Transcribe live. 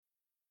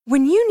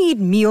When you need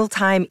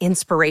mealtime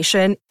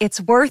inspiration,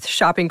 it's worth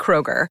shopping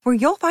Kroger, where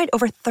you'll find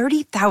over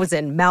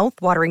 30,000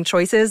 mouth-watering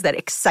choices that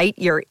excite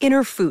your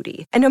inner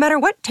foodie. And no matter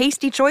what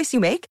tasty choice you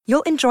make,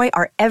 you'll enjoy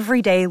our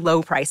everyday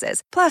low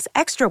prices, plus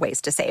extra ways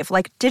to save,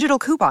 like digital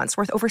coupons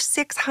worth over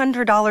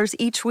 $600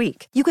 each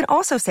week. You can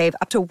also save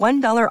up to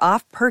 $1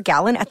 off per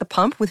gallon at the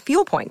pump with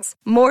fuel points.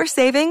 More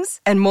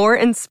savings and more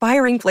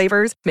inspiring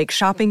flavors make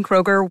shopping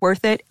Kroger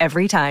worth it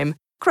every time.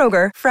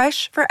 Kroger,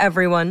 fresh for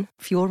everyone.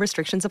 Fuel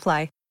restrictions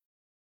apply.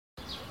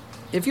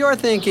 If you're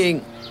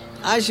thinking,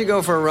 I should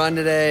go for a run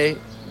today,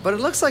 but it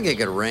looks like it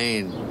could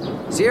rain,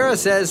 Sierra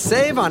says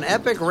save on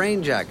Epic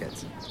rain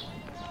jackets.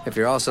 If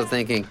you're also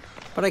thinking,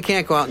 but I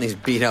can't go out in these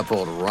beat-up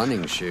old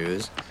running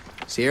shoes,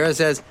 Sierra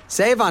says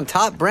save on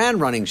top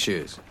brand running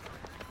shoes.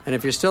 And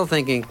if you're still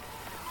thinking,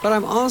 but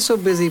I'm also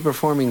busy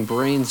performing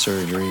brain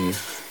surgery,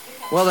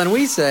 well then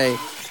we say,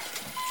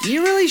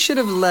 you really should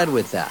have led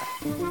with that.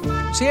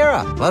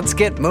 Sierra, let's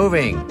get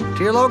moving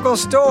to your local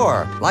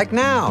store, like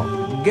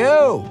now.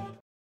 Go!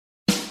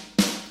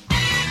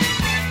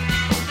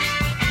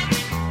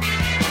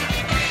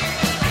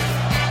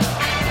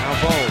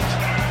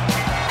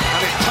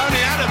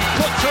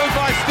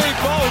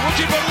 Would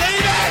you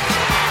believe it?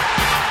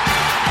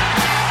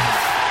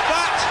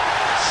 That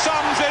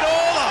sums it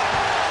all up.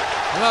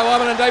 Hello,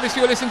 I'm Alan Davis.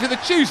 You're listening to the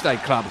Tuesday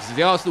Club. This is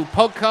the Arsenal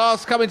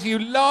podcast coming to you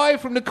live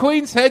from the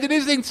Queen's Head in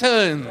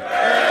Islington. There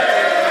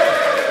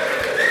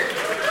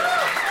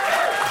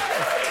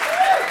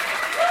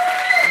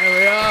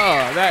we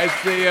are. That is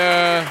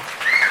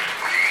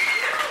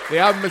the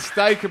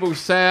unmistakable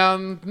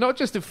sound, not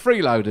just of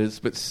freeloaders,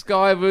 but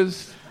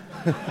skivers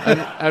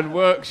and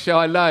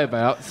work-shy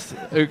layabouts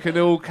who can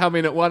all come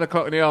in at 1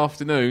 o'clock in the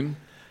afternoon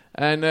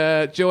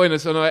and join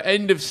us on our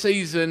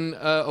end-of-season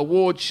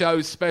award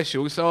show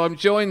special. So I'm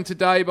joined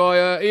today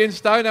by Ian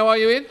Stone. How are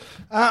you, Ian?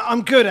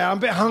 I'm good, Al. I'm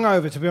a bit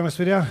hungover, to be honest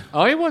with you.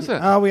 Oh, you was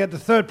it? We had the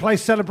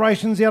third-place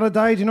celebrations the other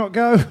day. Did you not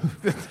go?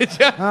 Did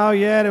you? Oh,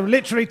 yeah. There were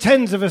literally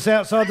tens of us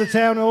outside the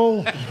town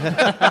hall.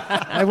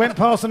 They went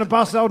past on a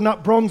bus holding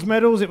up bronze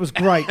medals. It was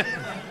great.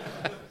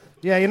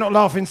 Yeah, you're not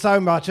laughing so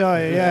much, are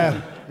you? Yeah.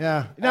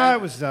 Yeah. No,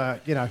 it was,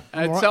 you know.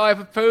 And right. Ty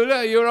Pooler,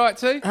 are you all right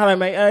too? Hello,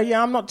 mate.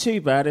 Yeah, I'm not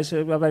too bad. I've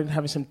been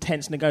having some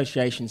tense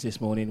negotiations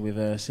this morning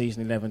with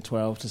season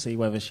 11-12 to see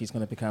whether she's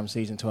going to become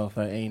season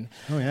 12-13.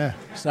 Oh, yeah.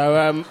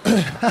 So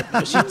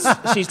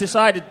she's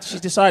decided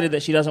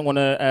that she doesn't want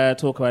to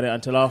talk about it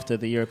until after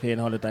the European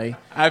holiday.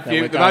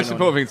 The most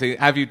important thing is,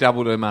 have you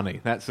doubled her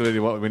money? That's really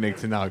what we need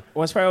to know.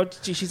 Well, as far as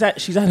she's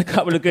had a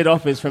couple of good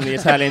offers from the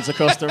Italians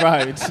across the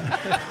road.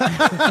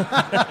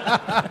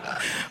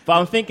 But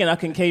I'm thinking I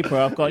can keep her.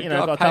 I've got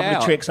a couple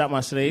of tricks up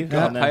my sleeve. You've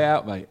got to pay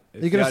out, mate.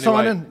 You're going to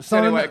sign It's the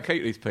only way to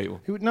keep these people.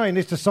 No, he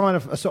needs to sign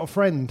a sort of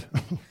friend.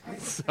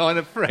 Sign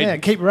a friend? Yeah,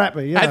 keep her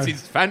happy. That's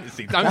his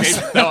fantasy. Don't get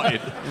started.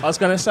 I was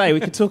going to say, we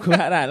could talk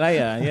about that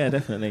later. Yeah,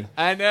 definitely.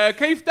 And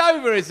Keith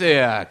Dover is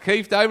here.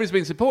 Keith Dover has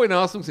been supporting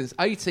Arsenal since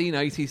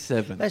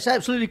 1887. That's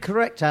absolutely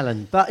correct,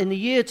 Alan. But in the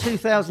year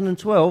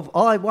 2012,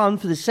 I won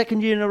for the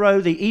second year in a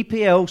row the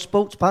EPL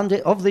Sports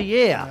Pundit of the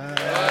Year.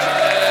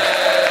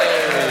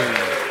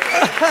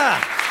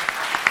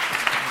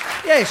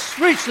 Yes,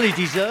 richly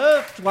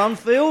deserved, one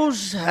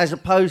feels, as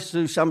opposed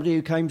to somebody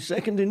who came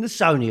second in the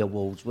Sony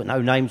Awards, with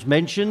no names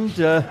mentioned.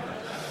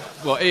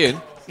 What,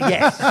 Ian?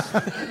 Yes.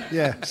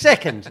 Yeah.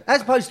 Second,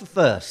 as opposed to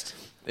first.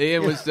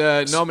 Ian was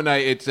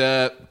nominated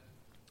for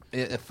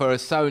a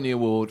Sony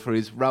Award for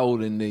his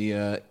role in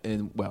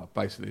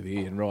basically the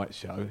Ian Wright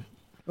Show.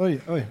 Oi,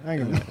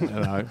 hang on.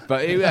 No,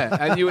 but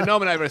and you were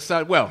nominated for a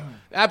Sony. Well,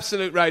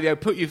 Absolute Radio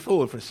put you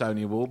forward for a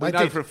Sony Award. We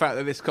know for a fact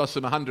that this cost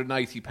them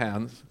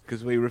 £180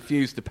 because we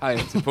refused to pay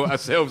it to put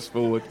ourselves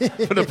forward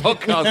for the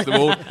podcast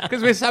award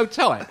because we're so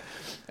tight.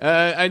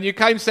 And you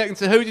came second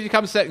to who? Did you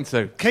come second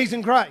to? Keys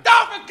and Gray.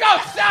 Oh, for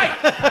God's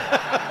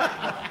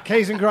sake!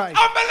 Keys and Gray.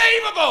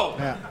 Unbelievable!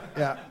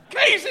 Yeah.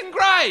 Keys and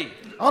Gray.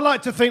 I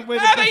like to think we're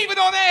not even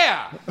on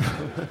air.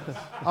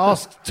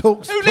 Ask Talk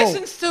Who Sport.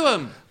 listens to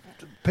them?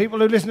 People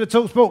who listen to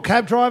TalkSport,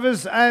 cab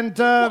drivers and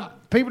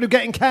people who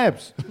get in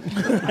cabs.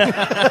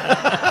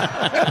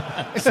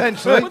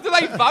 Essentially. What, do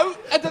they vote?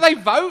 Do they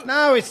vote?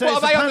 No, it's What, it's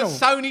are they a on panel. the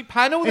Sony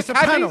panel? It's the a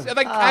panel. Are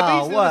they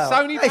cabbies in the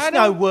Sony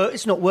panel?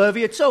 It's not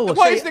worthy at all.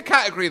 What is the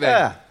category then?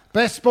 Yeah.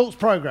 Best sports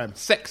programme.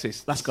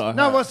 Sexist. That's got.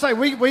 No, I say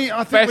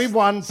I think we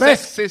won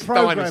best sexist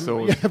programme.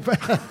 dinosaurs.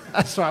 Yeah,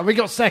 that's right. We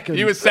got second.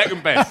 You were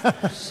second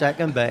best.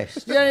 Second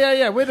best.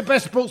 Yeah. We're the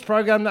best sports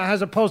programme that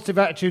has a positive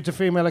attitude to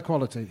female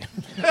equality.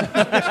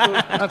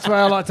 That's the way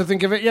I like to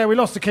think of it. Yeah, we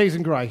lost to Keys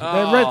and Gray.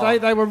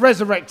 They were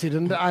resurrected,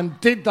 and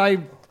did they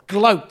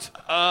gloat?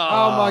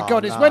 Oh my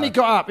God! It's when he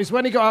got up. It's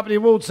when he got up at the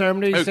award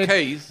ceremony. He said,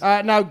 Keys?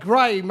 No,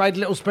 Gray made a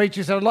little speech.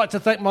 He said, "I'd like to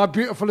thank my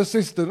beautiful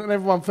assistant," and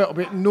everyone felt a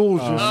bit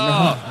nauseous.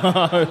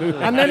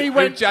 And then he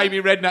went.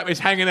 Jamie Redknapp is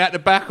hanging out the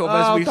back of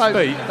as we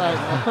speak.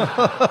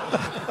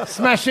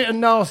 Smash It and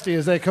Nasty,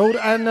 as they're called,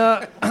 and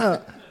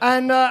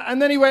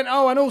then he went,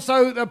 and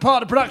also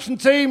part of the production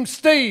team,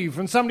 Steve,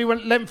 and somebody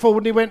leant forward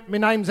and he went, "My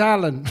name's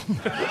Alan."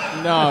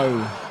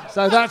 No.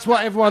 So that's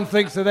what everyone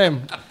thinks of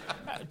them.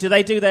 Do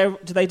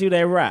they do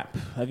their rap?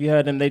 Have you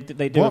heard them? They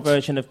do What? a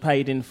version of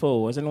Paid in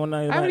Full. Does anyone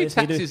know How about many this?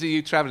 They do- taxis are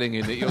you travelling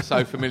in that you're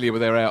so familiar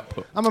with their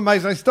output? I'm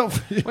amazed they stopped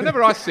for you.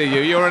 Whenever I see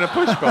you, you're in a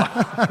push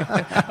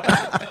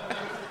bike.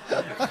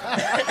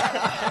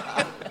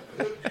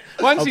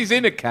 Once he's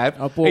in a cab,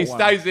 I bought he one.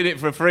 stays in it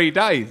for 3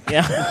 days.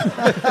 Yeah,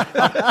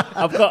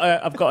 I've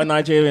got a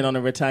Nigerian on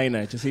a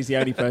retainer. Just he's the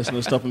only person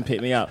who'll stop and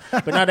pick me up.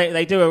 But no,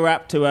 they do a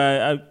rap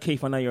to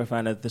Keith. I know you're a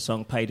fan of the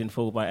song "Paid in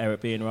Full" by Eric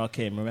B and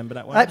Rakim. Remember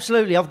that one?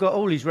 Absolutely, I've got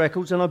all his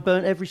records and I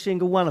burnt every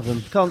single one of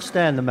them. Can't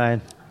stand the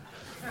man.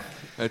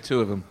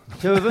 2 of them.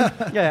 2 of them?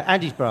 Yeah,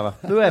 and his brother.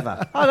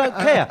 Whoever. I don't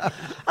care.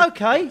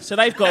 Okay. So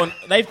they've got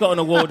an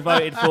award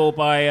voted for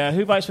by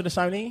who votes for the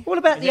Sony? What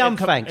about Is the it a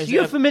co- Umfanks? is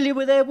You're it a- familiar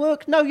with their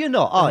work? No, you're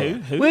not, are you?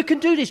 Who? We can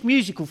do this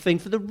musical thing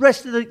for the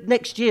rest of the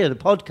next year, the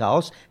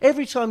podcast.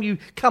 Every time you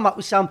come up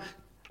with some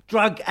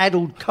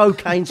drug-addled,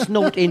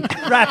 cocaine-snorting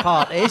rap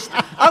artist,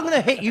 I'm going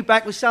to hit you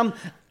back with some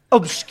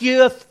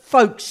obscure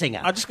folk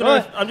singer. I'm just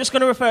going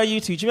to refer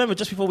you to. Do you remember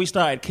just before we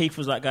started, Keith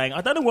was like going,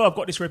 "I don't know why I've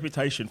got this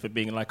reputation for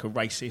being like a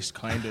racist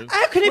kind of."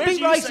 How can it Where'd be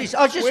you racist? say-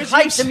 I just where'd you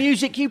hate say- the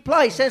music you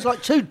play. It sounds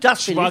like 2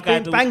 dustbins being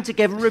Drug-addled. banged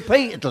together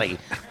repeatedly.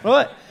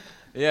 Right?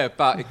 Yeah,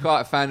 but you're quite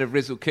a fan of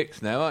Rizzle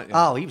Kicks now, aren't you?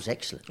 Oh, he was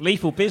excellent.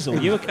 Lethal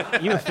Bizzle. You were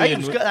He feeling.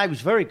 was, good. They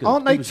was very good.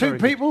 Aren't He they was 2 very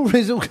good. people,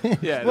 Rizzle?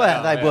 Yeah,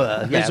 Well, are, they yeah.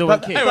 were. Yeah, Rizzle but,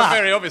 and Kid. They were but-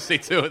 very obviously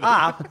 2 of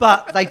them.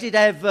 but they did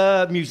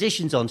have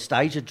musicians on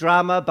stage, a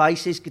drummer,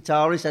 bassist,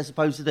 guitarist, as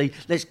opposed to the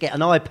let's get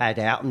an iPad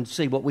out and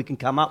see what we can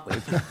come up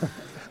with.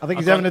 I think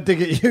he's having a dig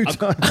at you,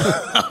 Tony.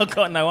 I've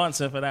got no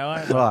answer for that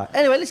either. Right.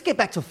 Anyway, let's get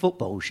back to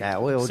football,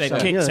 shall we? Or Said, so,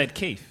 Keith, yeah. said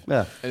Keith.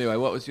 Yeah. Anyway,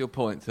 what was your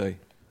point, T?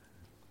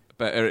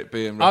 About Eric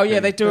B and Oh yeah,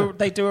 Rakim?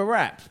 they do a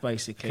rap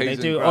basically. Keys They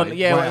and do Gray. on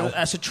yeah Wow.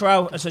 as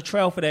a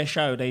trail for their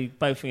show. They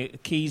both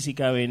Keezy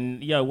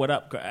going, "Yo, what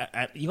up?"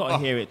 You got to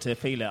hear it to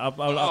feel it. I'll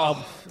No, I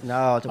don't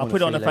I'll wanna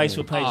put it on the feel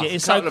Facebook page. Oh,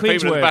 It's a so couple of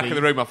people at the back of the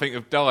cringeworthy. room, I think,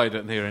 have died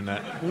at hearing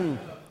that.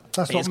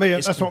 That's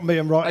It's- what me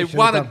and Wright They should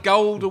won a have done.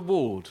 gold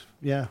award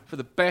Yeah. for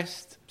the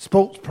best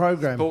Sports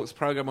programme. sports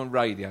programme on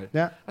radio.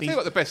 Yeah. I tell you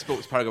what the best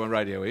sports programme on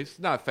radio is.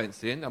 No offence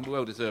to you, I'm a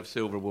well-deserved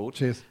silver award.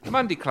 Cheers. The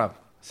Monday Club,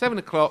 7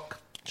 o'clock,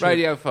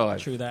 Radio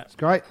 5. True that.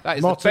 Great. That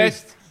is Motti. the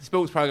best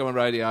sports programme on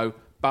radio,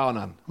 bar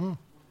none. Even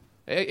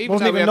Wasn't though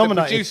we even have nominated.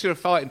 the producer of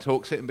Fight and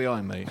Talk sitting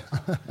behind me,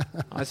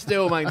 I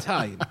still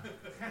maintain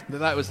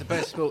that was the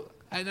best sport.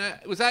 And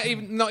was that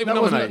even not even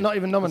That wasn't- nominated? not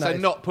even nominated.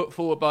 So not put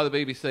forward by the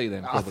BBC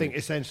then? I probably. think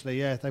essentially,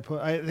 yeah. They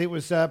put it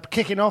was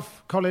kicking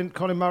off Colin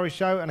Murray's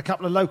show and a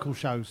couple of local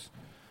shows,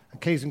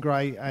 Keys and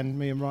Gray and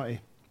me and Righty.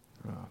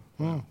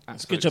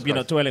 It's a good job you're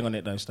not dwelling on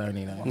it though,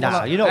 Stoney. No.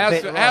 No, you're not.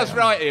 How's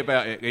Righty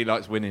about it? He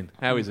likes winning.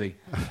 How is he?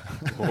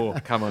 Oh,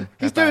 come on.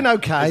 He's doing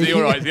okay. Is he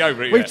all right? Is he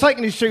over it We've yet?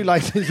 taken his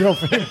shoelaces off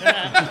him.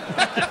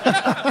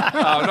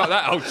 Oh, not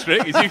that old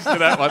trick. He's used to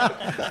that one.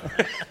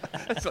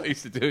 That's what he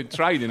used to do in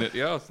training at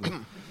the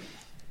Arsenal.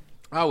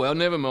 Oh, well,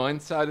 never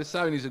mind. So the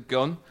Sonys have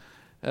gone.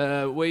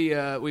 We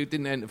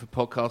didn't enter for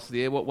podcast of the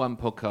year. What won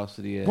podcast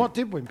of the year? What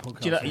did win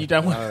podcast? Do you, know, you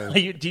don't want,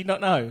 do you not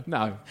know?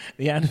 No.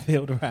 The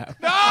Anfield rap.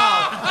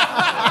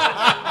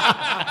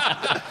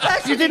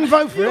 You didn't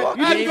vote for it.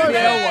 You The didn't vote for it.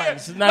 EPL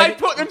ones. No, They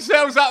put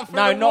themselves up for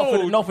no, an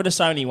award. not for the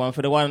Sony one.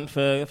 For the one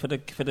for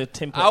the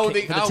Tim Pot. Oh, for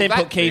the that Tim Pot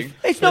thing. Keith.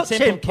 It's for the not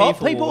Tim Pot.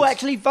 Keith People Awards.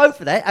 actually vote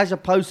for that as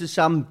opposed to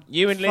some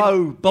You and faux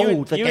Linda.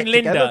 ball that You get and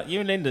Linda. together. You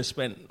and Linda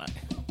spent. Like,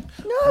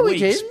 No, we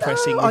weeks didn't.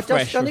 pressing No, I've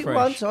refresh, just done it refresh.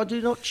 once. I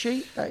do not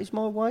cheat. That is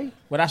my way.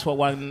 well, that's what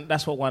won.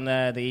 That's what won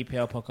the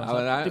EPL podcast.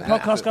 Oh, that- Did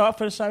podcast go up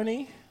for the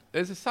Sony?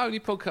 There's a Sony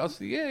podcast of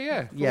the year,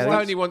 yeah. Yeah,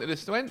 Sony wanted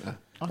us to enter.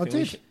 I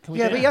did. Can we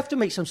Yeah, do but that? you have to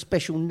meet some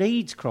special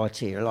needs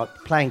criteria, like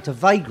playing to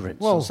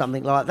vagrants Well, or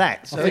something like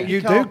that. So I think you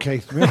do, can't-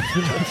 Keith.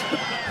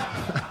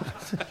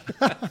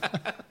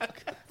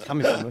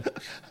 Coming from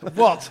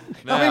What?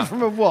 Now, Coming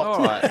from a what? All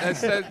right.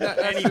 That's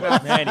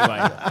enough.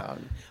 Anyway,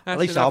 at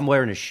least I'm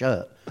wearing a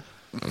shirt.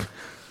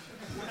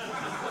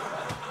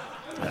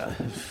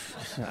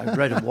 A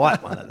red and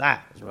white one at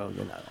that as well,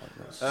 you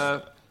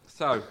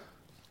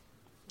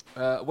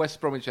know. West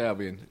Bromwich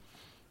Albion.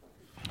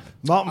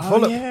 Martin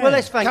Fulhop. yeah. Well,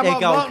 let's thank Come their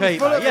on, Martin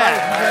goalkeeper. Fulhop,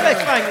 Yeah,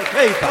 let's thank the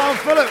keeper.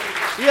 Martin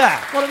Fulhop.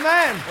 Yeah. What a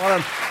man.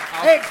 Well,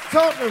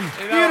 Ex-Tottenham.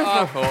 You know,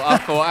 Beautiful. I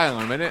thought, hang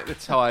on a minute, the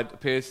tide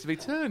appears to be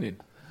turning.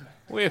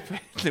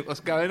 What's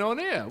going on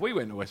here? We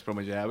went to West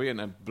Bromwich Albion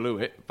and blew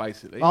it,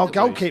 basically. Our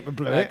didn't we? goalkeeper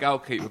blew it.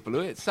 Goalkeeper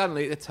blew it.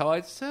 Suddenly the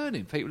tide's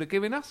turning. People are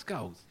giving us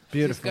goals. Is this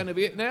Beautiful. going to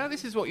be it now?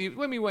 This is what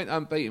when we went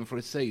unbeaten for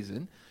a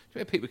season,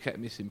 people kept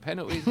missing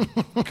penalties,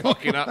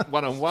 cocking up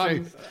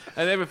one-on-ones,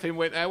 and everything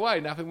went our way.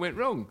 Nothing went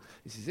wrong.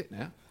 This is it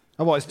now.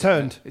 Oh, what? It's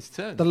turned. It's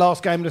turned. The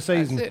last game of the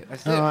season.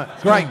 That's All it. right.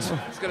 Great.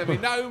 It's going to be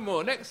no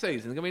more next season.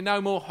 There's going to be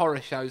no more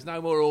horror shows, no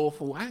more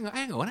awful. Hang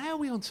on. How are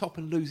we on top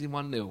and losing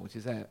 1-0, which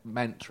is our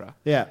mantra?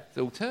 Yeah. It's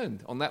all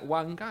turned on that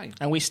one game.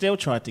 and we still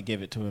tried to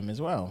give it to him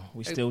as well.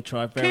 We still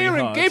tried very Kieran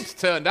hard. Gibbs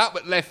turned up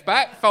at left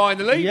back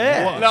finally.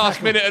 Yeah.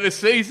 Last minute of the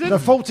season. The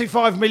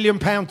 £45 million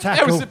That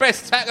tackle. was the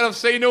best tackle I've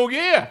seen all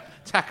year.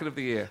 Tackle of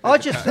the year.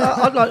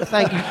 I'd like to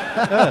thank you.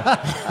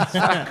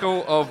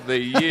 Tackle of the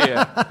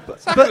year.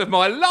 Tackle of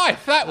my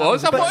life, that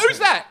was. I thought, who's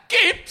that?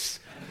 Gibbs?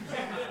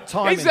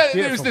 Timing, It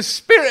beautiful. was the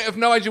spirit of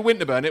Nigel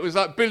Winterburn. It was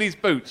like Billy's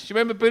boots. Do you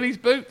remember Billy's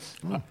boots?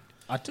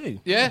 I do.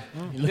 Yeah?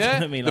 You're looking Yeah?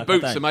 at me The like I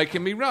boots don't. are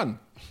making me run.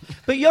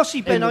 But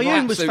Yossi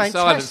Benayoun was absolute fantastic.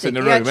 silence in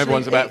the He room.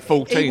 Everyone's about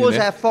 14 He was in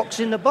there. our fox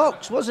in the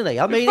box, wasn't he?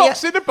 I mean,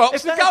 Fox in the box.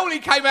 if The that-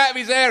 goalie came out of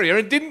his area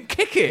and didn't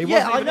kick it.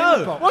 Yeah, I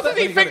know. What did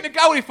he think the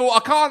goalie thought? I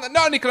can't.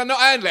 Not only can I not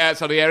handle it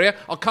outside the area,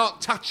 I can't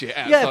touch it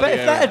outside Yeah, but the if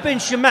area. that had been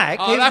Shamak, he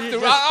I'll have would to.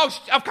 have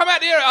just- I've come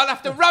out the area. I'll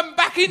have to run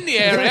back in the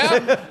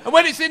area, and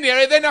when it's in the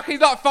area, then I can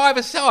like five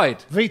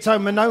aside. Vito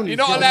Manoni. You're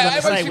not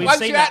allowed. say, we've Once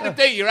seen you're out that.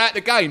 the D, you're out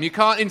the game. You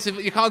can't.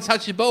 You can't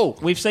touch the ball.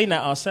 We've seen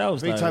that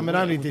ourselves. Vito though.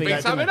 Manoni did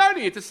that. Vito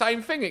Manoni, it's the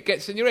same thing. It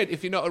gets in your head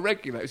if you're not a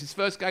regular. It was his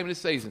first game of the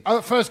season.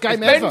 Oh, first game if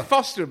Ben ever.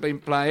 Foster had been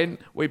playing,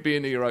 we'd be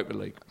in the Europa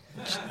League.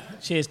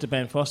 Cheers to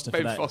Ben Foster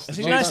Ben for that. Foster.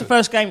 You know, it's the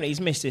first game that he's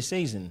missed this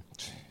season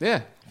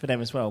Yeah. for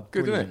them as well.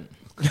 Good, isn't Brilliant.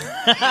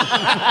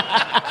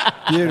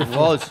 It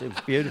was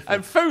beautiful.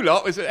 And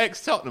Fulop was at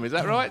ex-Tottenham, is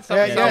that right? Yeah,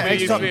 Somebody told me he used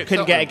to ex-Tottenham. be at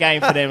Couldn't get a Tottenham.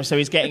 game for them, so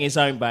he's getting his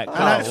own back. And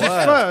that's his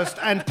wow. first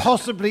and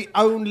possibly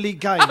only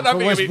game I for don't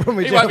think West he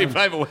Bromwich won't be Albion.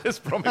 playing for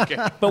West Brom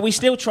again. But we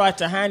still tried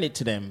to hand it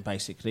to them,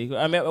 basically.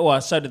 I mean,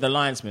 well, so did the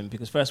linesman,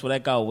 because first of all, their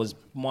goal was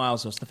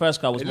miles off. The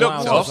first goal was It looked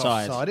miles off.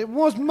 offside. It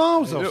was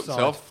miles He looked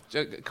offside. off.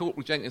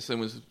 Corporal Jenkinson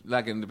was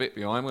lagging a bit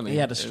behind, wasn't he? He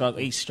had a struggle.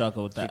 He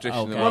struggled that.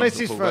 Traditional. Oh, God. Well, it's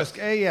his Fullback. first.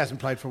 He hasn't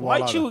played for a while.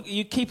 Why do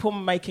you keep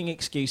on making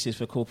excuses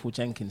for Corporal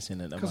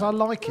Jenkinson at the Because I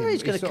moment? like him. Yeah,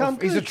 he's gonna sort come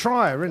He's a good.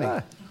 trier,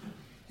 isn't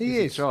he? He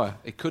is. Try.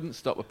 He couldn't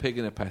stop a pig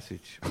in a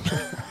passage.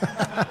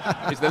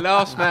 He's the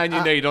last man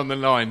you need on the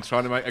line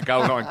trying to make a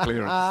goal line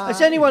clearance.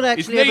 Has anyone His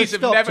actually ever knees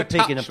have stopped never a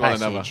pig in a touched one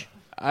another. passage?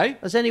 Eh?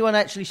 Has anyone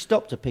actually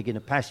stopped a pig in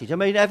a passage? I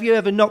mean, have you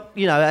ever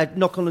had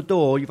knock on the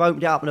door, you've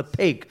opened it up and a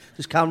pig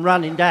has come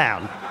running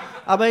down?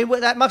 I mean, well,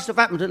 that must have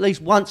happened at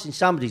least once in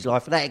somebody's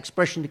life for that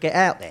expression to get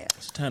out there.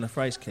 It's a turn of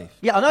phrase, Keith.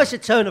 Yeah, I know it's a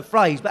turn of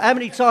phrase, but how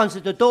many times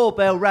has the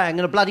doorbell rang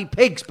and a bloody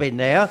pig's been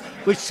there,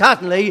 which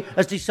suddenly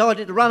has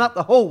decided to run up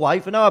the hallway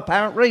for no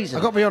apparent reason?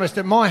 I've got to be honest,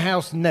 at my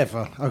house,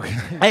 never. Okay.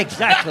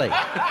 Exactly.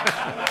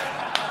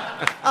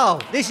 Oh,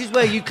 this is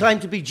where you claim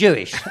to be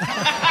Jewish.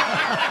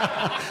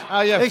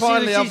 Oh, yeah, This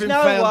finally is I've been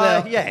no found way.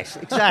 out. Yes,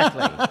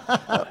 exactly.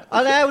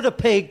 And how would a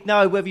pig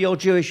know whether you're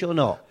Jewish or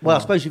not? Well, I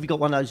suppose if you've got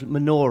one of those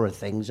menorah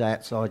things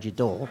outside your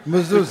door.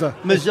 Mezuzah.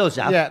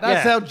 Mezuzah. Yeah,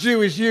 that's how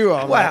Jewish you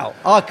are. Well,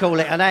 I call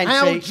it an mate.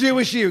 How antique.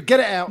 Jewish you? Get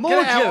it out. More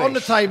Get it out on the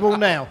Jewish. table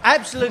now.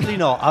 Absolutely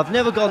not. I've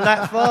never gone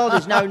that far.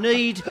 There's no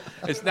need.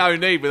 There's no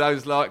need with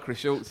those lycra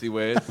shorts he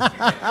wears.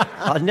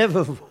 I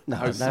never. No,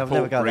 I've never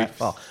support go that briefs.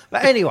 far.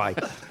 But anyway,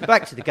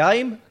 back to the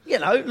game. You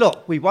know,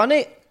 look, we won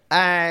it.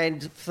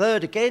 And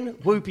third again,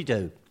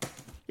 whoopie-doo.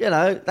 You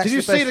know, that's Did you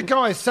the see best- the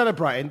guys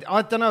celebrating?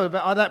 I don't know,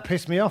 but that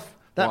pissed me off.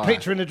 That Why?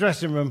 picture in the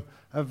dressing room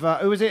of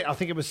who was it? I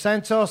think it was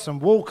Santos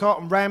and Walcott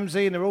and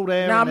Ramsey, and they're all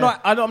there. No,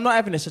 and I'm not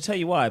having this. I'll tell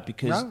you why.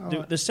 Because No? All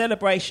right. the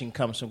celebration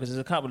comes from, because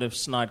there's a couple of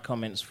snide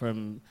comments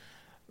from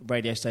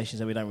radio stations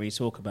that we don't really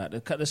talk about.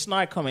 The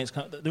snide comments,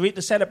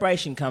 the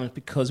celebration comes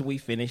because we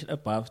finished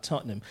above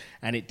Tottenham,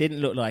 and it didn't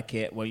look like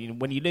it.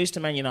 When you lose to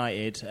Man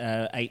United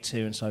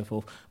 8-2 and so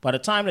forth, by the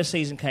time the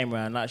season came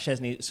around, like Chez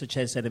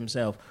said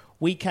himself,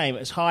 we came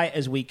as high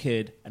as we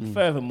could, and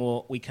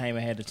furthermore, we came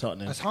ahead of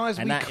Tottenham. As high as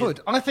And we that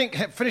could. I think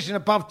finishing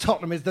above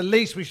Tottenham is the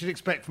least we should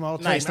expect from our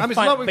team. No, it's the, I mean,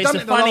 fun- like we've but it's done the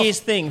it in the last-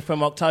 funniest thing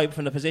from October,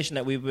 from the position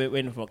that we were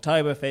in from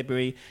October,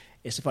 February.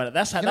 It's the fun.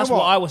 That's You know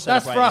what I was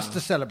That's celebrating. for us to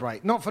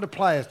celebrate, not for the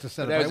players to There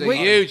celebrate. was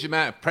a huge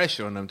amount of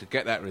pressure on them to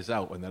get that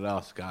result in the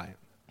last game.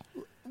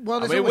 Well, I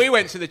there's mean, always- we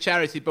went to the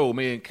charity ball,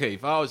 me and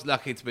Keith. I was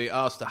lucky to be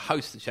asked to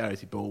host the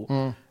charity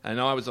ball, and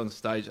I was on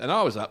stage, and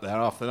I was up there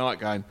after the night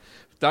going,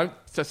 don't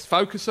just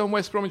focus on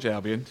West Bromwich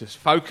Albion, just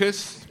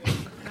focus.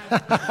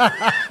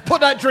 Put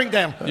that drink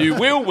down. You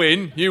will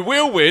win,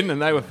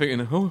 and they were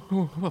thinking, I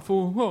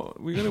thought, what,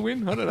 are we going to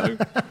win? I don't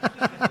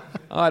know.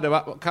 I had a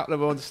couple of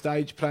them on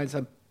stage playing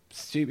some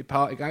stupid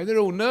party game. They're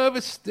all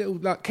nervous, still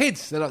like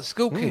kids, they're like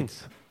school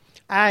kids.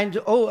 And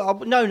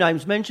no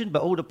names mentioned,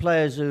 but all the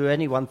players who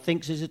anyone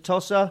thinks is a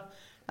tosser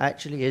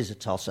actually is a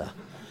tosser.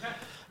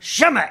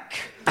 Shamak!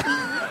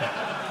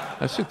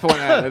 I should point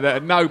out that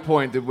at no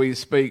point did we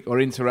speak or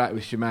interact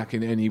with Shamak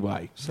in any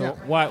way. So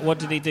what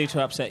did he do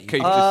to upset you?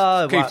 Keith,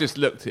 Oh, Keith right. just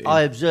looked at him.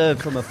 I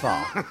observed from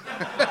afar.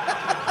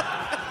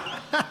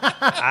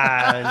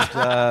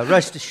 And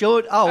rest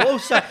assured. Oh,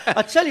 also,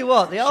 I tell you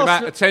what, the Shamak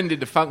Arsenal. attended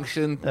the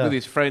function with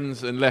his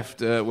friends and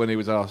left when he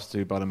was asked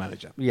to by the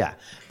manager. Yeah,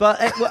 but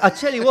well, I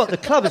tell you what, the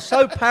club is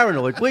so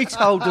paranoid. We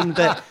told them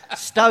that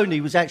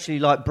Stoney was actually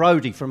like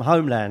Brodie from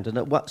Homeland, and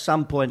at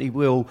some point he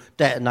will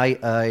detonate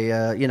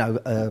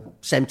a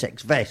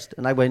Semtex vest.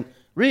 And they went,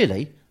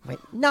 "Really?" I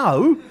went,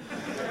 "No."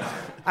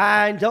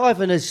 And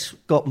Ivan has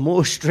got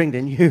more string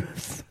than you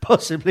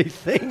possibly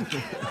think.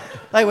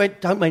 They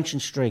went, don't mention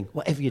string,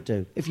 whatever you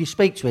do. If you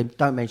speak to him,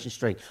 don't mention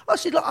string. I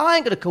said, look, I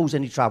ain't going to cause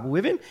any trouble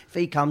with him. If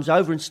he comes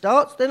over and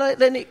starts,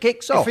 then it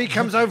kicks off. If he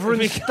comes over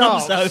and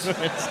starts.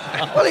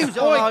 Well, he was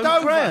on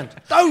home ground.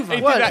 Dover.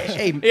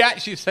 He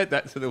actually said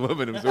that to the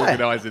woman who was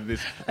organising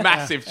this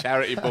massive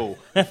charity ball,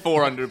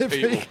 400 people.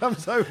 If he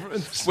comes over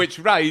and which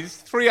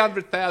raised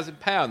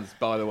 £300,000,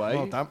 by the way.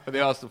 Well done. But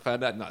the Arsenal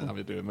found out, nothing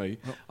to do with me.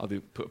 I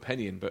did put a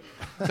penny in, but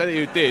I tell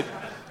you who did.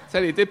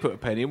 Tell you who did put a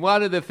penny in.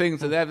 One of the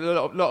things that they have a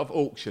lot of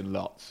auction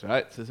lots,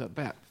 right? So there's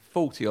about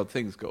 40 odd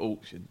things got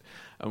auctioned,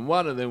 and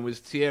one of them was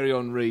Thierry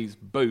Henry's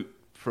boot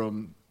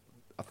from,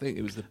 I think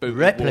it was the boot.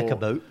 Replica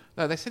boot.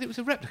 No, they said it was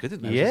a replica,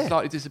 didn't they? Yeah. It was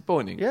slightly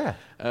disappointing. Yeah.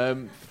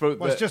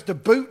 it's just a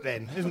boot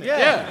then, isn't it?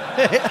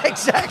 Yeah.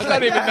 Exactly. I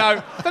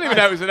don't even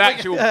know it was an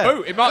actual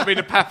boot. It might have been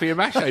a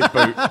papier-mâché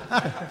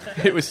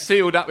boot. It was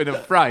sealed up in a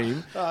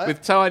frame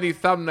with tiny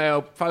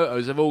thumbnail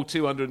photos of all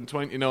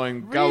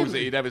 229 goals that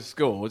he'd ever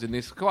scored in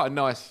this quite a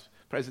nice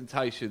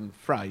presentation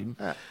frame.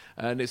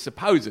 And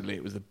supposedly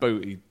it was the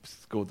boot he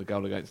scored the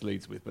goal against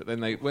Leeds with. But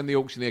then when the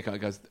auctioneer came,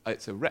 goes,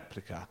 it's a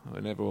replica.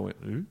 And everyone went,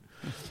 who?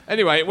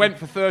 Anyway, it went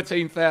for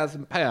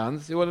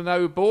 £13,000. Do you want to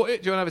know who bought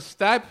it? Do you want to have a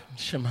stab?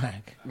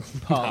 Shamak.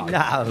 Park. No.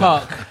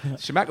 Park.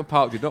 Shamak and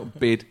Park did not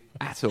bid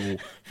at all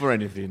for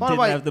anything. By the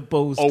Didn't way, have the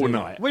balls all to.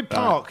 night. With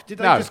Park, did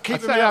they No, just keep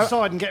I'd him say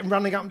outside and get him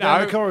running up and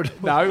down the corridor?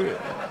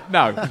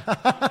 No.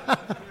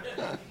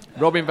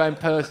 Robin Van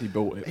Persie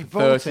bought it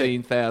for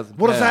 £13,000.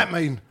 What does that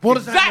mean? What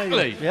does that mean?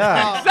 Exactly.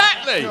 Yeah.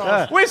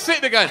 Exactly. We're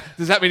sitting there going,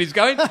 does that mean he's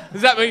going?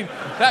 Does that mean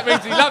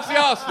he loves the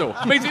Arsenal?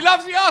 It means he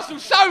loves the Arsenal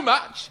so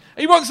much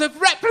he wants a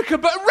replica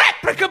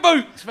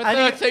boots for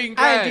 13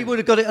 grand. And he would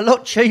have got it a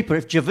lot cheaper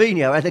if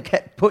Jovino had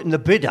kept putting the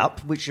bid up,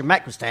 which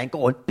Mac was saying,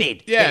 go on,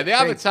 bid. Yeah, bid, the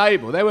other bid.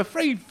 table, there were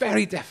three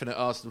very definite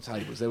Arsenal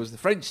tables. There was the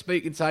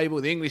French-speaking table,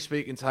 the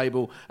English-speaking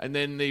table, and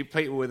then the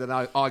people with an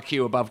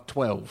IQ above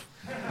 12.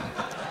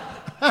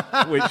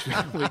 which,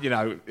 you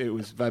know, it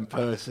was Van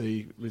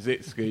Persie,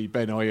 Rosicky,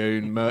 Ben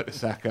Ayoun,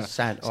 Mertesacker.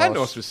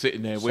 Santos was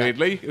sitting there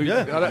weirdly.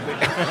 Yeah.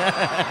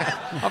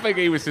 I think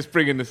he was just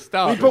bringing the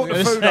start. He brought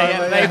the food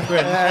over.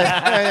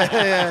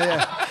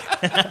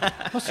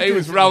 He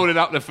was rolling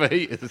up the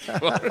fajitas.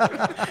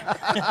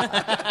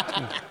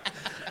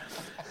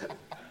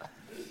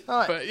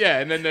 But yeah,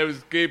 and then there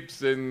was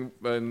Gibbs and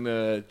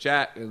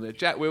Jack, and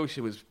Jack Wilshere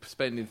was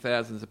spending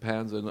thousands of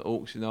pounds on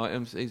auction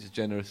items. He's a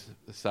generous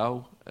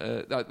soul.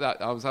 I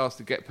was asked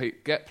to get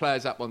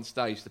players up on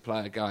stage to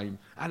play a game.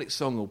 Alex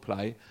Song will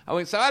play. I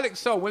went, so Alex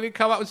Song, will he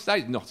come up on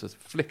stage? Not a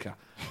flicker.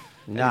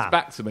 Nah. He's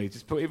back to me.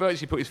 He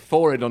virtually put his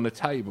forehead on the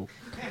table.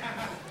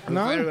 I'm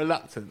No. very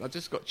reluctant. I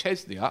just got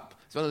Chesney up.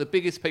 He's one of the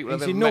biggest people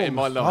I've ever enormous. met in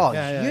my life. Oh,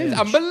 Yeah. He's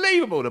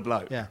unbelievable, the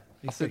bloke. Yeah.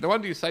 I said, no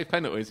wonder you save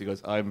penalties. He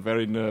goes, I'm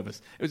very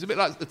nervous. It was a bit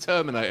like the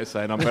Terminator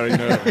saying, I'm very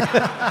nervous.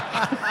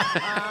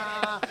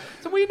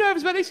 So were you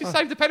nervous about this? You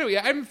saved the penalty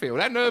at Enfield.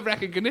 How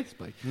nerve-wracking can this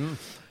be?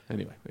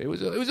 Anyway, it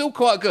was all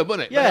quite good,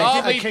 wasn't it?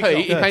 Yeah, But it did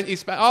a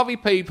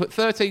RVP put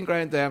 13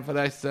 grand down for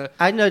this.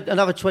 And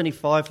another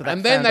 25 for that.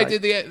 And then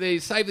foundation. they did the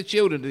Save the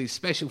Children, these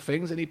special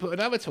things, and he put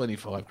another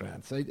 25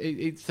 grand. So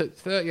he took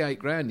 38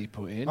 grand he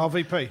put in.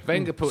 RVP.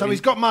 Wenger put So in,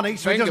 he's got money,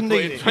 so he Wenger doesn't put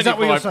need in it. Is that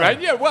what you're 25 grand.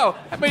 saying? Yeah, well,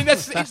 I mean,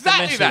 that's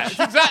exactly that. That's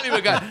exactly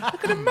what we're going.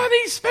 Look at the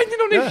money he's spending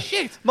on this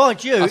shit.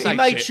 Mind you, I he say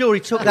made shit. sure he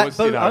took It that was,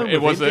 boot you know, home it with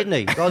him, was didn't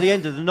he? By the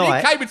end of the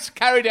night. He came and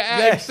carried it out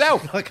Yes.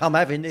 himself. Like, I'm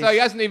having this. So he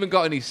hasn't even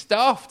got any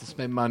staff to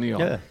spend money on.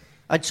 Yeah.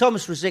 And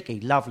Thomas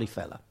Rosicky, lovely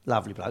fella,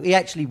 lovely bloke. He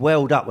actually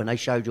welled up when they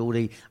showed all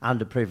the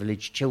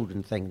underprivileged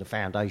children thing, the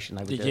foundation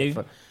they were Did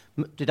doing.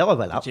 you? Did I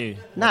well up? Did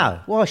you? No.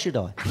 Why should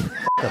I?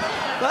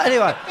 But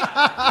anyway.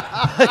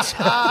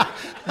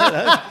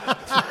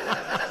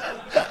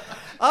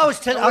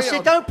 I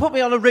said, don't put me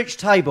on a rich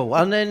table.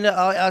 And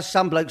then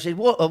some bloke said,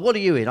 what are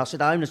you in? I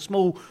said, I own a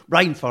small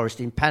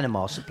rainforest in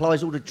Panama,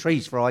 supplies all the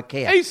trees for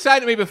IKEA. He's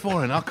saying to me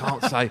before, and I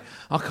can't say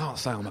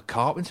I'm a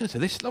carpenter to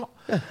this lot.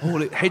 All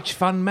the hedge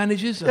fund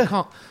managers, I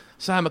can't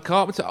say I'm a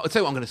carpenter. I'll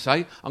tell you what I'm going to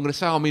say. I'm going to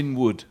say I'm in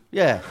wood.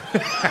 Yeah.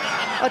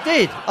 I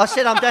did. I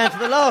said I'm down to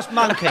the last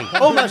monkey,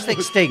 almost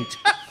extinct.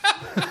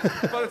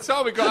 By the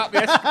time we got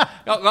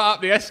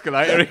up the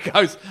escalator, he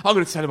goes, I'm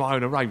going to tell him I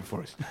own a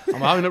rainforest.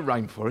 I own a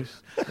rainforest.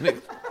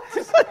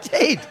 I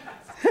did.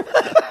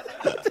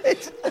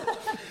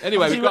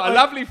 Anyway, we've got a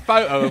lovely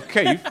photo of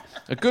Keith,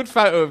 a good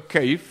photo of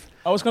Keith,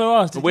 I was going to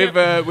ask.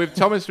 with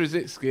Thomas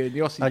Rosicky and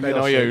Yossi And Ben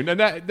Yossi. Ayoun.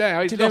 And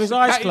now he's Did he have his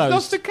eyes he's closed?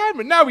 lost the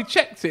camera. No, we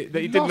checked it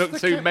that he didn't look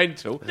too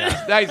mental.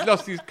 Now he's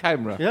lost his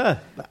camera. Yeah.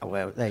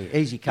 Well,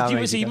 easy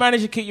come. So you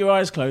managed to keep your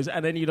eyes closed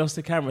and then you lost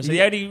the camera. So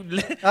the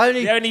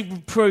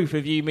only proof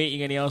of you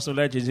meeting any Arsenal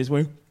legends is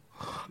when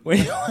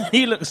when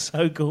he looks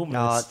so gormless.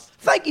 No,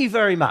 thank you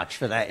very much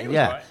for that.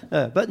 Yeah,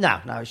 but no,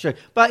 it's true.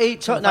 But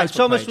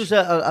Thomas was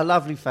a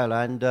lovely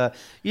fella, and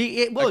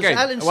it was. Again,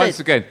 Alan once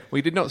said, again,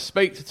 we did not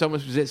speak to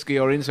Thomas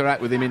Rositzky or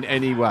interact with him in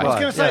any way. I was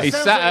gonna say, it He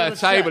sounds sat like at on a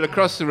the table chat.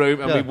 across the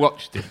room and we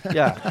watched him.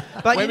 yeah.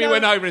 But When we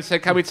went over and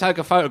said, "Can we take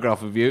a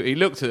photograph of you?" he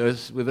looked at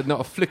us with not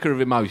a flicker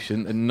of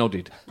emotion and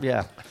nodded.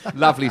 yeah.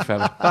 Lovely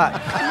fella.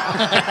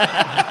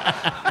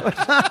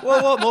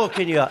 Well, what more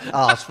can you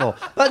ask for?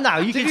 But no,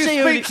 you Did can you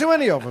see speak to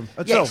any of them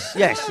at all?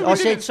 Yes. We I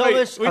said, didn't speak-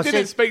 Thomas. We I didn't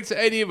said, speak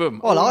to any of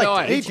them. well, all I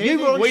night. did. You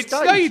were on No, you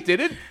stage.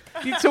 didn't.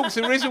 You talked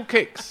to Rizzle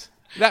Kicks.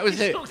 That was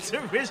it.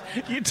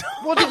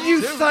 What did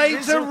you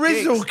say to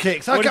Rizzle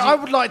Kicks? What did I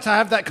you- would like to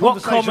have that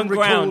What conversation common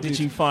ground recorded. did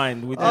you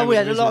find with Oh, we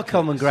had a Rizzle lot of Kicks?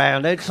 common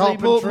ground. Actually,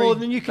 more Carpentry.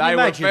 than you can They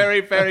imagine. were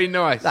very, very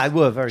nice. They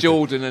were very good.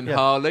 Jordan and Yeah.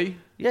 Harley.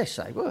 Yes,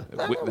 they were.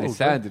 They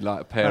sounded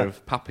like a pair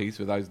of puppies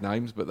with those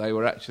names, but they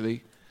were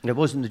actually... It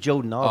wasn't the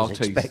Jordan I was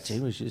Artistes.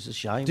 expecting, which is a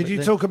shame. Did but you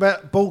then- talk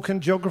about Balkan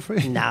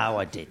geography? No,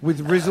 I didn't. With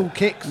Rizzle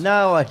Kicks?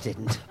 No, I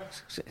didn't.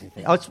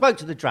 I spoke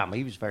to the drummer.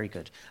 He was very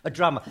good. A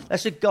drummer.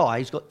 That's a guy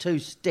who's got two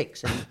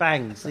sticks and he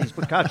bangs these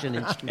percussion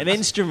instruments. An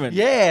instrument.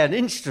 Yeah, an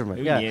instrument.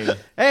 Who yeah. knew?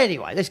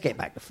 Anyway, let's get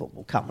back to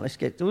football. Come on, let's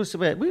get. We're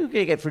going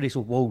to get through this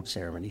award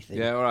ceremony thing.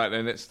 Yeah, all right,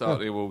 then let's start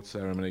the awards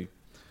ceremony.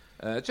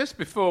 Just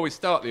before we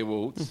start the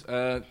awards,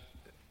 the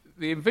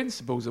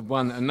Invincibles have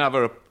won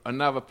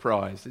another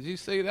prize. Did you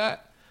see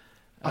that?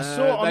 I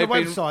saw it on the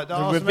they've been- website. That The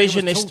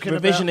Arsenal was talking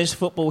revisionist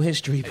football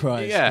history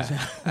prize. Yeah.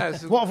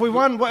 That's What have we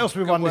won? What else have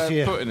we good won way this of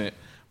year? putting it.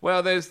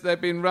 Well, they've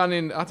been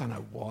running. I don't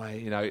know why.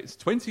 It's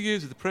 20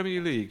 years of the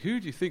Premier League. Who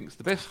do you think's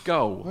the best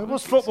goal? Well,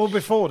 what's football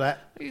before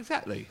that?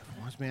 Exactly.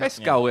 me up.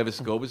 Best goal ever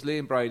scored was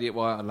Liam Brady at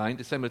White Hart Lane,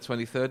 December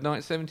 23rd,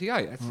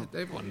 1978.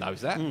 Everyone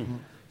knows that.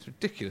 It's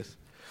ridiculous.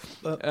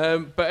 But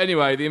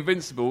anyway, the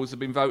Invincibles have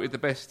been voted the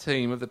best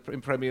team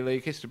in Premier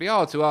League history. It'd be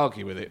hard to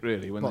argue with it,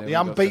 really. When What, they the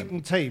only got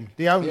unbeaten team,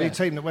 the only Yeah.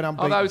 team that went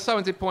unbeaten. Although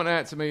someone did point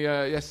out to me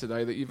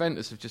yesterday that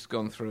Juventus have just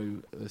gone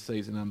through the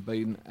season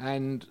unbeaten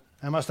and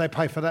How much they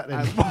pay for that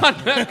then? won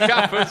the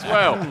cup as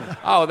well.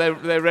 Oh,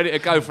 they're ready to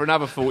go for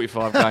another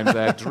 45 games.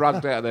 They're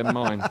drugged out of their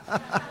mind.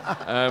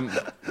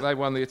 They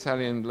won the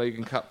Italian League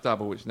and Cup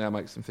double, which now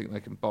makes them think they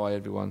can buy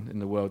everyone in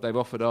the world. They've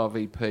offered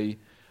RVP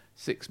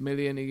 $6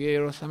 million a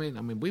year or something.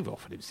 I mean, we've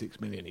offered him $6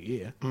 million a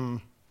year.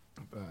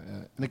 But,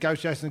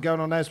 Negotiations are going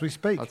on as we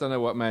speak. I don't know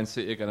what Man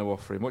City are going to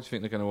offer him. What do you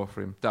think they're going to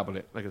offer him? Double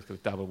it. They're just going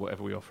to double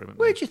whatever we offer him.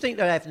 Where do you think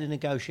they're having the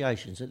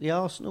negotiations? At the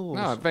Arsenal? Or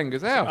No,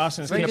 Wenger's house.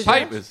 Arsenal's It's in the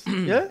Wenger's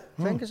papers. Yeah?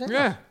 Wenger's out?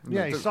 Yeah.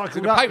 Yeah, he It's cycled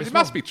in the up papers. this It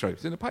must morning. be true.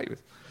 It's in the papers.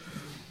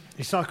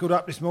 He cycled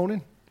up this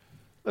morning.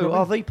 Oh,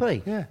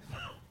 RVP? Yeah.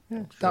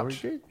 Yeah,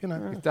 Dutch, you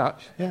know. It's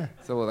Dutch. Yeah.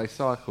 So they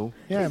cycle.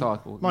 Yeah,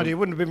 Cycle. mind you, it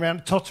wouldn't have been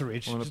round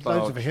Totteridge. On a There's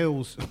loads of barge.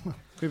 hills.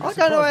 People I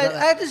don't know, surprised about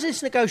that. how does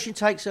this negotiation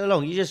take so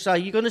long? You just say,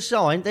 you're going to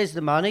sign, there's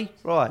the money,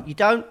 right, you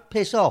don't,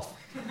 piss off.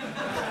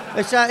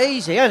 It's that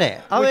easy, isn't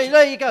it? I mean,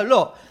 there you go,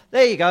 look,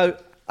 there you go,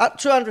 up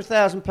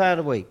 £200,000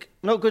 a week.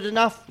 Not good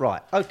enough?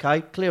 Right, OK,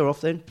 clear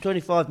off then.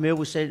 25 mil,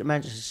 we'll send it to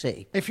Manchester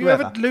City. If you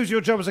Whoever. ever lose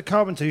your job as a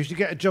carpenter, you should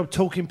get a job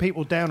talking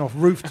people down off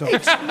rooftops.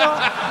 It's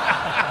not...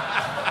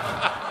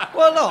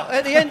 Well, look,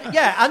 at the end,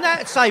 yeah, and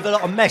that'd save a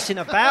lot of messing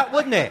about,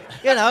 wouldn't it?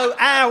 You know,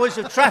 hours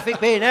of traffic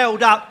being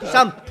held up,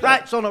 some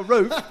prats on a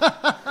roof.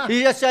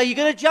 You just say, you're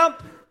going to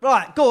jump?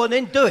 Right, go on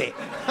then, do it.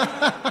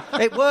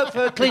 It worked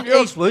for Clint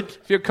Eastwood.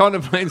 If you're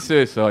contemplating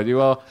suicide, you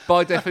are,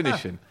 by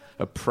definition,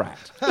 a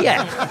prat.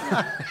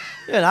 Yeah.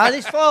 You know,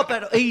 there's far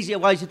better, easier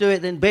ways to do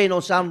it than being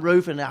on some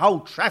roof and the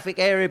whole traffic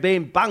area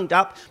being bunged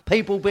up,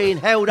 people being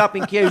held up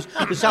in queues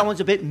because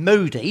someone's a bit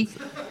moody.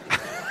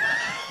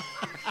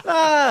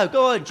 No,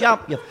 go on,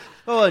 jump.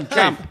 Go on,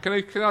 jump. Can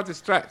I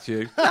distract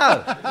you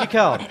No, you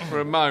can't. for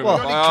a moment What?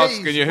 by Got any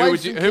asking keys? you Wave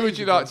some who would keys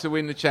you you've like to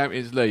win the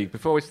Champions League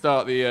before we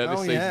start the this Oh,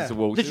 season's yeah.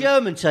 awards? The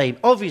German team,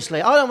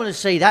 obviously. I don't want to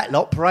see that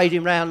lot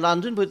parading around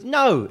London, but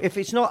no, if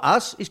it's not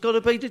us, it's got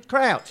to be the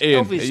Crouch,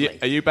 Ian,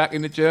 obviously. are you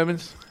backing the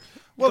Germans?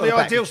 Well, Got the to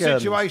back ideal the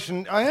Germans.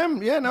 situation, I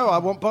am. Yeah, no, I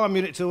want Bayern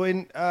Munich to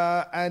win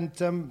and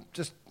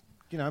just,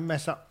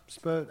 mess up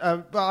Spurs.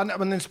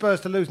 And then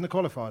Spurs to lose in the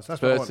qualifiers.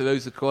 That's what I Spurs want. to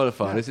lose the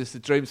qualifier. Is this the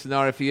dream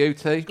scenario for you,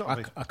 T?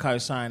 I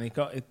co-sign.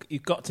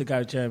 You've got to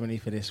go Germany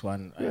for this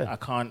one. Yeah. I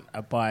can't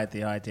abide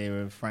the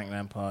idea of Frank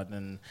Lampard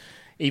and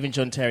even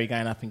John Terry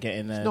going up and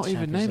getting the Not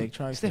even Champions them. League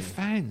trophy. It's their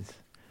fans.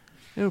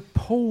 They're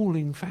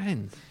appalling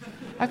fans.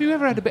 Have you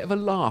ever had a bit of a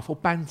laugh or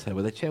banter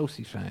with a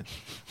Chelsea fan?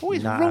 What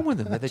is Nah, wrong with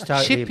them? They're the it's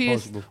totally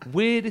chippiest, impossible.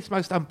 weirdest,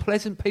 most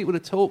unpleasant people to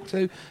talk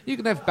to. You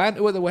can have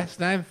banter with a West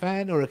Ham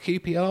fan or a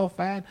QPR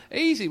fan.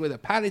 Easy with a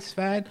Palace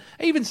fan.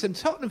 Even some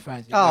Tottenham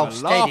fans. You can Oh,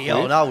 have a laugh steady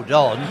on, with. hold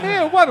on.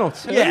 Yeah, one or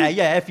two.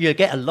 Yeah, if you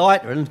get a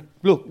lighter and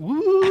look,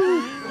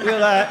 woo, you're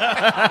like,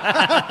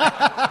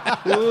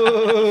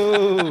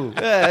 woo.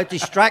 Yeah, it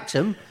distracts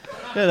them.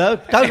 You know,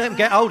 don't let them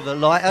get hold of the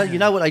lighter. You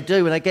know what they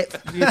do when they get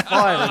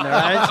fire in their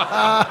hands.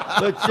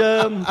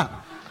 But,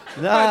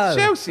 But no.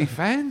 Chelsea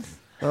fans.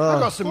 I've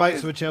got some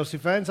mates who are Chelsea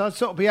fans. I'd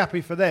sort of be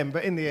happy for them,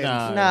 but in the end...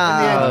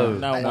 No. No,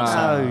 No one no, wants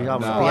I that.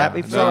 wouldn't No. be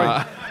happy. No.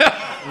 Sorry.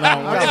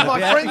 If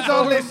my friends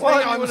are listening,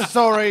 I'm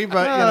sorry,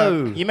 but you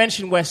know. You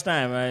mentioned West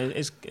Ham.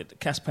 Is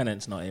Cass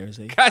Pennant's not here, is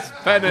he? Cass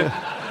Pennant.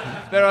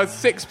 There are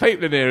 6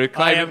 people in here who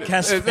claim am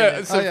Cass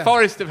Pennant. a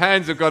forest of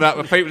hands have gone up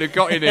of people who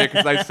got in here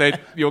because they said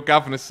your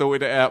governor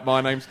sorted it out.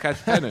 My name's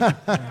Cass Pennant.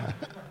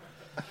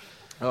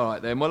 All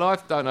right then. Well, I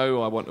don't know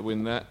who I want to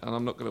win that, and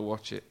I'm not going to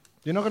watch it.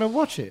 You're not going to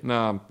watch it? No,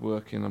 I'm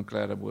working. I'm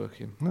glad I'm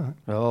working. No.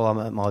 Oh, I'm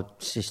at my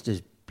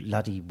sister's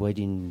bloody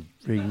wedding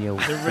renewal.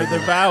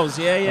 The vows,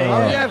 yeah.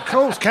 Oh, yeah, of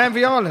course.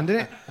 Canvey Island,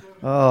 isn't it?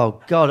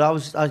 Oh, God,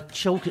 I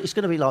chalk it. It's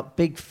going to be like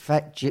big,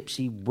 fat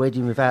gypsy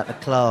wedding without the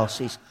class.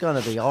 It's going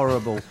to be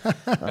horrible.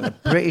 Like the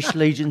British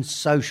Legion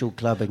Social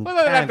Club in Well,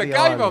 they'll have the Canvey game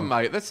Island. on,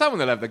 mate. There's someone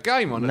that'll have the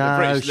game on No, at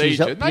the British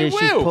Legion. They she's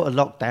will. put a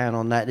lockdown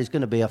on that. There's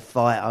going to be a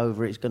fight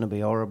over it. It's going to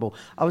be horrible.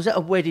 I was at a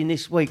wedding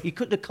this week. You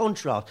couldn't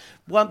contrast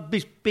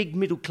this big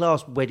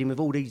middle-class wedding with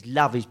all these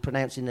lovers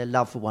pronouncing their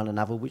love for one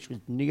another, which was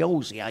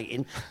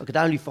nauseating. I could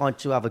only find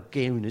 2 other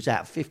gooners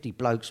out of 50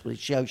 blokes, which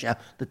shows you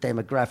the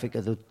demographic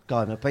of the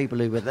kind of people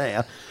who were there.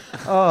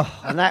 Oh,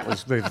 and that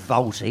was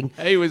revolting.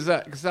 He was,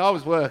 because I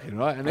was working,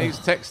 right, and he's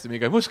texting me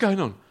going, what's going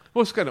on?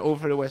 What's going on? All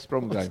for the West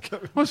Brom game.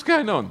 What's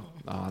going on?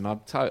 Oh, and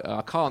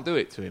I can't do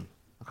it to him.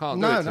 I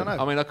can't do it to him.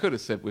 I mean, I could have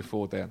said we're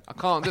 4 down. I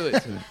can't do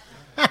it to him.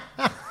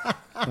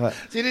 Right.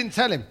 So you didn't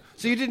tell him.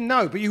 So you didn't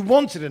know, but you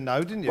wanted to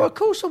know, didn't you? Well, of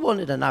course I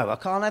wanted to know. I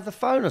can't have the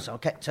phone, so I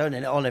kept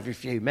turning it on every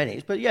few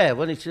minutes. But yeah,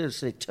 when it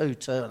said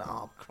 2-2,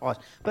 oh, Christ.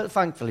 But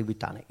thankfully we've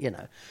done it, you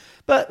know.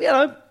 But, you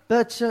know,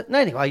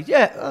 anyway,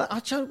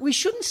 we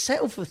shouldn't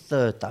settle for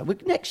third, though.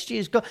 Next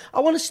year's got...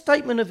 I want a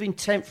statement of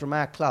intent from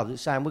our club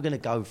that's saying we're going to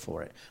go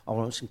for it. I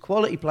want some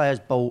quality players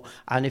bought,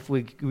 and if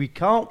we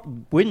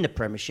can't win the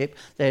Premiership,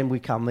 then we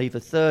come either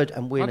third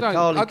and win a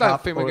Carling Cup. I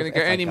don't think we're or going to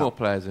get FA any Cup. more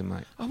players in,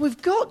 mate. Oh,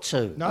 we've got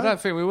to. No? I don't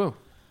think we will.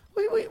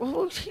 We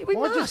Why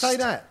did you must. say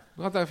that?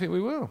 I don't think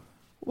we will.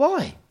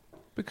 Why?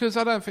 Because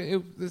I don't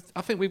think...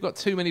 I think we've got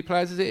too many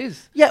players as it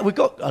is. Yeah, we've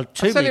got too I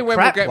tell many you when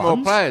crap we'll get ones.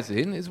 more players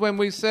in is when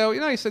we sell... You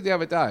know, he said the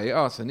other day,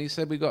 Arsene, he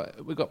said we've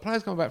got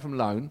players coming back from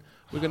loan.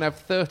 We're going to have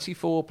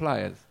 34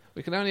 players.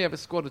 We can only have a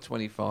squad of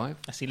 25.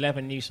 That's 9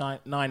 new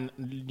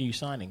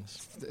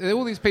signings.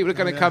 All these people are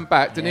going to come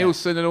back.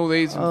 Danielson and all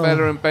these, and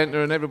Vela and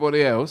Bentner and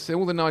everybody else.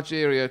 All the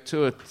Nigeria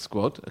tour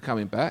squad are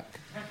coming back.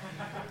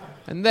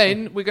 And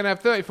then we're going to have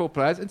 34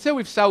 players until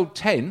we've sold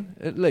 10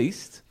 at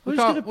least. Who's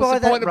going to buy What's the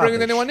that point of bringing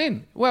rubbish? anyone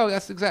in? Well,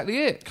 that's exactly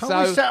it.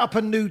 Can't we set up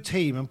a new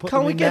team and put Can't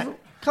them we in get? that?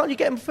 Can't you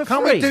get them for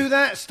Can't free? we do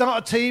that?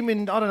 Start a team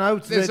in, I don't know...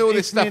 There's the all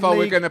this stuff, Isthmian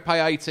we're League? going to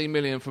pay 18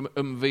 million from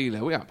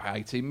Vila. We won't pay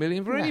 18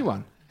 million for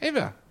anyone.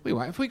 Ever. We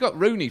won't. If we got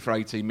Rooney for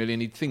 18 million,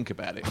 he'd think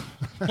about it.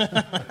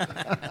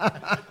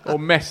 Or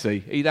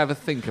Messi, he'd have a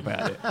think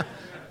about it.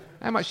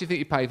 How much do you think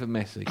you pay for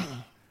Messi?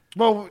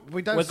 Well,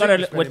 we don't... We're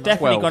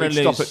definitely 12. going to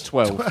We'd lose. stop at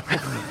 12.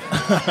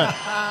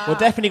 We're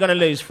definitely going to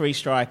lose 3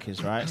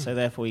 strikers, right? So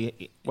therefore,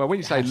 Well, when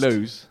you say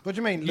lose, What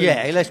do you mean?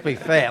 Yeah, let's be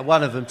fair.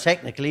 One of them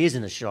technically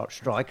isn't a shot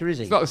striker, is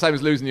he? it's not the same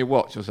as losing your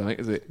watch or something,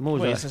 is it? More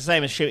well, like- it's the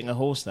same as shooting a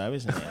horse, though,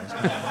 isn't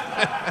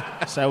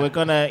it? So we're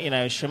gonna,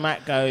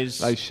 Shamak goes.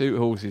 They shoot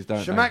horses,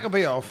 don't Shamak will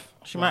be off.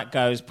 Shamak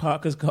goes.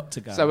 Parker's got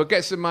to go. they? So we'll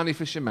get some money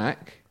for Shamak.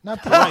 No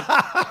point.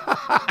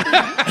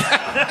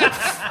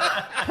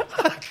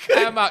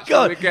 How much will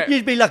God, we get?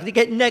 you'd be lucky to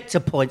get nectar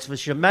points for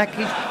Shamak.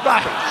 He's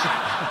rubbish.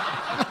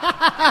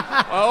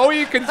 Well, all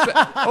you can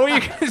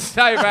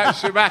say about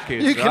Shamak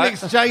is, You can right?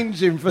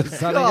 exchange him for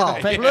something God,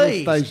 at the petrol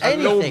please. station. A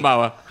anything.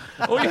 lawnmower.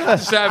 All you can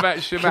say about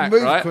Can Shamak,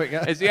 move right,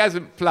 quicker. is he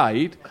hasn't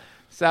played.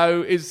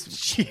 So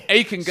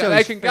he can go. So They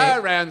he's can fit. go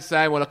around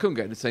saying, "Well, I couldn't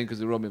get in the team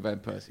because of Robin van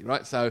Persie."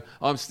 Right? So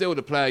I'm still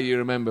the player you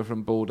remember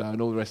from Bordeaux and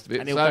all the rest of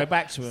it. And he'll so go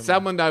back to him.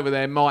 Someone over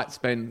there might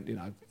spend,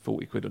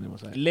 40 quid on him or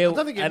something. Lille, I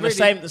don't think it and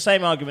really- the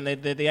same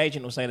argument. The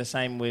agent will say the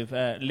same with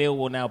Lille.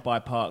 Will now buy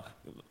Park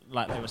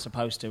like they were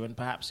supposed to, and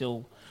perhaps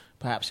he'll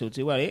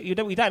do well. We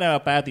don't know how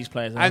bad these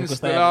players are And because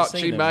they haven't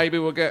seen Scolacci them. maybe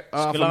will get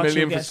Scolacci $500,000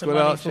 will for get some money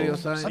Scolacci for- or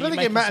something. I don't think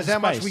making it matters some how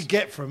much space. we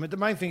get from it. The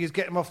main thing is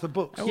get them off the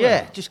books.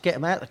 Yeah, just get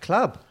him out of the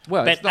club.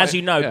 Well, it's not- As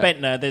you know, yeah.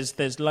 Bentner,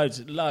 there's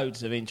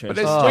loads of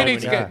interest. But we need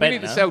to Bentner. we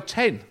need to sell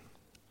 10.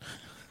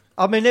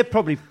 I mean, they're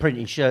probably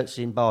printing shirts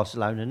in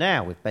Barcelona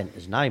now with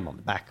Bentner's name on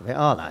the back of it,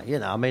 aren't they?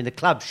 I mean, the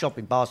club shop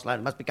in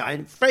Barcelona must be going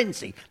in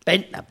frenzy.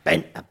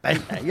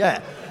 Bentner,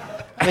 yeah.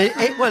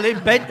 Well, in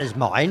Bentner's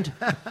mind,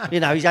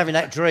 he's having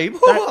that dream.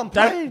 I'm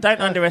playing.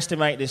 Don't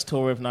underestimate this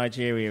tour of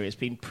Nigeria. It's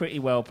been pretty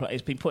well played.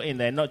 It's been put in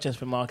there not just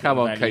for marketing Come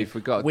on, value. Keith,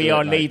 we've got to We do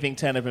are it, mate. leaving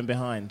 10 of them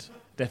behind.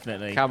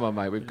 Definitely. Come on,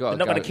 mate, we've got. They're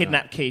not going gonna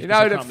kidnap Keith You 'cause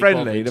know they the can't be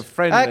friendly. bothered. The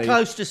friendly. How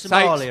close to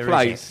Somalia takes is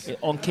place. it?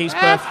 On Keith's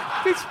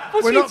birthday.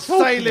 We're not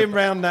sailing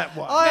round that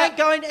way. I ain't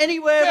going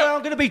anywhere where I'm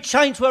going to be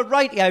chained to a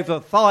radio for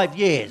 5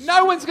 years.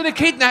 No one's going to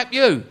kidnap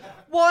you.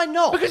 Why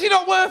not? Because you're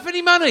not worth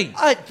any money.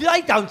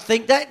 They don't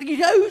think that. You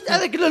know, they're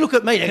going to look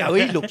at me. They go,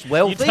 he looks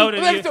wealthy. You told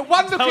him Well, you- look,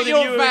 one look told at him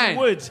your you were van. in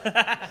the woods.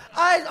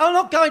 I'm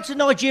not going to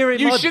Nigeria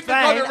in You my shouldn't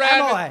van, have gone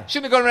am around. I?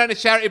 Shouldn't have gone around a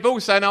charity ball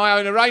saying I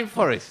own a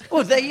rainforest.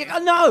 Well, there you go.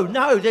 No.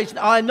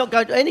 I'm not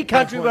going to any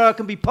country where I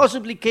can be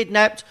possibly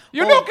kidnapped.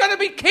 You're or- not going to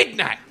be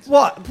kidnapped.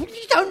 What?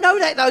 You don't know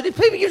that, though. The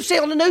people you see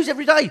on the news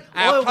every day.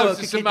 How Oil close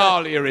worker to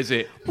kidnapped. Somalia is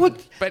it?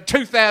 What? About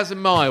 2,000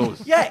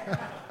 miles. Yeah.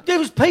 There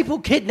was people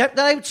kidnapped.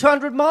 They were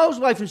 200 miles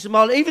away from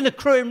Somalia. Even the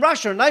crew in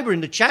Russia, and they were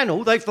in the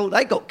Channel. They thought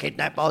they got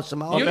kidnapped by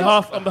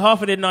Somalia. on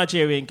behalf of the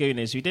Nigerian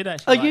Goonies, we did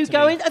actually. Are you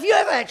going? Have you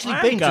ever actually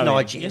been to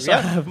Nigeria? Yes,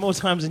 I have, more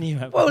times than you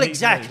have. Well, Believe me.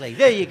 exactly.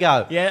 There you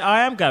go. Yeah,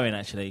 I am going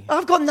actually.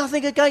 I've got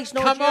nothing against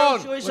Nigeria. Come on.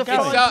 I'm sure it's We're a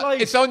going. fine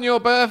place. It's on your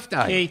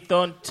birthday. Keith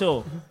on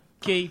tour.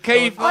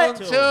 Keith on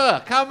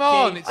tour. Come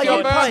on. It's Are your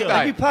you paying? birthday.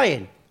 Are you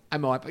paying?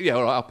 Am I? Yeah,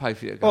 all right. I'll pay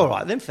for you. All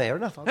right, then fair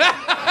enough.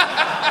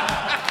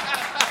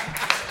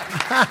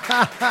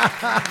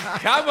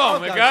 Come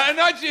on. We're going to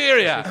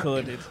Nigeria.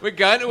 Recorded. We're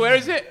going to, where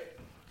is it?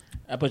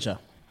 Abuja.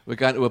 We're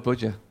going to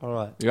Abuja. All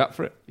right. You up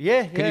for it?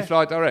 Yeah, Can you yeah.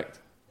 fly direct?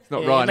 It's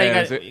not Yeah, Ryanair, go,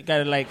 is it?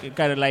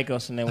 Go to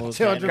Lagos and then we'll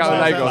 200 Go to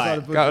miles Lagos. outside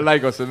of Go to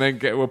Lagos and then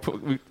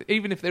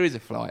even if there is a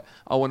flight,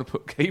 I want to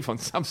put Keith on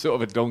some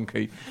sort of a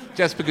donkey,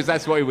 just because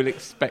that's what he will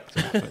expect.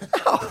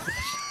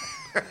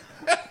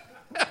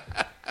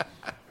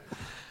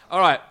 All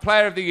right,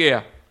 Player of the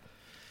Year.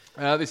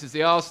 This is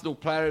the Arsenal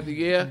Player of the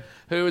Year.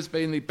 Who has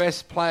been the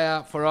best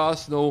player for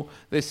Arsenal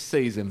this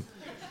season?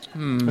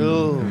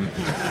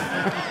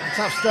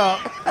 Tough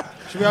start.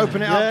 Should we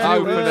open it up?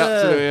 Open it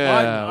up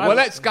to well,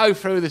 let's go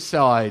through the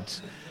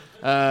sides.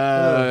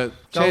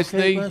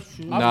 Chesney?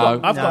 Goalkeeper? No.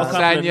 I've got a couple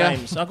of Sanya?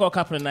 names. I've got a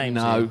couple of names.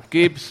 No. here.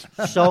 Gibbs?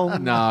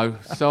 Song. No.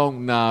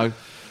 Song? No.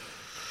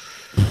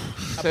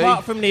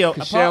 Apart from the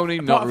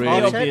Koscielny, not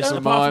really.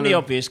 apart from the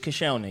obvious,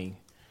 Koscielny.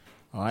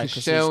 All right,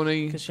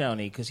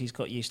 Koscielny, because he's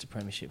got used to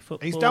Premiership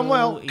football. He's done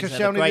well. He's had a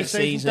Koscielny great this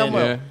season's done season.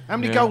 well. Yeah, How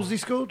many yeah. goals has he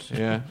scored?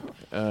 Yeah.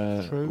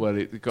 Well,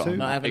 he got, Two.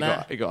 Not having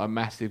that. he got a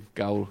massive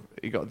goal.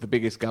 He got the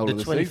biggest goal The of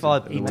the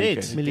 25 season. He at the did.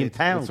 weekend. million The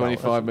pound.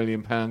 £25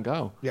 million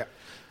goal. Yeah.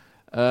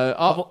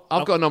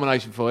 I've got a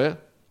nomination for you.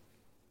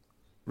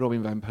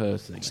 Robin Van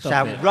Persie. It's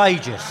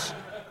outrageous.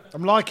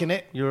 I'm liking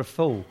it. You're a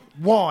fool.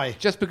 Why?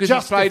 Just because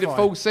he's played a Justify.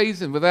 full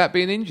season without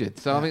being injured.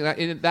 So I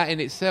think that in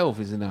itself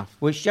is enough.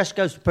 Which just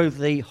goes to prove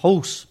the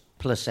horse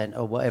placenta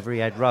or whatever he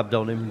had rubbed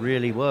on him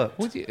really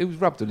worked. It was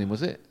rubbed on him,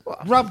 was it?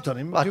 Rubbed on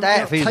him. I Do you doubt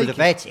not if he would take have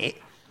it? ate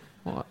it.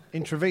 What?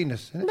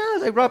 Intravenous. Isn't it? No,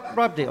 they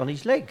rubbed it on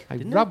his leg. They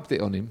didn't rubbed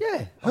it on him.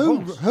 Yeah.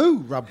 Who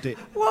rubbed it?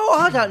 Well,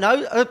 I don't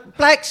know. A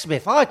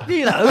blacksmith.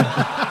 You know,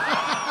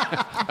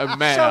 A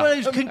mayor.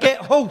 someone who can get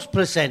horse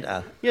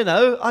placenta. You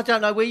know, I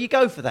don't know where you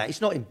go for that.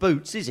 It's not in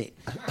Boots, is it?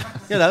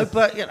 You know,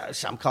 but you know,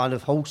 some kind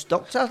of horse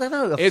doctor. I don't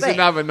know. Here's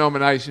another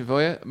nomination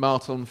for you.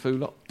 Martin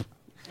Fulop.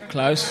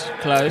 Close.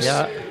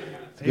 Yeah.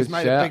 He's Good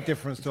made shout. a big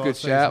difference to our Good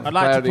season. shout. I'd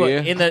Player like of to the put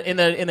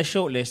year. in the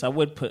short list. I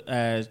would put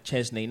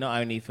Chesney, not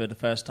only for the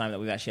first time that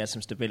we've actually had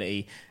some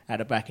stability at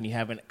the back, and you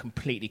haven't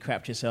completely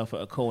crapped yourself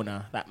at a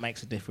corner. That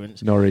makes a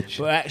difference. Norwich.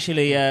 But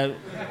actually,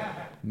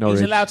 Norwich.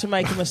 he's allowed to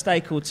make a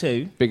mistake or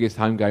two. Biggest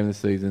home game of the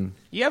season.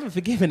 You haven't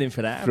forgiven him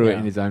for that. Threw have it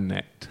in you? his own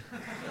net.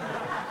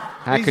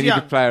 How He's can you young.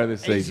 be player of the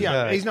He's season? young.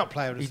 Yeah. He's not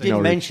player of the He season. didn't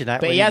Norwich. mention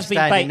that But when he he has was been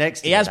standing baiting.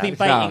 next to He has you, been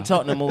though. baiting No.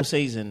 Tottenham all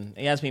season.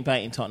 He has been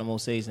baiting Tottenham all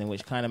season,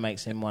 which kind of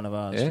makes him one of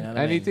ours. Yeah, You know what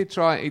I and he mean?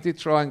 did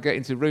try and get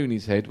into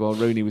Rooney's head while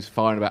Rooney was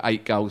firing about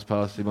 8 goals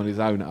past him on his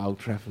own at Old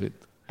Trafford.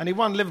 And he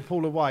won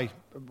Liverpool away.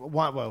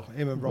 Well,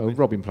 him and Robin. Well,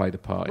 Robin played a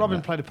part. in Robin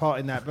that. played a part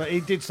in that, but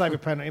he did save a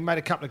penalty. He made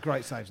a couple of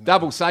great saves. in that.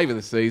 Double save of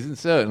the season,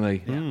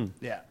 certainly.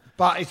 Yeah.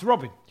 But it's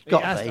Robin.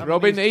 Got He has to be. I mean,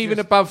 Robin, he's even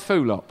just- above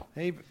Fulop.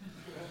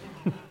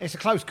 It's a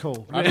close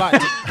call. I'd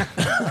like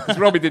to. 'Cause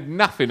Robin did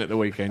nothing at the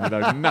weekend,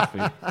 though.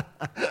 Nothing.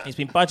 He's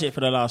been budget for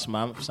the last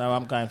month, so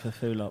I'm going for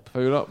Fulop.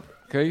 Fulop,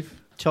 Keith?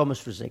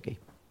 Thomas Rosicky.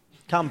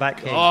 Come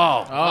back here.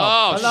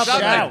 Oh, love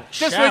suddenly, that.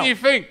 just Shout. when you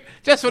think,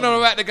 just when I'm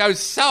about to go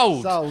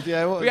sold, Sold,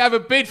 yeah, what- we have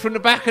a bid from the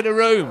back of the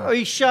room. Oh,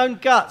 he's shown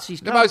guts. He's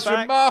The come most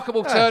back.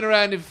 remarkable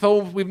turnaround in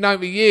form we've known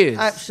for years.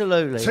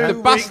 Absolutely. Two The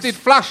busted weeks-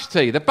 flush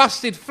tea, the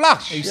busted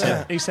flush. Who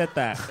said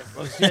that?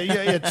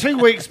 Yeah. 2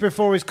 weeks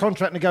before his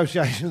contract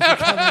negotiations were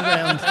coming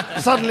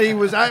around, suddenly he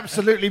was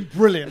absolutely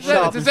brilliant.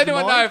 Does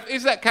anyone know,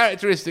 is that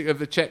characteristic of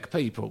the Czech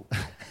people?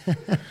 Do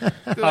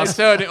they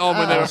turn it on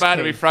when they're about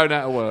to be thrown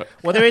out of work?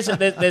 Well, there's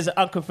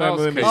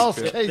unconfirmed Ask rumours.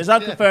 Keith, yeah. There's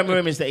unconfirmed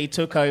rumours that he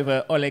took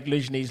over Oleg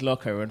Luzhny's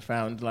locker and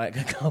found like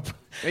a couple.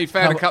 He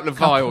found a couple of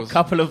vials.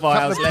 Couple of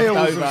vials Couple of left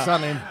pills of over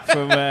something.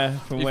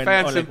 from He when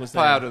found Oleg some was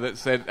there. powder that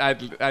said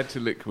add to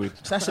liquid.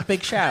 So that's a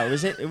big shout,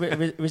 is it?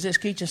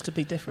 Rosicki just to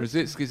be different.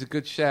 Rosicki's a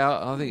good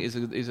shout. I think he's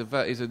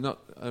a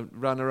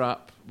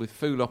runner-up with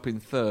Fulop in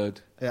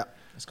third. Yeah.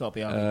 It's got to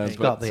be But RVP.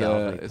 got to be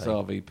RVP. it's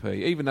RVP.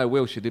 Even though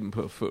Wilshere didn't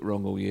put a foot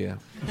wrong all year.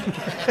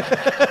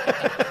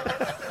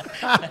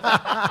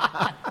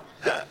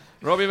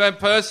 Robbie Van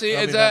Persie,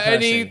 is there Van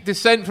any Persie.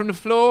 dissent from the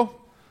floor?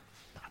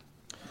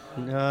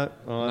 No,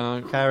 all right.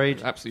 No.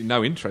 Carried. Absolutely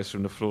no interest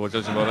from the floor,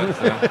 judging by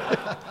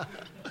that.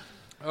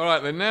 All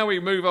right, then now we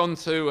move on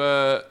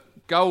to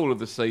goal of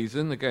the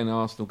season. Again,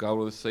 Arsenal goal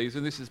of the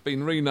season. This has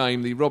been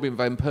renamed the Robin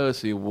Van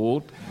Persie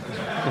Award.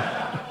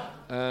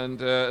 And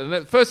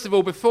first of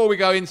all, before we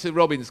go into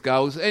Robin's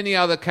goals, any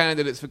other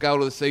candidates for goal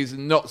of the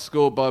season not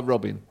scored by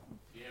Robin?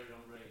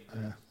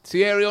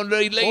 Thierry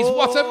Henry leads.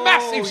 What a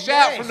massive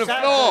shout from the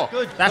floor.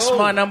 That's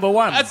my number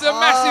one. That's a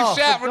massive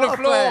shout from the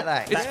floor.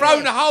 It's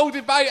thrown the whole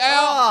debate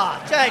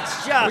out.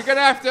 That's just... We're going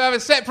to have a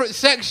separate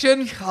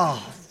section.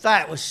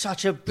 That was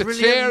such a The brilliant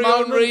Thierry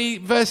moment. Henry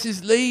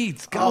versus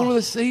Leeds. Goal of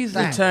the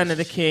season. Return of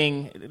the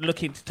King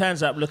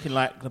turns up looking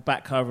like the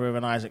back cover of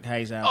an Isaac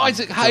Hayes album.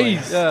 Isaac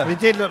Hayes. He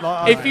did look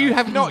like... If you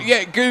have not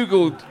yet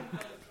Googled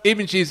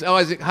images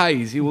Isaac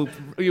Hayes, you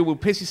will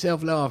piss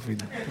yourself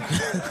laughing.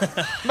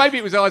 Maybe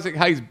it was Isaac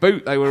Hayes'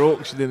 boot they were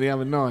auctioning the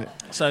other night.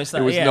 So it's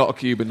that, it was not a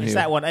Cuban heel. It's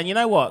that one. And you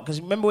know what?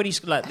 Because remember when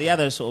the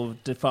other sort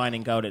of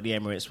defining goal at the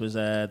Emirates was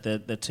the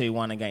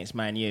 2-1 against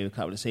Man U a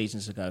couple of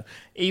seasons ago.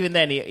 Even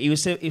then, he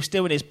was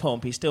still in his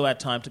pomp. He still had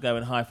time to go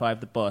and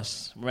high-five the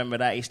boss. Remember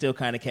that? He still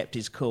kind of kept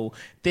his cool.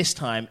 This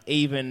time,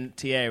 even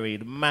Thierry,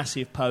 the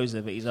massive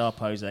poser that he's our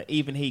poser,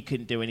 even he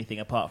couldn't do anything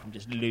apart from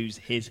just lose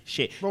his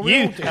shit. Well, we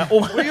all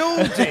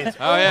did.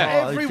 Oh,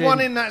 yeah.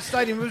 Everyone in that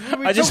stadium. We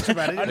talked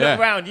about it. I looked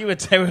round. You were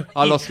terrified.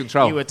 I lost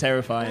control. You were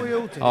terrifying. We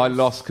all did. I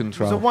lost It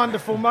control. was a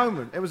wonderful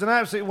moment. It was an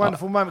absolutely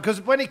wonderful moment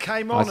because when he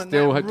came on, I and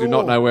still that do not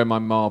roar- know where my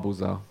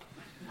marbles are.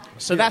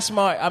 So that's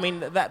my. I mean,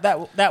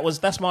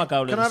 that's my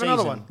goal Can of I the have season.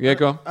 another one? Yeah,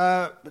 go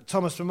on.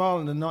 Thomas from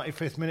Ireland, the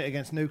 95th minute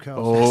against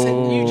Newcastle.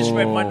 Oh. You just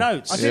read my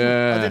notes. I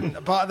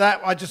didn't. But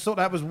I just thought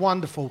that was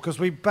wonderful because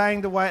we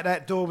banged away at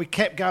that door, we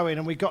kept going,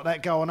 and we got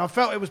that goal. And I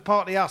felt it was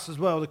partly us as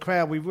well, the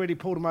crowd. We really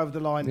pulled them over the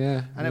line.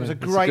 Yeah, and it was a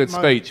It's great a good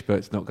moment. speech, but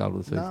it's not goal of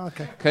the season. No,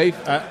 okay.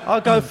 Keith? I'll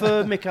go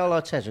for Mikel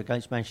Arteta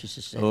against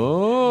Manchester City.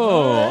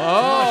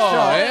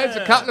 There's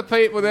a couple of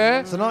people there.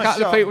 It's a nice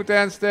couple shot. of people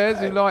downstairs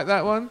who like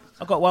that one.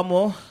 I've got one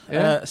more.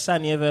 Yeah.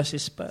 Sanya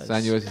versus Spurs.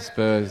 Sanya versus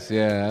Spurs,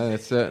 yeah.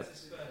 That's it.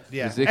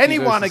 Yeah. Zicky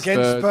Anyone versus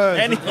against Spurs.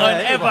 Anyone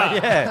ever.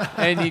 Yeah.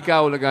 Any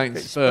goal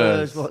against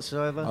Spurs Spurs.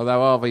 whatsoever. Although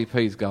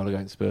RVP's goal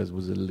against Spurs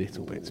was a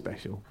little bit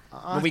special.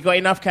 Well, we got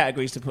enough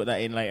categories to put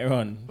that in later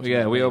on.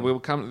 Yeah, we'll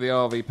come to the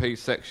RVP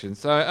section.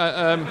 So,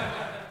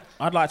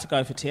 I'd like to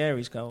go for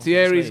Thierry's goal.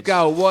 Thierry's Leeds.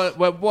 goal.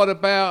 What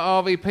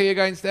about RVP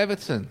against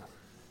Everton?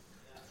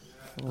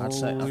 I'd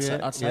say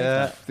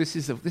Yeah. This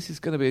is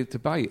going to be a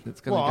debate that's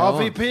going to What, go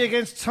on. RVP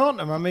against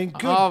Tottenham? I mean,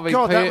 good RVP,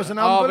 God, that was an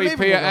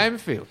unbelievable RVP at goal.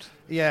 Anfield.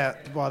 Yeah,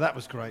 well, that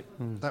was great.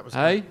 That was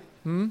Hey?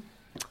 great.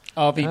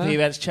 RVP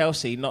against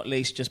Chelsea, not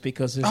least just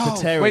because of the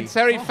Terry. When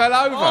Terry fell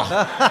over.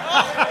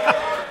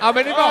 I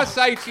mean, if I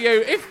say to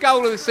you, if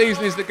goal of the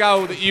season is the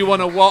goal that you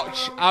want to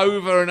watch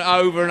over and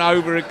over and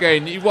over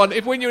again,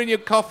 if when you're in your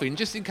coffin,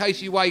 just in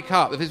case you wake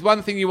up, if there's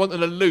one thing you want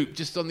on a loop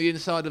just on the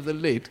inside of the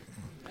lid,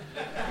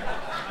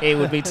 It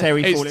would be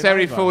Terry falling it's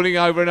Terry over. falling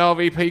over and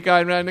RVP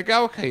going round the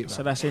goalkeeper.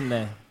 So that's in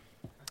there.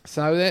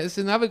 So there's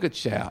another good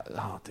shout.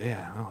 Oh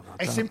dear.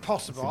 It's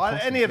impossible.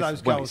 Any of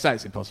those Well, you goals. say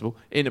it's impossible.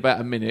 In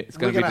about a minute, it's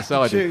going We're to be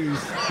gonna have to decided.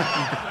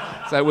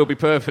 choose. So it will be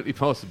perfectly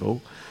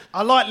possible.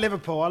 I like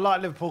Liverpool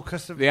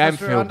because The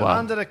Anfield one.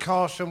 under the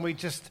caution. We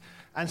just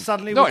and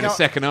suddenly Not we in the got,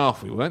 second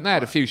half, we weren't. They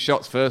had a few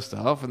shots first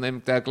half, and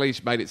then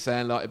Dalglish made it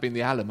sound like it'd been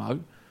the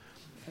Alamo.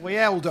 we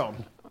held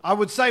on. I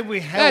would say we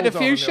They held had a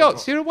on. few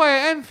shots. Liverpool. You're away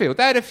at Anfield.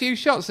 They had a few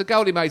shots. The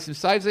goalie made some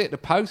saves. They hit the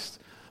post.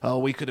 Oh,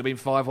 we could have been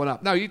 5-1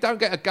 up. No, you don't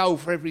get a goal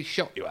for every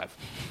shot you have.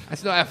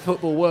 That's not how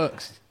football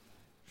works.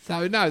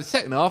 So, no, the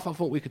second half, I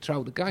thought we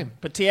controlled the game.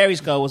 But Thierry's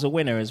goal was a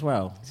winner as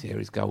well.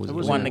 Thierry's goal was a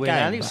Won the winner.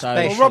 game. and it was So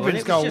special. Well, Robin's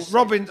And it goal, was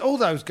just- all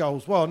those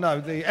goals. Well, no,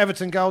 the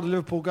Everton goal, the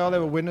Liverpool goal, they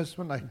were winners,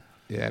 weren't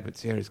they? Yeah, but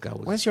Thierry's goal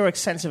was where's your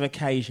sense of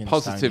occasion?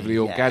 positively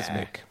Tony?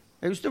 orgasmic.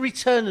 It was the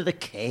return of the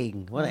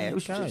king, wasn't it? It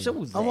was Okay. it's all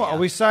there. And what are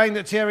we saying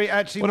that Thierry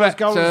actually What was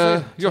goal about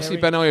of the Yossi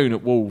Benayoun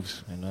at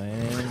Wolves?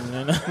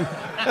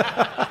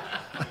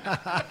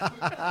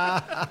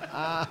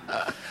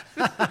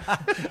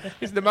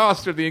 He's the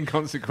master of the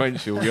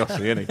inconsequential,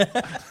 Yossi, isn't he?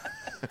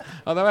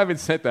 Although having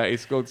said that, he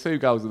scored 2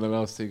 goals in the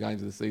last 2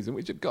 games of the season,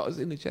 which have got us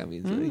in the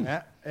Champions League.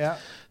 Yeah.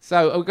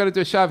 So we're going to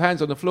do a show of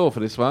hands on the floor for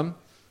this one.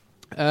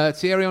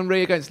 Thierry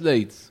Henry against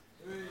Leeds.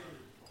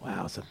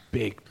 Wow, it's a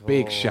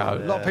big show.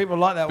 A lot of people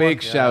like that Big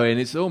one. showing.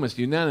 It's almost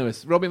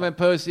unanimous. Robin Van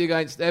Persie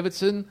against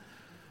Everton,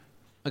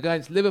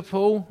 against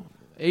Liverpool,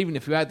 even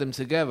if you add them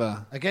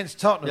together, Against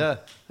Tottenham. Yeah.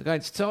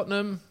 against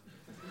Tottenham.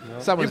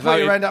 Someone's You put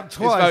your voted, hand up who's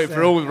twice voted for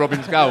there. all of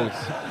Robin's goals.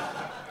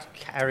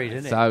 Carried,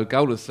 isn't it? So,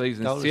 goal of the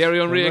season Goal is of Thierry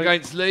Henry Henry.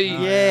 against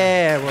Leeds.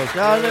 Yeah, well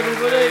done,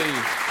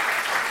 everybody.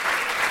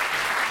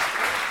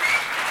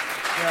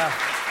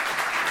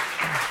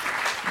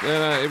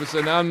 It was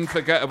an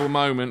unforgettable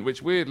moment,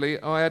 which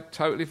weirdly I had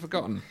totally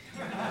forgotten.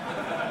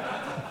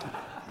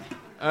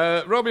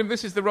 Robin,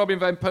 this is the Robin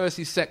Van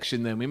Persie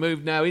section then. We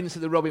move now into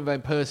the Robin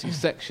Van Persie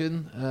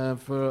section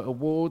for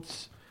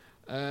awards.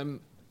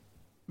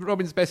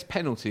 Robin's best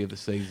penalty of the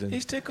season.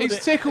 He's tickled He's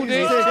it. tickled He's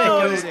it.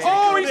 tickled it.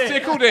 Oh, he's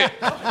tickled it.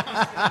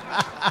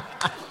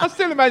 I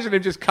still imagine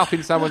him just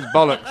cupping someone's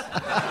bollocks.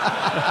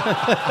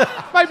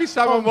 maybe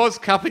someone was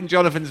cupping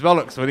Jonathan's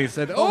bollocks when he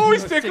said, "Oh,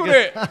 he's tickled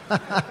it."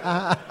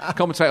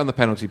 Commentate on the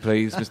penalty,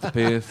 please, Mr.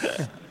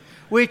 Pearce.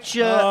 Which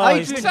Is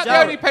Adrian that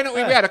the only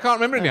penalty we had? I can't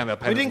remember any other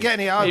penalties. We didn't get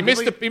any at home,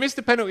 He missed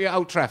the penalty at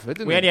Old Trafford,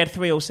 didn't We he? only had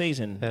 3 all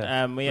season.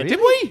 Did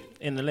we?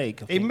 In the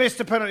league. I He think. missed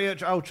a penalty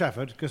at Old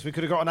Trafford because we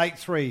could have got an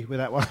 8-3 with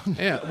that one.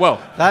 Yeah,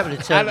 well, That would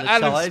have turned the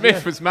Alan tide, Smith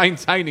yeah. was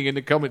maintaining in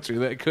the commentary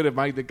that it could have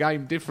made the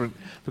game different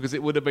because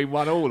it would have been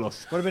 1-1 or Would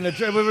have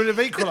been we would have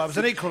equalised.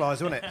 It was an equaliser,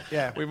 wasn't it?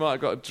 Yeah. we might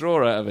have got a draw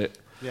out of it.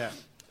 Yeah.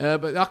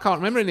 But I can't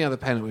remember any other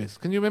penalties.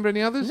 Can you remember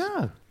any others?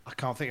 No, I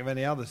can't think of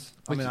any others.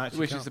 Which, I actually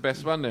which can't. is the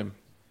best one then?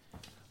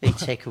 he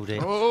tickled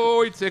it.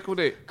 Oh, he tickled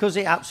it. Because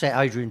it upset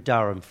Adrian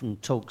Durham from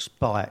Talk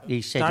Spite.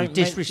 He said Don't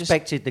he make-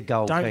 disrespected the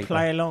goalkeeper. Don't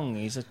play along.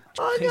 He's a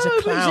I he's know, a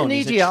but clown. he's an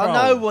He's a idiot. I troll.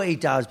 know what he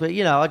does, but,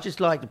 you know, I'd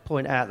just like to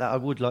point out that I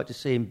would like to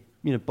see him,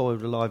 you know,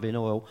 boiled alive in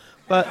oil.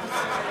 But,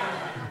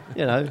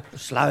 you know,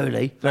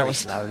 slowly, very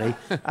slowly.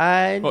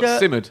 And, What,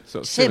 simmered?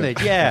 Sort of simmered,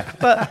 yeah.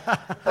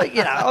 But,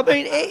 you know, I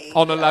mean...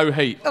 On a low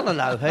heat. on a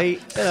low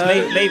heat. You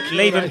know.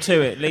 Leave him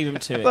to it. Leave him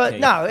to it. But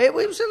Keith. no, it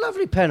was a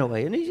lovely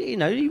penalty, and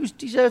he was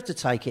deserved to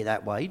take it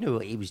that way. He knew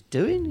what he was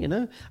doing, you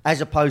know, as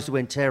opposed to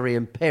when Terry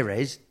and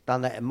Perez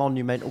done that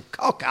monumental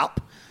cock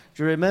up.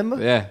 Do you remember?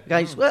 Yeah.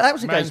 That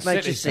was against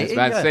Manchester City. It's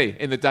Man City.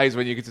 In the days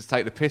when you could just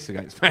take the piss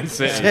against Man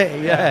City.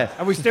 City, yeah.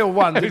 And we still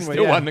won, We didn't we?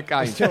 still Yeah. won the game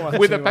We still won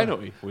with a 2-1.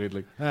 penalty,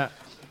 weirdly. Yeah.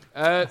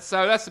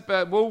 So that's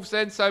Wolves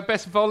then. So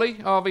best volley,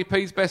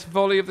 RVP's best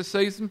volley of the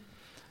season.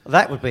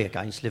 That would be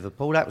against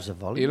Liverpool. That was a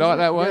volley. You like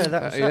that one? Yeah,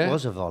 that Yeah.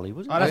 was a volley,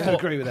 wasn't I'd it? have to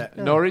agree with that.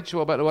 Norwich.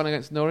 What about the one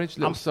against Norwich?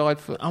 Little side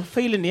foot. I'm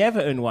feeling the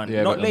Everton one.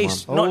 Yeah, not Everton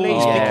least, one. not Oh,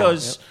 least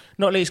yeah.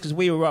 because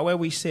we were right where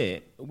we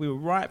sit. We were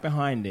right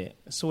behind it.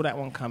 Saw that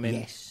one coming.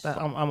 Yes.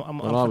 I'm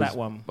Well, for that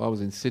one. I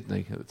was in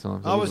Sydney at the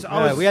time. So I was.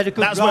 Yeah, we had a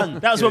good run.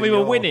 That was when we were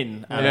during your-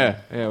 winning. yeah,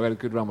 we had a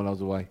good run when I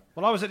was away.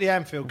 Well, I was at the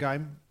Anfield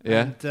game,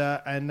 Yeah.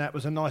 and that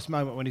was a nice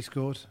moment when he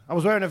scored. I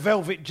was wearing a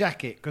velvet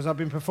jacket because I've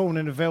been performing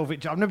in a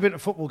velvet. I've never been to a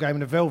football game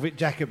in a velvet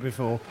jacket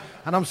before,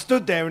 and I'm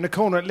stood there in the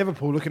corner at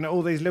Liverpool, looking at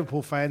all these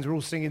Liverpool fans. We're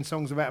all singing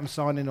songs about them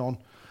signing on,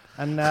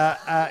 and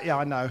yeah,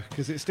 I know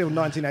because it's still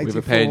 1984.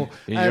 With a pen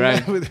in your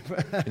hand.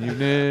 Because And you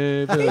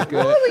never Why get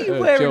were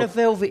you wearing a job.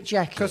 velvet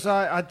jacket?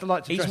 I'd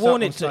like to. He's dress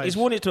worn up it to. on He's stage.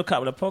 worn it to a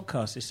couple of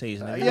podcasts this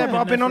season. hasn't Yeah, he?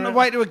 but I've been on the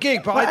way to a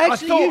gig. But But I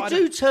actually, thought you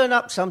do turn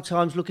up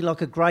sometimes looking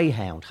like a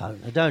greyhound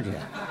owner, don't you?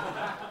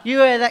 You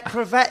wear that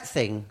cravat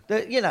thing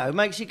that, you know,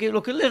 makes you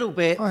look a little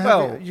bit, I have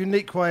well... a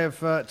unique way of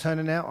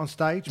turning out on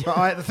stage.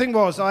 But the thing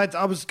was, I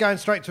was going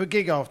straight to a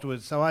gig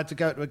afterwards, so I had to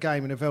go to a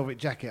game in a velvet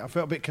jacket. I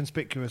felt a bit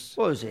conspicuous.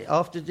 What was it?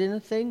 After dinner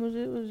thing? Was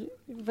it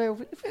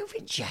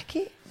velvet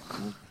jacket?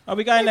 Are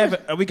we going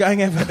Everton? Are we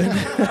going Everton?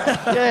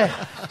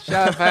 Yeah.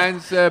 Show of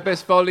hands,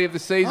 best volley of the I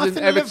season. think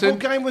the Liverpool Everton,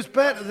 game was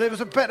better. There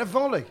was a better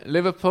volley.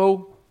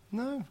 Liverpool.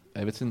 No,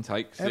 Everton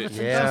takes Everton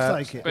it. Yeah.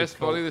 does take it. Best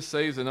volley of the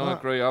season. I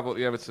agree. I thought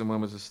the Everton one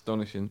was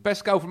astonishing.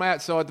 Best goal from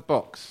outside the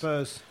box.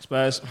 Spurs.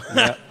 Spurs.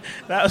 That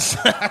was.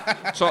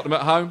 Tottenham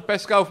at home.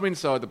 Best goal from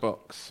inside the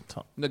box.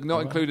 Top.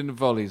 Not including the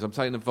volleys. I'm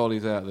taking the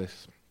volleys out of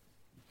this.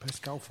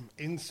 Best goal from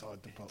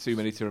inside the box. Too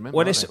many to remember.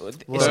 Well, aren't this-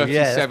 they? Well,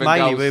 Yeah, that's 37 mainly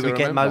goals where to we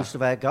get remember. most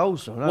of our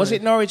goals from. Was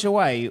it Norwich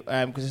away?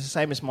 Because it's the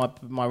same as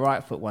my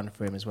right foot one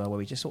for him as well, where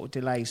he just sort of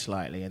delays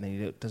slightly and then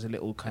he does a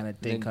little kind of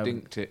Then dink over.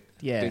 dinked it.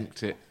 Yeah.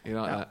 Dinked it. You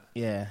like that?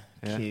 Yeah,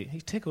 Yeah. cute.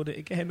 He tickled it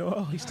again.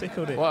 Oh, he's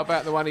tickled it. What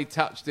about the one he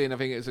touched in? I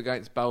think it was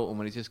against Bolton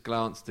when he just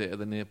glanced it at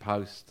the near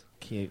post.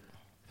 Cute.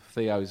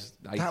 Theo's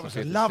 85th That was a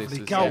assist lovely of the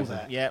goal, season.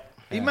 that. Yep.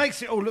 He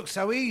makes it all look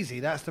so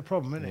easy. That's the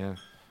problem, isn't it? Yeah.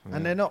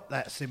 And they're not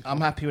that simple.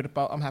 I'm happy with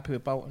I'm happy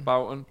with Bolton.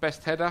 Bolton.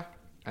 Best header?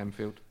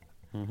 Anfield.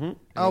 Oh,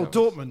 Yeah.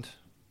 Dortmund.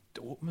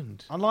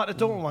 Dortmund. I like the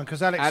Dortmund one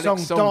because Alex, Alex Song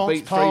Song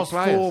beat danced 3 past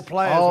players. 4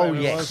 players. Oh, whatever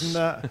it yes. was,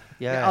 and,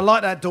 Yeah. I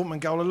like that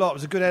Dortmund goal a lot. It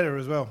was a good header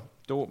as well.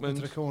 Into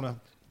the Dortmund. corner.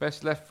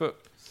 Best left foot?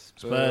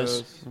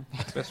 Spurs.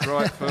 Best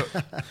right foot?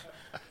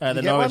 The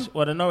get Norwich. one?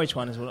 Well, the Norwich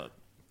one is what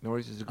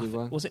Norwich is a good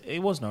one. was it?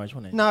 It was Norwich,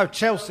 wasn't it? No,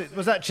 Chelsea.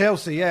 Was that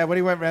Chelsea? Yeah, when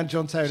he went round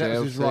John Terry, that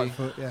was his right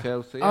foot. Yeah.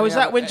 Chelsea. Oh, is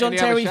that when John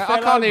Terry I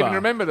fell can't even over?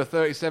 remember the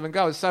 37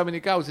 goals. So many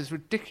goals. It's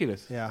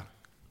ridiculous. Yeah.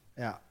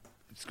 Yeah.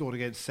 He scored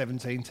against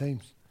 17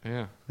 teams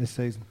Yeah. this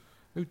season.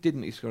 Who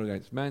didn't he score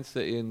against? Man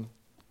City and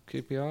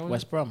QPR?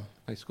 West Brom.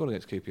 He scored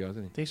against QPR,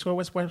 didn't he? Did he score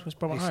West Brom He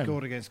at home?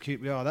 scored against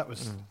QPR. That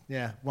was,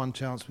 one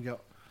chance we got.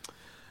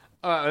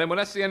 All right, then, well,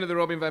 that's the end of the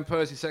Robin Van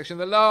Persie section.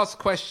 The last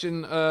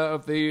question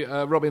of the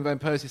Robin Van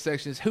Persie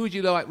section is: who would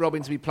you like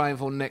Robin to be playing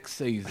for next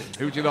season?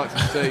 Who would you like to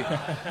see?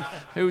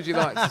 Who would you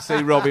like to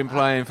see Robin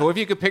playing for? If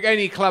you could pick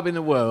any club in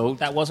the world,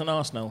 That wasn't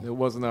Arsenal. it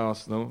wasn't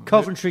Arsenal.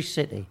 Coventry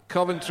City.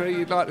 Coventry,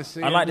 you'd like to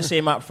see? I'd like to see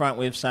him up front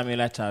with Samuel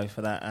Eto'o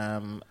for that.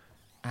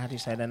 How do you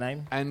say their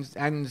name? And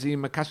Anzi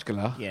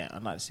Makashkala. Yeah,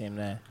 I'd like to see him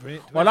there.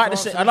 Really? Well,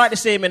 I'd like to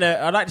see him in a.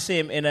 I'd like to see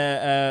him in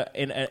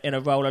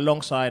a role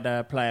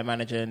alongside player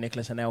manager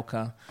Nicholas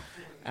Anelka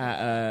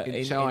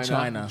in China.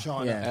 China.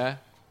 China. Yeah. Yeah.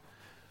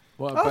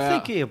 What I about?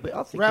 think he'll be.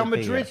 I think Real he'll be,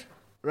 Madrid.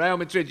 Real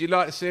Madrid, you'd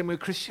like to see him with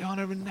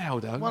Cristiano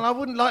Ronaldo? Well, I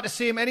wouldn't like to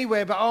see him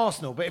anywhere but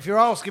Arsenal. But if you're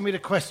asking me the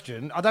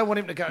question, I don't want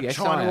him to go to Yes,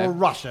 I China or am.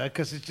 Russia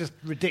because it's just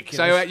ridiculous.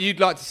 So you'd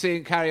like to see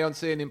him carry on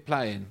seeing him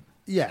playing?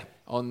 yeah,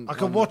 on- I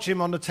can on watch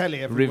him on the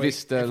telly every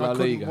Revista week. If La I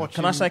couldn't Liga. watch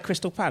Can him- I say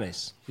Crystal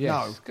Palace?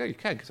 Yes. No. You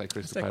can say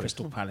Crystal Say Palace.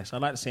 Crystal Palace.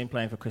 I'd like to see him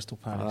playing for Crystal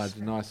I Palace.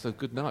 had a nice,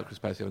 good night,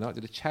 Crystal Palace the other night.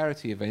 Did a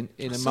charity event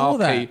in I a saw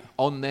marquee that.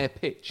 on their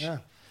pitch. Yeah.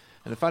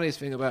 And the funniest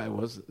thing about it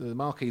was the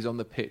marquee's on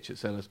the pitch at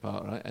Sellers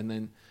Park, right? And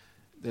then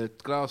the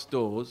glass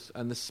doors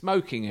and the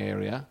smoking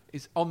area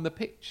is on the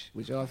pitch,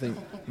 which I think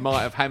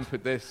might have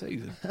hampered their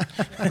season.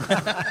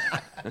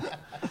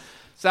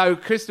 So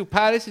Crystal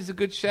Palace is a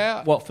good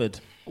shout. Watford.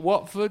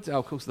 Watford,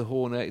 of course, the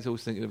Hornet. He's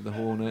always thinking of the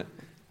Hornet.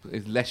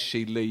 Lest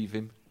she leave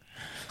him.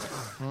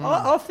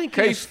 I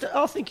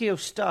think he'll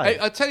stay.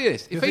 I tell you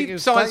this: if think he he'll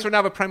signs stay? for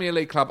another Premier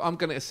League club, I'm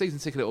going to get a season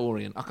ticket at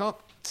Orient. I can't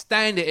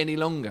stand it any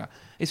longer.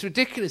 It's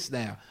ridiculous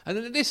now. And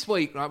then this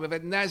week, right, we've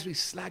had Nasri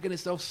slagging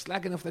us off,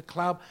 slagging off the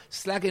club,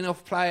 slagging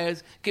off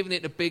players, giving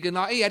it to bigger.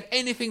 Like he had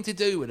anything to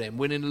do with them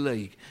winning the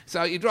league.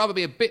 So you'd rather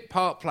be a bit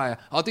part player.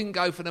 I didn't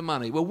go for the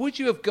money. Well, would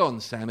you have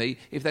gone, Sammy,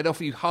 if they'd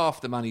offer you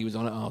half the money he was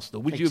on at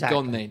Arsenal? Would you have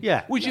gone then?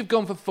 Yeah. Would you have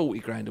gone for 40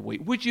 grand a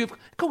week? Would you have?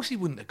 Of course he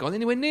wouldn't have gone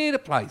anywhere near the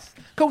place.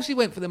 Of course he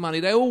went for the money.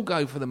 They all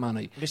go for the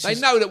money. They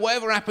know that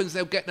whatever happens,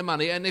 they'll get the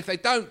money. And if they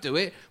don't do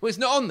it, well, it's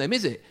not on them,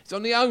 is it? It's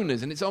on the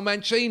owners and it's on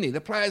Mancini.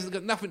 The players have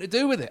got nothing to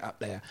do with it up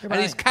there. And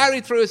he's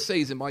carried through a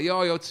season by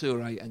Yaya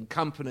Toure and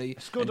company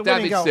Scored and the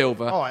winning David goal.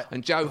 Silva All right.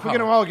 and Joe If we're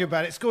going to Hart. argue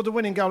about it, scored the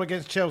winning goal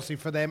against Chelsea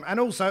for them. And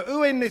also,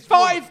 who in this...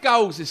 5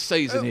 goals this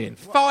season, Ian.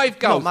 5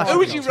 goals. much Who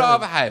would you goals.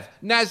 rather have,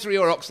 Nasri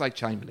or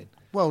Oxlade-Chamberlain?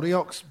 Well, the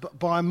Ox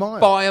by a mile.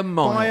 By a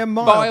mile. By a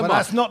mile. By a but mile.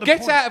 that's not the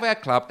Get point. out of our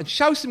club and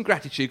show some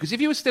gratitude, because if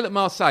you were still at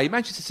Marseille,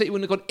 Manchester City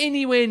wouldn't have gone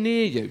anywhere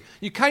near you.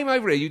 You came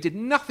over here, you did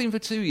nothing for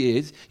 2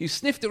 years, you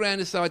sniffed around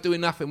the side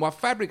doing nothing while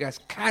Fabregas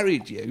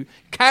carried you,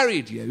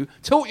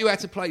 taught you how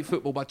to play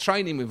football by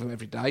training with him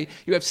every day.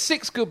 You have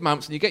 6 good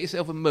months and you get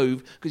yourself a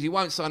move because you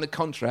won't sign a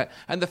contract.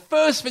 And the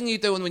first thing you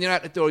do when you're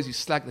out the door is you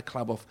slag the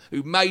club off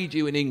who made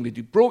you in England,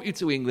 who brought you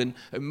to England,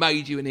 who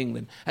made you in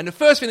England. And the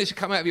first thing that should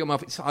come out of your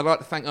mouth is, I'd like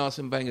to thank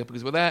Arsene Wenger,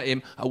 because without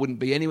him, I wouldn't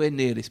be anywhere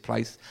near this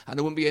place, and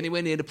I wouldn't be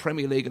anywhere near the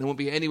Premier League, and I wouldn't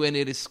be anywhere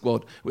near this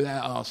squad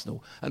without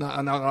Arsenal. And I'd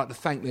like to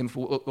thank them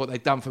for what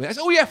they've done for me. That's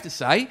all you have to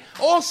say,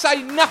 or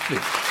say nothing.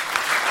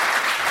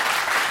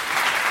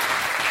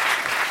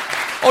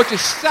 Or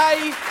just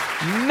say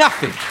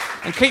nothing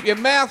and keep your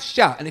mouth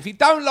shut. And if you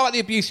don't like the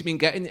abuse you've been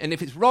getting, and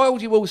if it's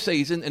roiled you all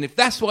season, and if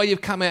that's why you've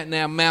come out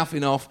now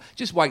mouthing off,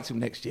 just wait till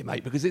next year,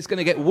 mate, because it's going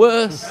to get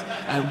worse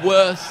and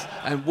worse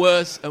and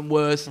worse and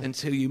worse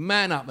until you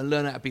man up and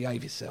learn how to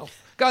behave yourself.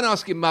 Go and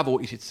ask your mother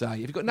what you should say. If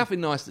you've got nothing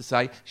nice to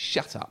say,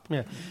 shut up.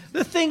 Yeah.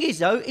 The thing is,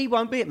 though, he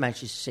won't be at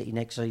Manchester City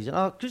next season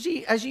because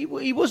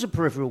he was a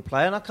peripheral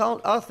player, and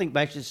I think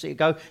Manchester City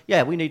go,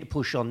 yeah, we need to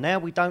push on now.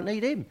 We don't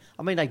need him.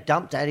 I mean, they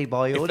dumped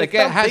Adebayor. They've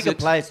got bigger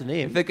players than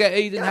him. If they get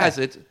Eden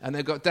Hazard and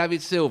they've got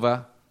David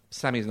Silva,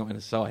 Sammy's not in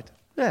the side.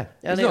 Yeah,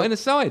 He's not in the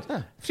side.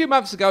 A few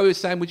months ago, he was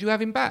saying, would you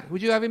have him back?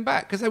 Would you have him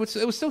back? Because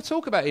they would still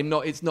talk about him.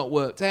 It's not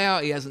worked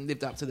out. He hasn't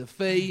lived up to the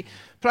fee.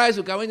 Players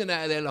will go in and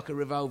out of there like a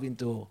revolving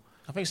door.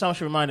 I think someone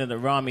should remind her that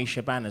Rami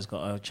Shabana's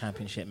got a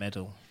championship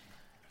medal.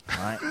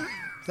 Right?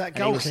 That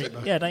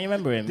goalkeeper. Yeah, don't you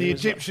remember him? The He was-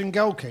 Egyptian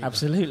goalkeeper.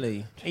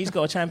 Absolutely. He's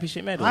got a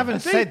championship medal. I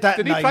haven't said that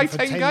Did he name play for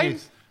 10 10 games?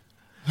 years.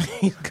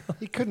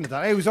 He couldn't have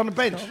done it. He was on the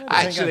bench.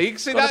 Actually,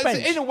 see, On the that's,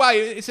 bench. in a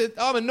way,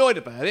 I'm annoyed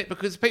about it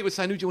because people were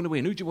saying, who do you want to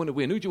win? Who do you want to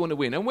win? Who do you want to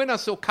win? And when I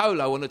saw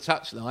Colo on the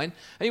touchline, and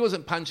he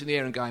wasn't punching the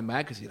air and going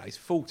mad because he's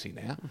 40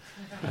 now.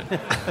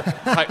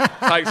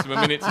 Takes him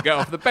a minute to get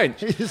off the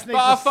bench. He just But needs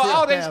I to thought,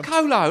 sit there's down.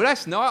 Colo.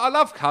 That's nice. I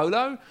love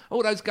Colo.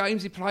 All those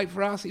games he played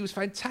for us, he was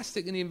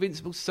fantastic in the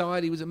Invincible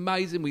side. He was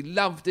amazing. We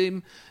loved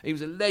him. He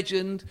was a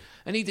legend.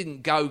 And he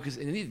didn't go because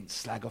he didn't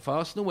slag off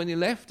Arsenal when he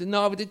left, and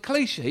neither did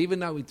Clichy, even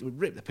though we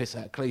ripped the piss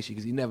out of Clichy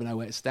because he never know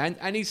where to stand,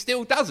 and he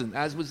still doesn't,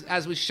 as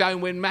was shown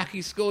when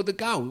Mackie scored the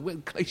goal.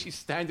 When Clichy's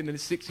standing in the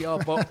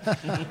 6-yard box,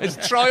 it's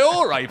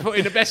Traore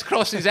putting the best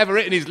crosses ever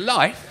hit in his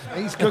life.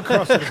 He's good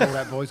crosser of the ball,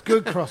 that boy's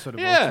good crosser of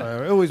the ball. Yeah,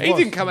 Traore. Always he was.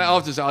 didn't come out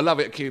after and say, I love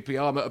it at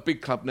QPR, I'm at a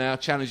big club now,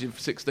 challenging for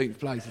 16th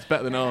place, it's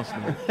better than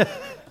Arsenal.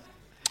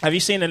 Have you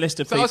seen a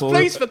list of So I people... was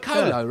pleased for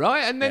Colo,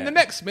 right? And then Yeah. the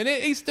next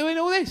minute, he's doing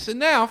all this. And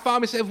now I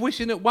find myself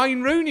wishing that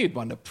Wayne Rooney had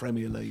won the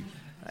Premier League.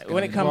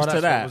 When it comes Well, to that's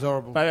what that, was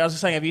horrible. but I was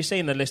saying, have you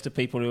seen the list of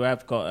people who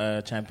have got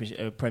a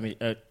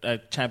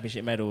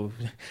championship medal?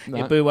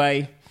 No.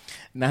 Iboué,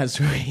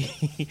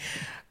 Nasri,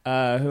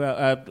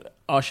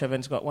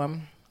 Arshaven's got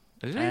one,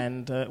 Is he?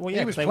 and yeah, He was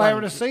 'cause they player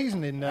won of the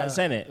season in at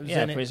Zenit.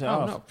 Yeah, for his Oh,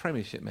 half. not a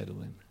Premiership medal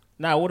then.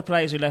 No, all the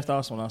players who left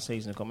Arsenal last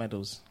season have got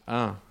medals.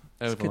 Ah,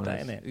 everyone good,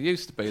 has. that, innit? It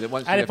used to be that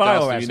once you Adebayor left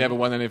Arsenal, has you it. never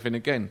won anything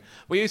again.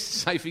 We used to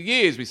say for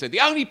years, we said the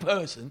only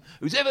person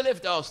who's ever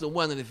left Arsenal and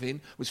won anything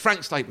was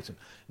Frank Stapleton.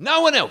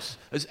 No one else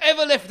has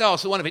ever left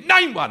Arsenal and won anything.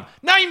 Name one!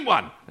 Name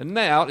one! And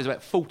now there's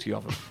about 40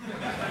 of them.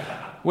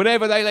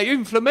 Whenever they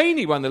even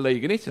Flamini won the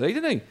league in Italy,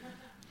 didn't he?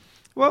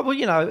 Well,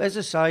 you know, as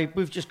I say,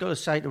 we've just got to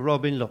say to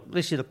Robin, look,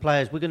 this is the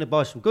players. We're going to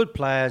buy some good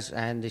players,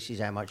 and this is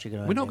how much you're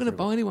going to. We're not going to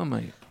buy anyone,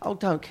 mate. Oh,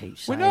 don't keep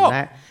saying We're not.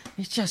 that.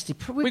 It's just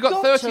We've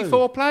got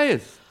 34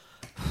 players.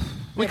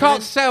 We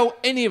can't sell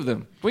any of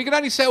them. We can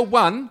only sell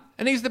one,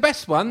 and he's the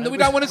best one that we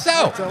don't want to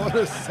sell. don't want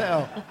to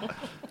sell.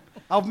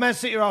 Man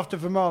City are after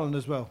Vermaelen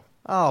as well.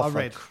 Oh, I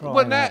read.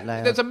 Well,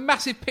 there's a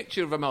massive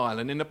picture of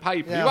Vermaelen in the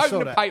paper. Yeah, you I open saw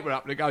the that. paper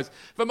up and it goes,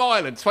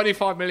 Vermaelen,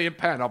 £25 million.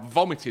 I've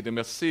vomited in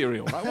my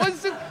cereal. Like,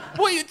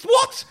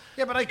 what?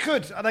 Yeah, but they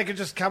could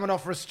just come and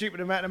offer a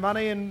stupid amount of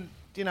money, and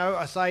you know,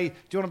 I say,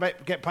 do you want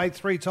to get paid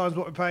 3 times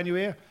what we're paying you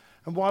here?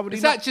 And why would he?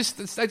 Is that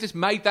just they just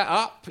made that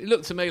up? It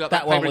looked to me like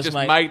that one paper was just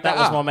made, made that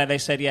was up. one where they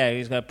said, yeah,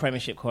 he's got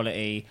Premiership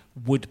quality,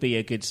 would be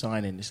a good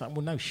signing. It's like,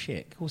 well, no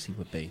shit, of course he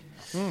would be.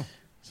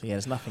 So yeah,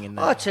 there's nothing in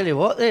there. I tell you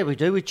what, there we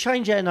do. We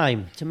change our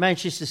name to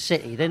Manchester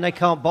City. Then they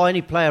can't buy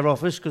any player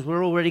off us because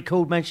we're already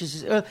called Manchester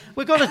City.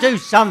 We've got to do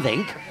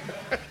something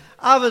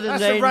other than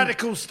That's a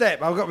radical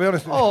step. I've got to be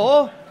honest with you.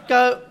 Or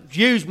go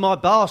use my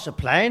Barca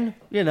plan.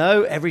 You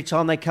know, every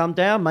time they come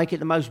down, make it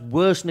the most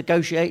worst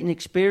negotiating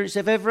experience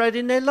they've ever had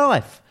in their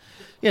life.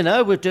 You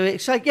know, we'll do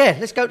it. Say, yeah,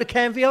 let's go to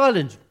Canvey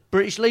Islands,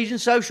 British Legion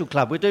Social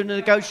Club. We're doing the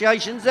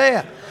negotiations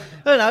there.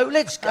 You know,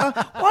 let's go.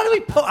 Why do we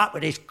put up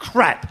with this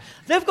crap?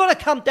 They've got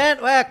to come down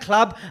to our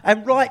club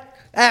and write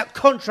out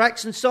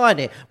contracts and sign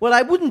it. Well,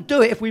 they wouldn't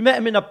do it if we met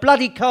them in a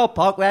bloody car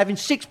park. We're having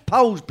 6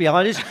 poles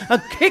behind us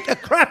and kick the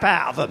crap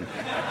out of them.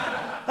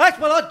 That's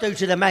what I'd do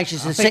to the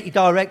Manchester City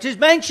directors.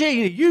 Manchester,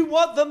 you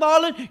want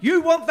Vermaelen,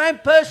 you want Van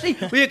Persie,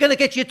 well, you're going to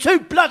get your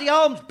 2 bloody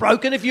arms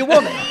broken if you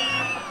want it.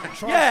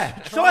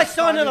 Try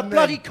signing a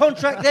bloody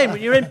contract then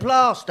when you're in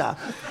plaster.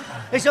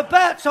 It's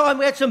about time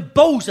we had some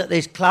balls at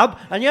this club,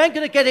 and you ain't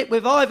going to get it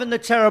with Ivan the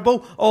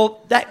Terrible or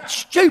that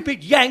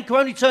stupid yank who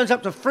only turns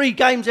up to 3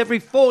 games every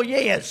 4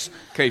 years.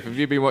 Keith, have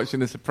you been watching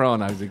The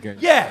Sopranos again?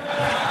 Yeah.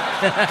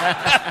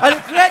 And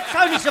if that's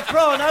Tony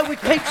Soprano, we'd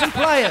keep some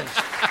players.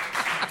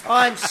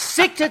 I'm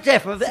sick to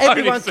death of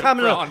everyone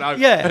coming up.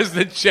 As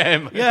the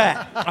chairman.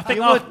 Yeah. I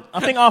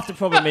think half the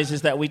problem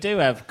is that we do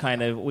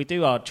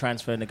our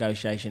transfer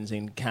negotiations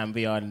in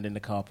Canvey Island in the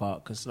car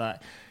park because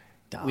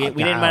we didn't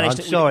manage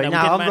to. Sorry, we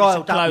didn't manage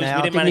to close. Now.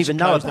 We didn't manage to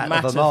close the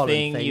about Mata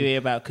thing. You hear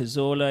about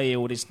Cazorla. You hear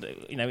all this.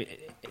 You know,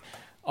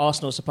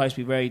 Arsenal's supposed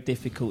to be very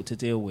difficult to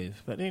deal with,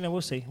 but you know,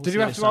 we'll see. Did you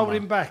have to hold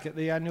him back at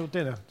the annual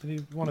dinner? Did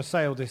you want to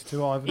say all this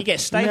to Ivan? He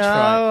gets stage fright.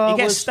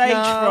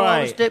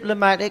 I was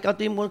diplomatic. I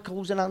didn't want to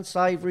cause an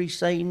unsavoury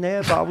scene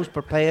there, but I was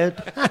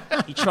prepared.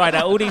 You tried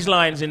out all these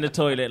lines in the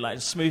toilet, like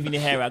smoothing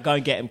your hair out. Go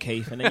and get him,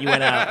 Keith. And then you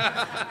went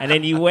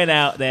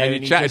out. There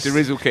and you chatted to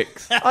Rizzle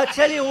Kicks. I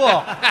tell you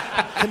what,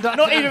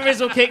 not even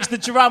Rizzle Kicks, the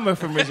drummer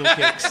from Rizzle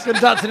Kicks.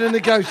 Conducting a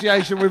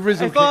negotiation with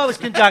Rizzle Kicks. If I was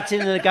conducting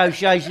the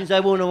negotiations,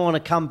 they wouldn't want to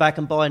come back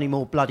and buy any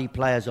more bloody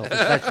players off us,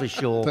 that's for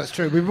sure. That's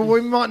true.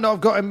 We might not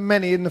have got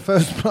many in the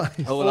first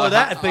place. Well,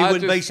 that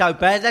wouldn't be so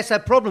bad. That's our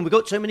problem. We've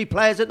got too many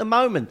players at the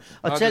moment.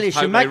 I tell you,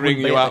 hope Shamak they ring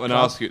would be you at up the and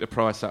club. ask you to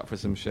price up for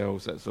some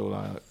shells. That's all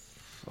I hope.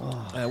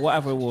 What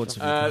other awards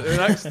have you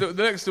got?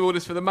 The next award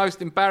is for the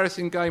most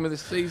embarrassing game of the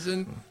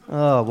season.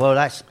 Oh, well,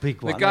 that's a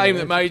big one. The game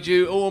that made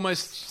you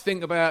almost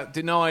think about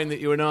denying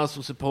that you're an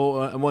Arsenal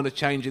supporter and want to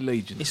change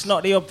allegiance. It's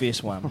not the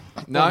obvious one.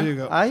 No? What have you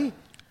got? Eh?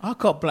 I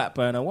got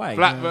Blackburn away.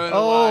 Blackburn away.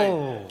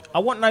 Oh. I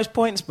want those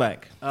points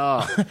back.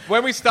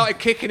 When we started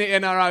kicking it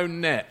in our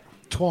own net.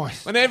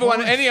 Twice. When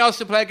any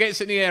Arsenal player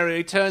gets in the area,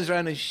 he turns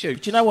around and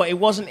shoots. Do you know what? It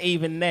wasn't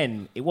even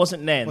then. It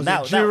wasn't then. Was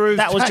that it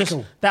Giroud's was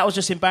tackle? that was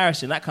just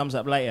embarrassing. That comes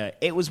up later.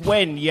 It was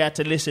when you had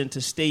to listen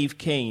to Steve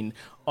Keane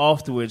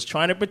afterwards,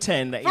 trying to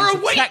pretend that he For was a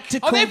week,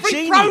 tactical on every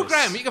genius.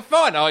 programme you can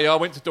find. Oh, yeah, I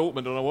went to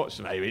Dortmund and I watched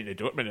them. Hey, we went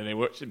to Dortmund and they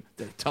watched them.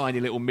 The tiny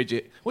little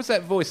midget. What's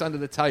that voice under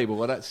the table?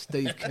 Well, that's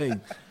Steve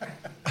Keane.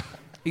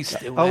 He's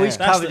still there. Oh, he's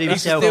covered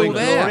himself still in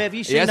there. glory. Have you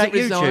He seen that hasn't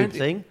resigned. YouTube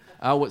thing?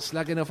 Oh, what,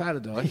 slagging off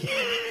Allardyce?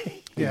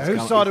 Yeah,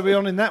 whose side are we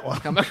on in that one?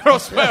 Come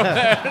across well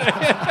there.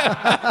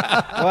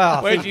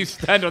 Well, Where do you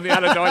stand on the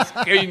Allardyce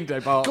Keane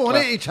debacle? Go on,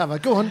 hit each other.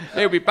 Go on.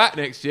 He'll be back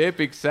next year,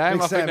 Big Sam.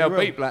 Big I Sam, think they'll he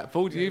will. beat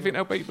Blackpool. Do you think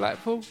they'll beat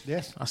Blackpool?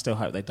 Yes. I still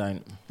hope they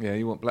don't. Yeah,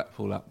 you want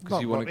Blackpool up because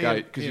Not you want to what- go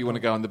yeah, because yeah, you want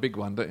to go on the big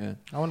one, don't you?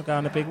 I want to go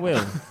on a big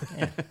wheel.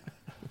 Yeah.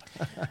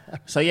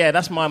 So yeah,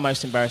 that's my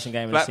most embarrassing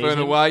game of the Blackburn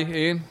season. away,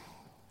 Ian.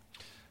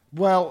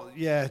 Well,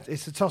 yeah,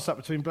 it's a toss-up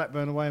between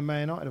Blackburn away and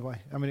Man United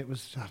away. I mean, it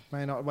was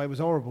Man United away was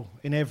horrible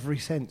in every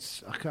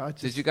sense.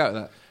 Did you go to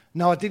that?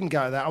 No, I didn't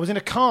go to that. I was in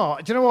a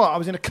car. Do you know what? I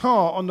was in a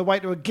car on the way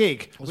to a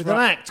gig with an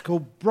act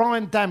called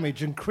Brian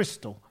Damage and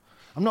Crystal.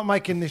 I'm not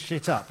making this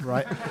shit up,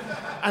 right?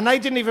 And they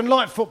didn't even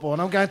like football.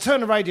 And I'm going, turn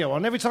the radio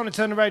on. Every time they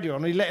turn the radio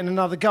on, he's letting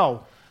another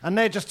goal. And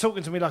they're just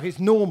talking to me like it's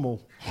normal.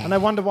 And they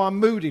wonder why I'm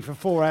moody for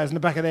 4 hours in the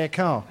back of their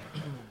car.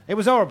 It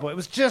was horrible. It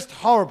was just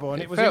horrible.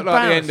 And it was felt like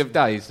the embarrassing. end of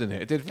days, didn't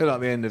it? It did feel like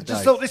the end of I just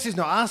days. thought, this is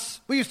not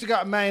us. We used to go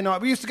to Man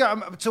United. We used to go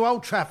to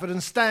Old Trafford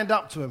and stand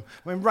up to him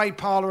when Ray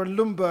Parlour and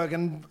Lundberg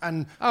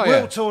and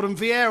Wiltord and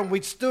Vieira, and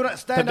we'd stand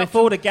But up to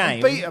before the them game,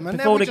 and beat them. And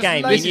before then the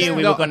game, just you knew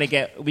we were going to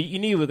get. You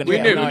knew we were going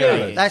to get. knew.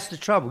 annihilated. That's the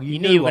trouble. You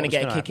knew you were going to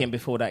get a kick in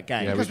before that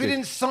game. Yeah, because we did.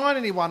 didn't sign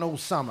anyone all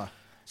summer.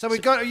 So we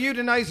go to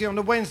Udinese on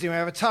the Wednesday. We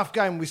have a tough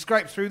game. We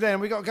scrape through there,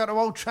 and we got to go to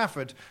Old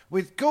Trafford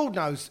with God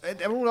knows.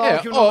 They're all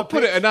arguing on or the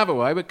put pitch. it another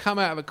way, we come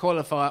out of a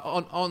qualifier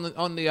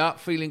on the up,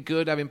 feeling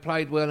good, having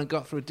played well and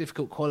got through a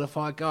difficult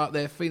qualifier, go up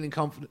there feeling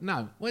confident.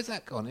 No, where's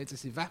that gone? It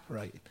just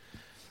evaporated.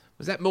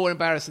 Was that more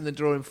embarrassing than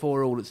drawing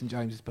 4-4 at St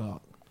James's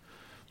Park?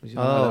 Which,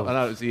 I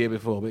know it was the year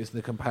before, but it's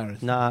the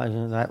comparison.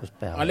 No, that was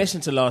bad. I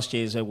listened to last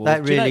year's awards.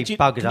 That really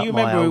buggered up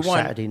my whole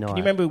Saturday night. Can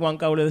you remember who won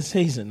goal of the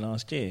season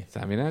last year?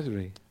 Sami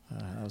Nasri.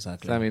 That was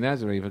ugly. Sami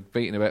Nasri for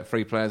beating about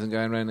 3 players and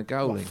going around the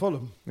goalie. What,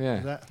 Fulham? Yeah.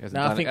 That?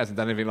 Hasn't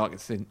done anything like it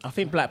since. I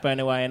think Blackburn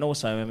away, and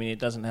also, I mean, it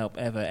doesn't help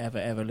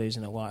ever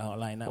losing at White Hart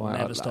Lane. That will White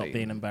never Hart stop Lane.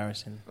 being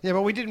embarrassing. Yeah,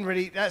 but we didn't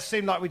really. That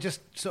seemed like we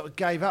just sort of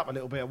gave up a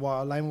little bit at White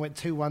Hart Lane. We went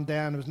 2-1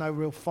 down. There was no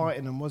real fight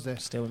in them, was there?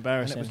 Still And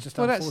embarrassing. it was just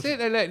Well, that's unfortunate. it.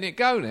 They're letting it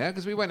go now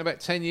because we went about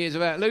 10 years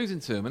without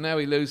losing to them, and now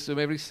we lose to them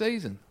every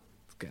season.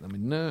 It's getting them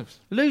in nerves.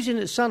 Losing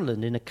at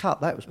Sunderland in a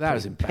cup, that was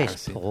piss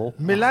embarrassing. poor.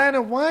 Milan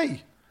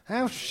away.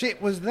 How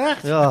shit was that?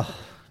 Oh,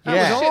 That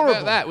yeah. was shit horrible.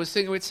 about that. We're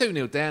thinking we're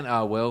 2-0 down.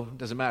 Oh, well,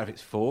 doesn't matter if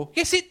it's 4.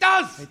 Yes, it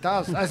does. It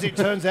does. As it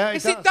turns out,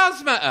 Yes, it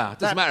does matter. Doesn't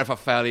That- matter if I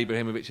foul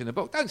Ibrahimovic in the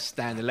box. Don't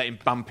stand and let him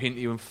bump into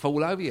you and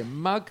fall over, you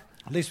mug.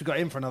 At least we got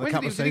in for another When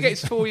couple did of he get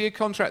seasons. his 4-year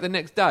contract the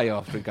next day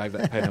after he gave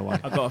that pen away?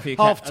 I've got a few,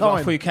 Half I've got a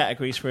time. few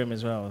categories for him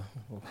as well.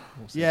 We'll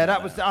see Yeah,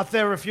 about that was.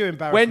 There were a few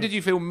embarrassments. When did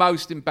you feel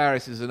most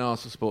embarrassed as an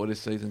Arsenal supporter this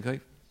season,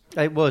 Keith?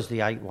 It was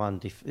the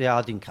 8-1. Yeah,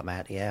 I didn't come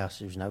out the house.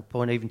 There was no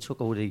point. I even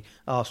took all the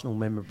Arsenal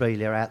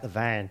memorabilia out the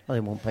van. I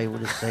didn't want people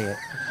to see it.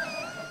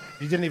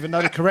 You didn't even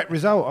know the correct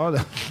result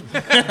either.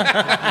 That's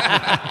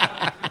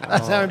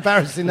how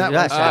embarrassing that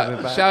That's was. how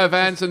embarrassing. Show of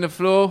hands on the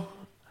floor.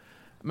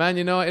 Man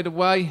United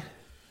away.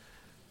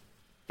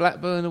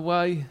 Blackburn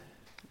away.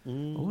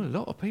 Oh, a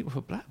lot of people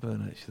for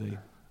Blackburn, actually.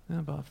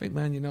 No, but I think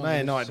Man United... Man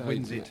United showed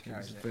wins it. it.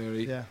 It's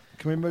very, Yeah.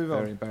 Can we move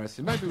very on?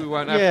 embarrassing. Maybe we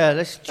won't have... Yeah,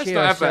 let's Let's cheer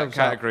not have that ourselves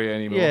up. category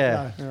anymore.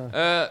 Yeah.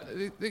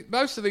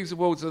 Most of these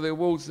awards are the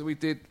awards that we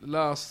did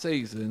last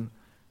season,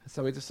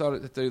 so we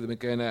decided to do them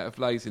again out of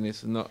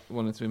laziness and not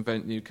wanting to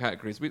invent new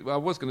categories. I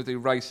was going to do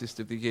Racist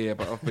of the Year,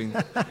 but I've been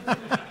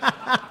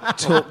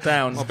talk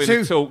down. I've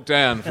been talked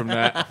down from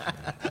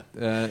that.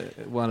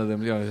 One of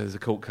them, there's a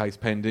court case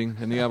pending,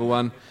 and the other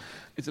one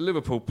is a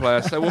Liverpool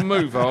player, so we'll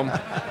move on.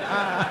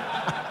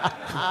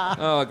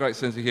 Oh, great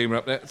sense of humour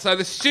up there. So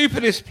the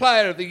Stupidest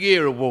Player of the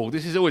Year award.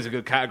 This is always a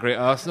good category at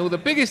Arsenal. The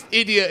biggest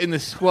idiot in the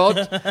squad.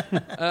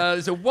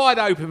 There's a wide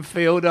open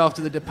field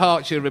after the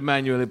departure of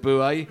Emmanuel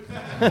Eboué.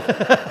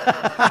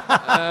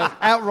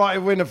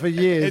 Outright winner for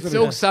years. It's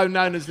isn't it? also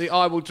known as the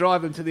I Will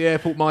Drive Them to the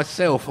Airport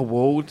Myself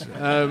award.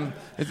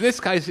 In this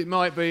case, it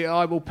might be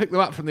I will pick them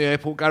up from the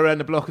airport, go around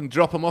the block and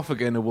drop them off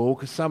again award,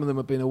 because some of them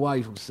have been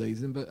away from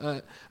season.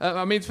 But,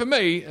 I mean, for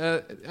me,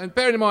 and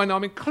bearing in mind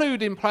I'm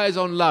including players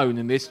on loan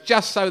in this,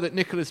 just so that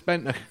Nicholas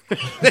Bentner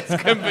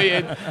this can be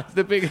in,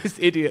 the biggest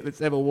idiot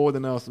that's ever worn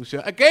an Arsenal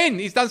shirt. Again,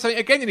 he's done something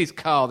again in his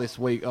car this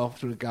week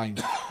after a game.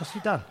 What's he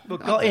done?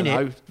 Got in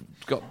it.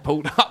 Got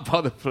pulled up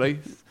by the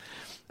police.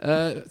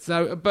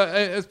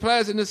 As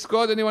players in the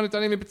squad, anyone have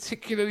done anything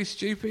particularly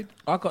stupid?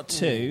 I've got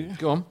two.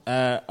 Go on.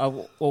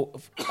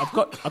 I've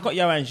got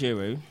Johan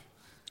Giroud.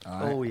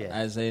 Oh, yeah.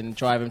 As in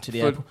drive him to the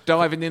For airport.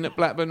 diving in at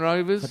Blackburn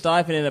Rovers. For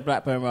diving in at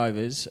Blackburn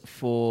Rovers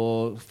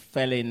for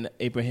felling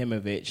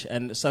Ibrahimovic.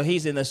 And so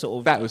he's in the sort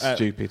of... That was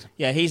stupid.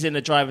 Yeah, he's in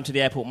the driving to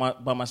the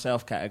airport by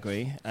myself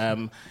category.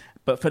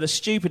 But for the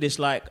stupidest,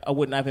 like, I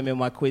wouldn't have him in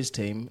my quiz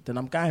team, then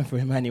I'm going for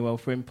Emmanuel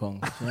Frimpong.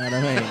 You know what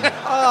I mean?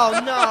 Oh,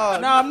 no.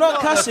 No, I'm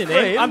not cussing him.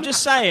 Frim. I'm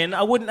just saying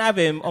I wouldn't have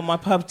him on my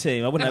pub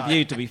team. I wouldn't have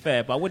you, to be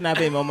fair, but I wouldn't have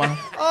him on my...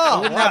 Oh, I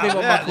wouldn't have him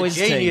on my the quiz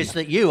genius team.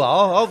 that you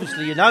are.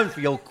 Obviously, you're known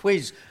for your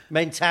quiz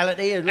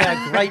mentality and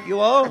how great you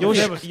are.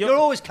 You're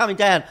always coming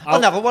down. I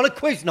never won a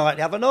quiz night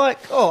the other night.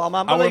 Oh, I'm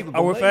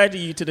unbelievable. I referred to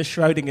you to the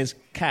Schrodinger's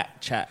cat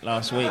chat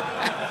last week.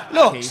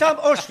 Look, Keith, some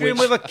Austrian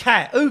which- with a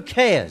cat. Who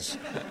cares?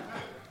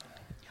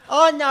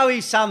 I know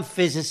he's some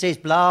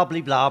physicist, blah, blah,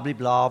 blah, blah,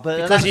 blah, but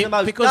Because that's you- the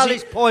most because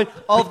dullest point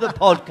of the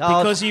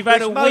podcast. Because you've had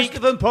which a most week-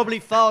 of them probably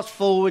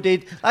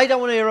fast-forwarded. They don't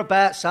want to hear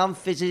about some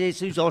physicist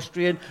who's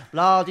Austrian,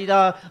 blah, blah,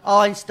 blah,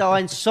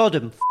 Einstein,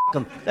 Sodom, f***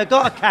 them. They've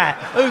got a cat.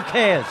 Who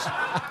cares?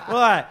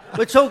 Right,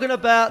 we're talking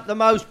about the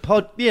most,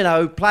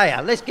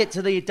 player. Let's get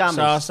to the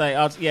dumbest. So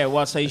I'll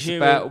say, Giroud.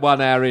 About 1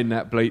 hour in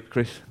that bleep,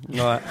 Chris.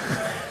 Right.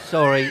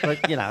 Sorry, but,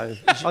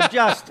 I'm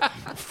just...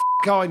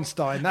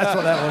 Einstein, that's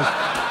what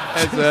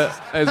that was.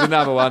 There's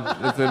another one.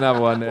 There's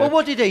another one there. Well,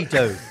 what did he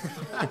do?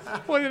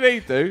 What did he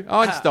do?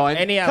 Einstein.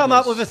 Any Come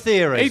others? up with a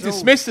theory. He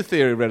dismissed the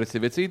theory of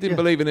relativity. He didn't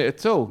believe in it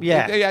at all.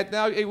 Yeah. He had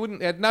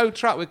no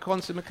truck with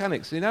quantum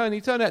mechanics, and he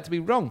turned out to be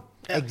wrong.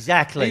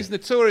 Exactly. He's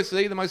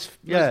notoriously the most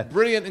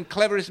brilliant and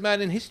cleverest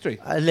man in history.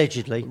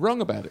 Allegedly. Wrong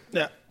about it.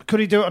 Yeah.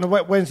 Could he do it on a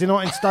wet Wednesday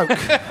night in Stoke?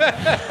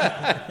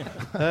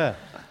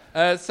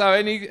 So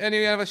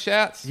any other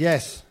shouts?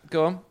 Yes.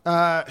 Go on.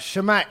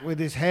 Shamak with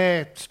his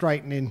hair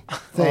straightening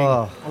thing.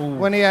 Oh.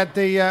 When he had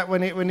the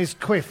when his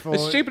quiff. Or, The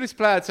stupidest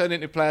player turned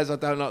into players I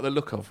don't like the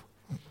look of.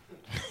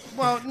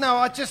 Well, no,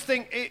 I just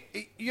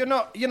think you're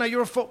not. You know,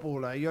 you're a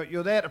footballer.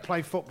 You're there to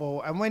play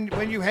football, and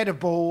when you head a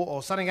ball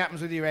or something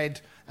happens with your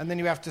head, and then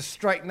you have to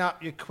straighten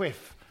up your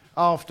quiff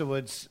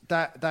afterwards,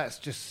 that's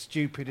just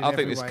stupid. I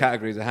think this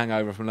category is a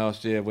hangover from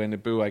last year when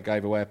Eboué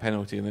gave away a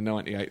penalty in the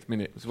 98th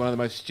minute. It was one of the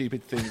most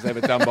stupid things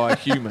ever done by a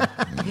human.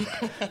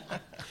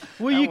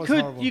 Well,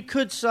 you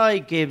could say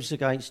Gibbs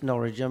against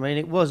Norwich. I mean,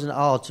 it wasn't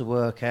hard to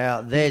work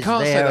out. You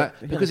can't say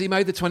that because he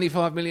made the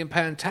 £25 million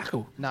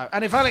tackle. No,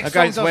 and if Alex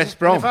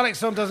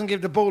Son doesn't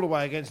give the ball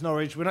away against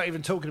Norwich, we're not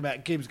even talking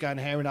about Gibbs going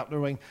herring up the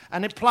ring.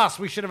 And plus,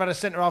 we should have had a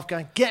centre half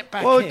going, get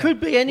back. Well, here. it could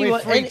be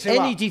anyone,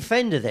 any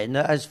defender then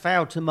that has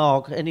failed to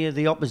mark any of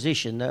the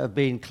opposition that have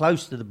been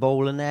close to the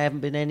ball and they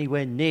haven't been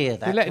anywhere near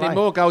that. They're letting in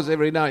more goals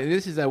every night.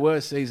 This is their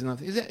worst season.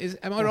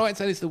 Am I right in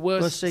saying it's the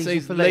worst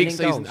league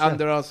season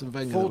under Arsene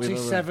Wenger?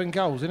 47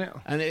 goals, isn't it?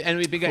 And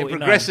we've been getting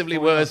progressively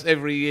worse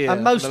every year.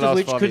 And most of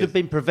which could have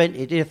been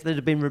prevented if they'd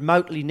have been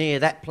remotely near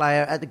that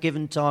player at the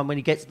given time when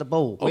he gets the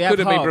ball. Or could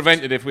have been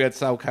prevented if we had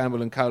Sol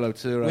Campbell and Colo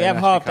Touré. We have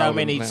halved how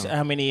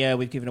many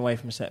we've given away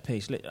from set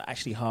piece.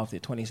 Actually halved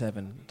it,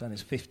 27. Done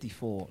is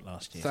 54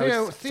 last year.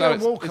 Theo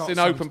Walcott, it's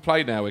an open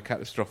play now. We're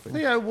catastrophic.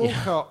 Theo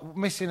Walcott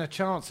missing a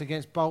chance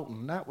against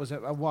Bolton. That was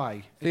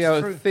away.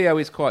 Theo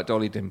is quite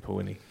Dolly Dimple,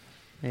 isn't he?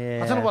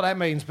 Yeah. I don't know what that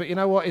means, but you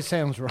know what? It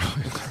sounds right.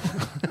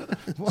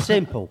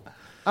 Simple.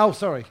 Oh,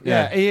 sorry.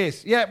 Yeah, he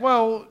is. Yeah,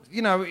 well,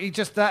 you know, he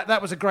just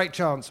that was a great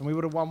chance, and we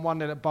would have won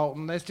 1-0 at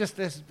Bolton.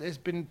 There's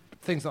been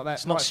things like that.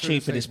 It's not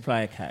stupidest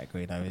player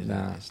category, though, is it?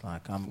 It's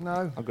like I'm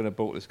going to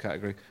abort this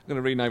category. I'm going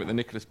to rename it the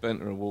Nicholas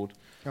Benter Award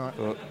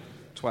for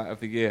Twat of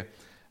the Year.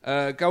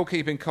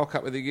 Goalkeeping cock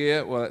up of the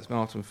year. Well, that's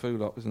Martin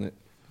Fulop, isn't it?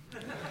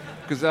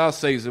 Because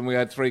last season we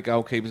had 3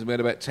 goalkeepers and we had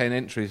about 10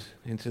 entries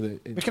into the...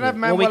 We can have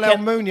Manuel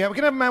Almunia. We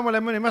can have Manuel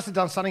Almunia. He must have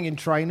done something in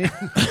training.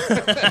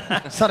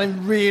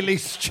 Something really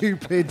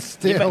stupid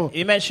still.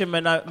 You mentioned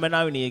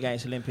Manoni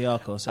against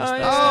Olympiacos.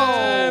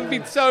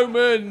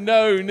 Mitoma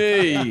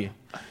Noni.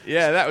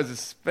 Yeah, that was a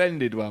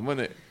splendid one,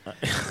 wasn't it?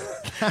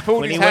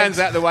 Pulled his hands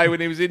out of the way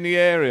when he was in the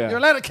area. You're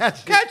allowed to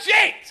catch it. Catch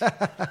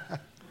it!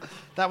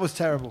 That was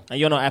terrible. And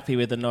you're not happy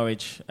with the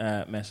Norwich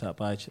mess up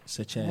by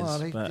Sanchez.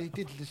 Well, he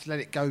did just let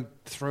it go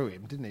through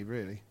him, didn't he?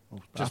 Really.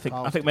 I think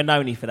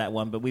Manoni for that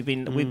one, but we've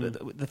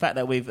the fact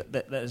that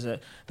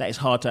that is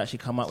hard to actually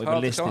come up with a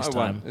list this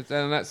time.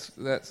 And that's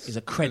is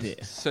a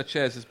credit.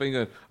 Sanchez has been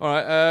good. All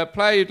right,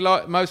 player you'd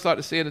most like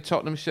to see in a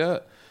Tottenham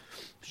shirt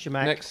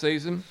next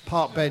season.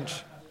 Park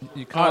bench.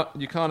 You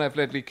can't have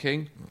Ledley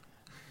King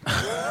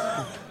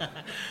because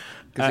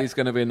he's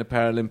going to be in the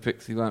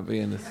Paralympics. He won't be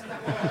in this.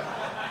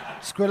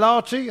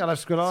 Squillaci, I'll have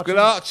Squillaci.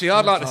 Squillaci,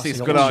 I'd like to see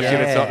Squillaci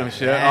in a Tottenham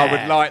shirt. Yeah. I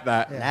would like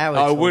that. Yeah.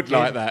 I would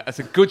like that. That's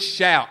a good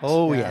shout.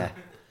 Oh yeah.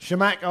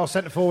 Shamak, I'll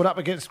centre forward up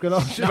against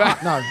Squillaci.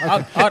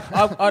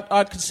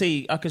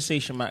 I could see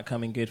Shamak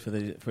coming good for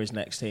his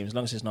next team as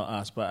long as it's not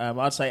us. But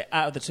I'd say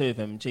out of the two of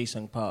them,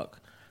 Ji-sung Park.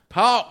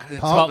 Park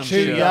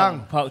Ju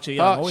Young. Park Ju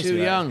Young.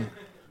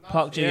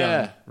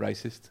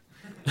 Racist.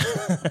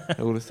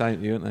 All the same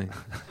to you, aren't they?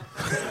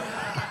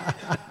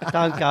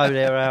 Don't go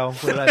there, Al.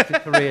 We'll have the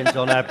Koreans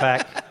on our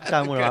back.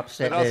 Don't want to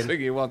upset them. I'll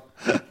swing you one.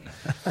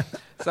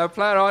 So,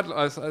 player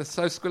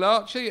so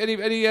Squillaci. Any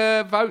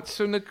votes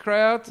from the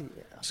crowd?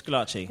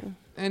 Squillaci.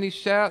 Any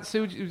shouts?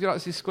 Who would you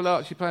like to see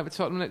Squillaci playing for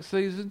Tottenham next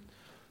season?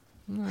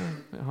 No, a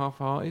bit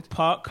half-hearted.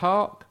 Park.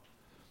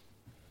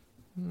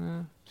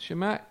 No.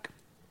 Shamak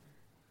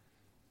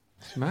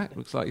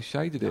looks like he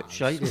shaded it.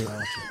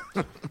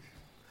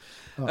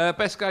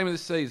 Best game of the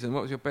season.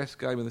 What was your best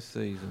game of the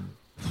season?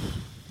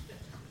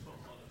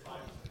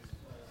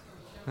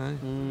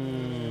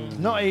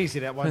 Not easy,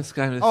 that one. Best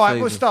game of the All right,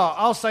 season. we'll start.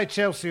 I'll say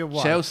Chelsea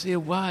away. Chelsea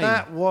away.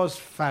 That was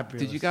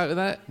fabulous. Did you go to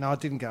that? No, I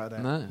didn't go to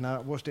that. No, I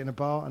watched it in a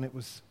bar and it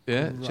was...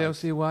 great.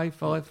 Chelsea away,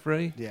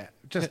 5-3. Yeah,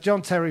 just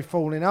John Terry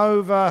falling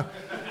over.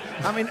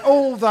 I mean,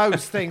 all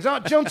those things.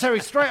 John Terry,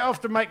 straight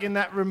after making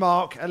that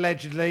remark,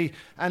 allegedly,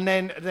 and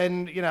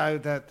then you know,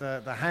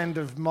 the hand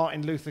of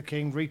Martin Luther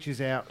King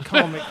reaches out,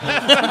 comically,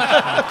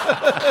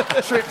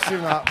 trips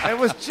him up. It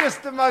was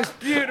just the most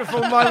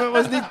beautiful moment,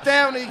 wasn't it?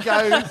 Down he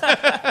goes.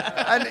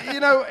 And, you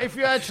know, if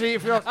you're...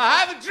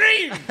 I have a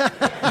dream!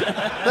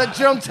 that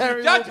John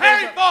Terry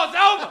falls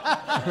over!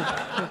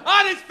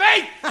 On his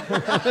face!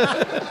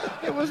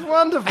 It was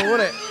wonderful,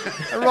 wasn't it?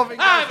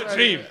 I have a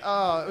dream!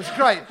 Oh, it was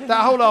great.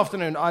 That whole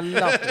afternoon, I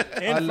loved it.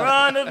 In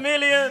front of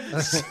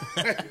millions.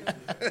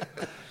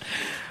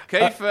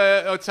 Keith,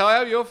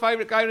 Otayo, your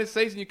favourite game of the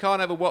season? You can't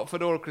have a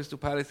Watford or a Crystal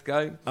Palace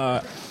game.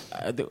 I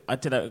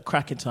did a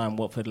cracking time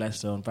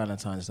Watford-Leicester on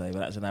Valentine's Day, but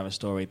that's another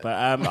story. But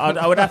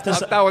I would have to... I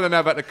don't want to know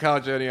about the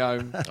car journey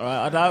home.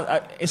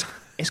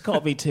 It's got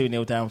to be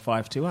 2-0 down,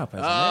 5-2 up,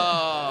 hasn't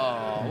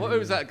it? Who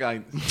was that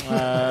game?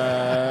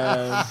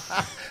 That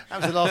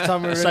was the last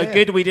time we were so in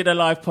good we did a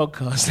live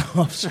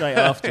podcast straight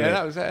after it.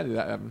 That was how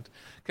that happened.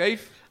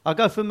 Keith? I'll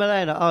go for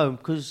Milan at home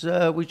because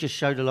we just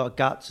showed a lot of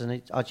guts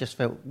and I just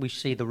felt we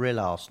see the real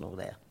Arsenal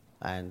there.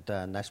 And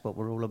that's what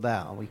we're all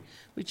about. And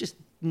we just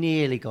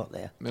nearly got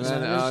there. Milan So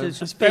at home. a It's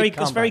big very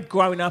comeback.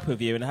 grown up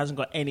of you, and it hasn't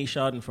got any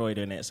Schadenfreude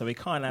in it, so we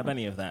can't have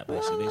any of that,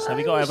 basically. So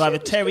we got to have either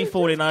Terry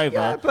falling over.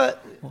 Yeah,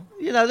 but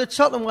the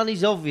Tottenham one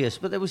is obvious.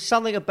 But there was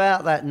something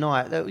about that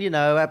night that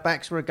our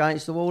backs were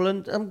against the wall,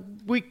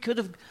 and we could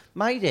have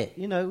made it.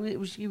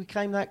 We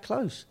came that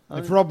close.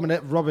 If Robin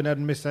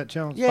hadn't missed that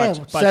chance, Sell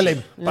budget.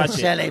 him. Budget.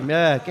 Sell him.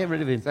 Yeah, get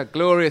rid of him. It's a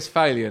glorious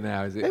failure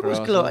now, is it? It was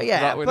for glorious,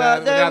 Arsenal? yeah, Like we're but now,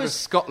 we're there now the was-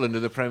 Scotland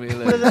of the Premier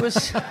League.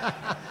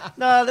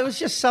 Well, there was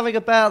just something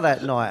about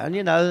that night, and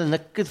and the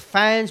good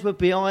fans were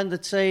behind the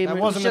team. There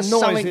It was wasn't a just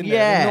noise something. in there.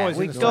 Yeah, The noise in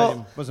we the got.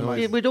 stadium was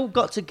amazing. We'd all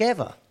got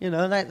together. And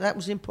that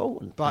was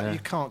important. but you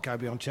can't go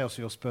beyond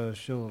Chelsea or Spurs,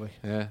 surely,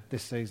 Yeah.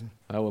 this season.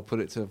 I will put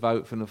it to a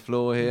vote from the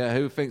floor here.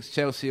 Who thinks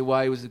Chelsea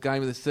away was the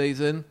game of the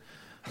season?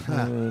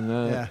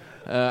 Yeah.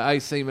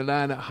 AC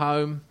Milan at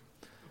home.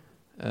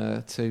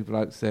 Two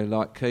blokes there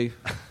like Keith.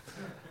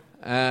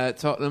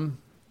 Tottenham.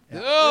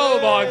 Oh,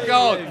 my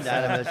God.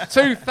 Unanimous.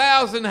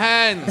 2,000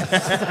 hands.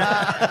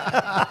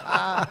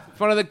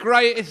 One of the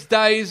greatest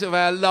days of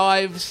our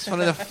lives. One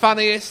of the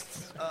funniest.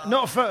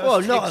 Not first.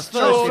 Well, not at first. It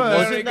Extraordinary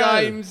wasn't, no.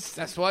 games.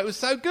 That's why it was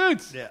so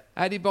good. Yeah.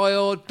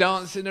 Adebayor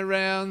dancing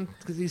around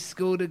because he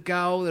scored a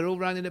goal. They're all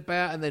running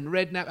about, and then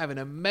Redknapp having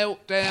a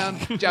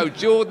meltdown. Joe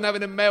Jordan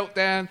having a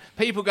meltdown.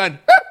 People going.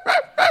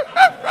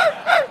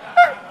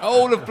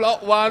 All of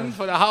block one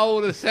for the whole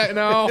of the second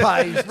half.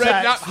 Pays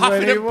Redknapp tax when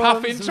huffing he and wants.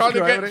 puffing, It was trying to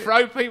great.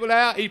 throw people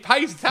out. He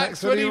pays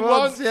tax when he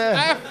wants. yeah.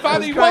 How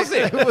funny It was was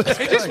it? great. It was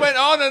It just went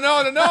on and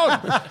on and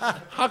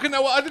on. I didn't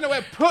know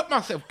where to put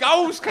myself.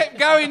 Goals kept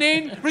going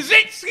in.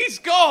 Rosicky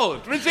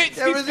scored. Rosicky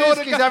scored.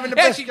 Rosicky's having the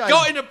He best actually game.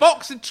 got in the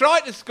box and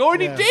tried to score,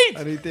 and Yeah, he did.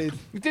 and he did.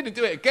 He didn't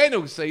do it again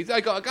all season.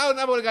 He got a goal,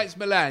 another one against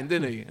Milan,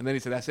 didn't he? And then he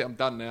said, "That's it. I'm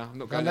done now. I'm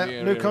not going And to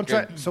that new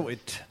contract sorted.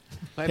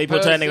 People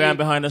turning around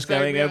behind us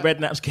going,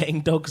 Redknapp's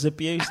getting dogs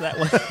abused that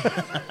way.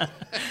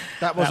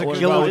 That was That a was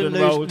good rolled Jordan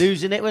and rolled.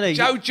 losing it, wasn't he?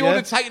 Joe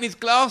Jordan taking his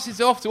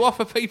glasses off to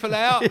offer people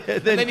out,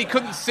 and then he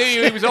couldn't see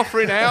who he was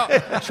offering out.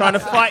 Trying to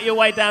fight your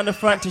way down the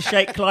front to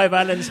shake Clive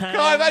Allen's hand.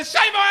 Clive,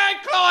 shake my hand,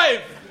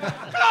 Clive!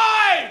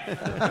 Clive!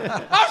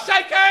 I'll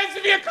shake hands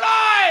with you,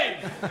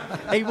 Clive!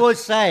 He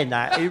was saying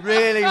that. He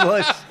really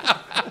was.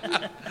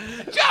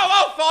 Joe,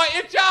 I'll fight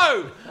you,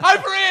 Joe!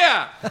 Over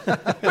here!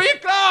 Put your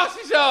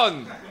glasses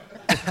on!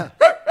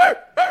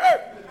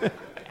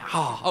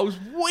 Oh, I was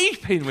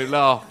weeping with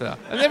laughter.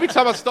 And every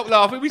time I stopped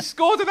laughing, we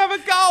scored another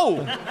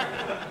goal.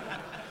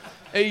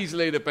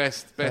 Easily the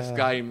best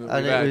game that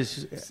And we've it had was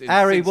since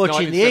Harry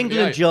watching the 1978.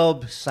 England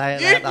job saying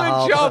The at the England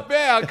harbour. job,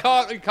 yeah.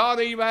 He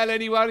can't email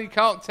anyone. He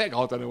can't text.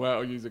 I don't know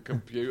how to use a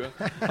computer.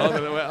 I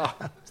don't know how.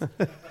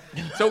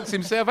 Talks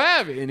himself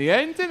out of it in the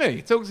end, didn't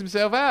he? Talks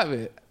himself out of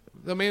it.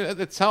 I mean, at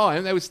the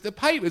time, there was the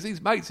papers.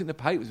 His mates in the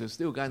papers were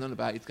still going on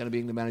about he's going to be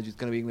England manager. He's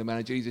going to be England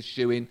manager. He's a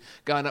shoo-in.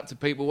 Going up to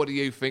people, what do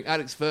you think?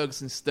 Alex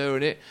Ferguson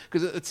stirring it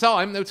because at the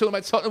time they were talking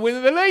about Tottenham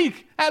winning the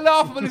league. How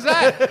laughable is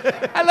that?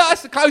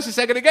 That's the closest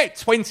they're going to get.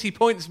 20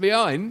 points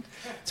behind.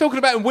 Talking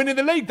about them winning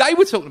the league. They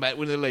were talking about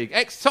winning the league.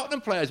 Ex-Tottenham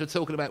players were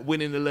talking about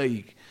winning the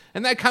league.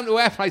 And they come to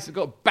our place and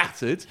got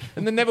battered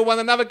and then never won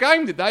another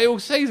game, did they, all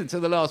season till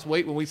the last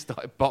week when we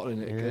started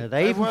bottling it again. Yeah,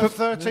 They even were put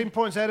 13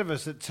 points ahead of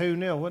us at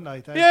 2-0, weren't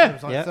they? Yeah. It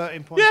was like Yeah.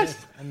 13 points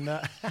Yes.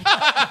 ahead.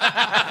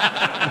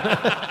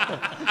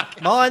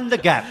 And, mind the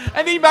gap.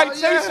 And he made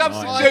two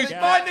substitutes.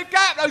 Mind the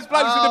gap. Those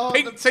blokes with the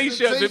pink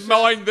T-shirts with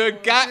mind the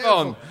gap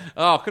on.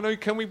 Oh,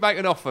 can we make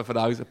an offer for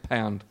those?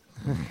 £1.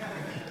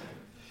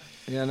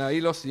 Yeah, no,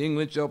 he lost the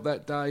England job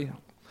that day.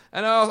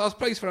 And I was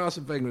pleased for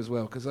Arsene Wenger as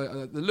well, because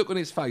the look on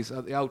his face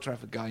at the Old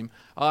Trafford game,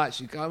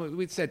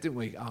 we'd said, didn't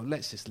we, oh,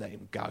 let's just let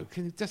him go.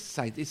 Can you just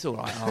say, it's all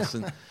right,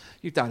 Arsene,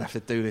 you don't have to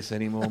do this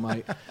anymore,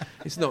 mate.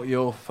 It's not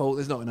your fault,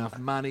 there's not enough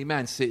money.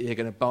 Man City are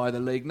going to buy the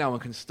league, no one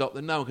can stop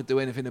them, no one can do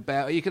anything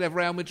about it. You could have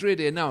Real Madrid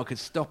here, no one could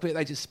stop it,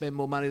 they just spend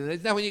more money than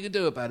there's nothing you can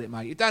do about it,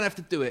 mate. You don't have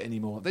to do it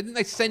anymore. Didn't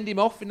they send him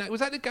off?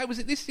 Was that the game? Was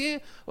it this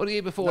year or the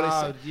year before?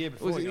 No, the year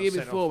before Was it he the got year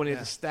sent before off, when he yeah.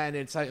 had to stand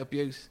there and take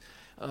abuse?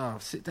 Oh,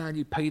 sit down,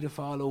 you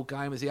paedophile, all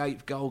game as the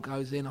 8th goal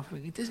goes in. I'm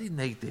thinking, does he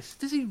need this?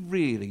 Does he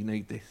really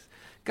need this?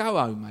 Go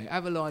home, mate.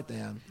 Have a lie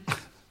down.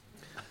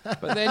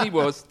 But then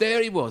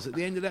there he was at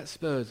the end of that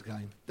Spurs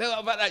game. What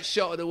about that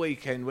shot of the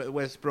weekend at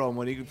West Brom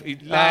when he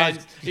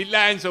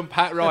lands on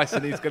Pat Rice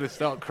and he's going to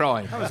start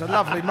crying. that was a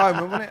lovely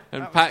moment, wasn't it?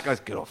 And Pat goes,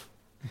 get off.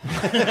 Get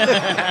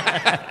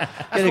a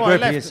That's why grip he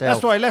of left. yourself.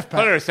 That's why he left, Put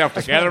Pat. yourself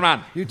together,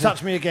 man. You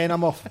touch me again,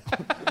 I'm off.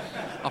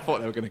 I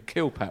thought they were going to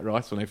kill Pat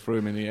Rice when they threw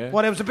him in the air.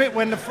 Well, there was a bit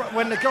when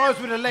the guys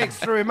with the legs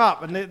threw him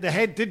up and the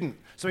head didn't,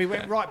 so he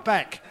went right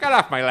back. Get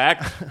off my leg.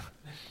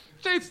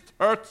 Jeez,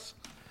 hurts.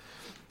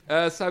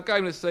 So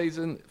game of the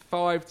season,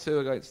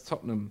 5-2 against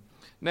Tottenham.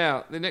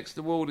 Now, the next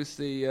award is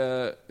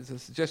a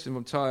suggestion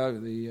from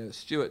Tayo, the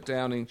Stuart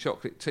Downing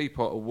Chocolate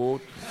Teapot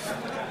Award.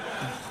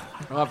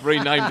 I've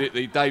renamed it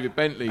the David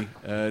Bentley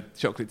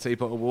Chocolate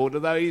Teapot Award,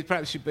 although he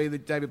perhaps should be the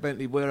David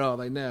Bentley Where Are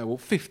They Now? Well,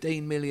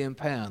 £15 million.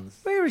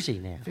 Where is he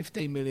now?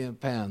 £15 million.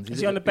 Is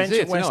he on the bench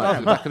here at West tonight, Ham? at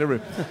the back of the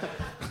room.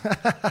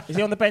 Is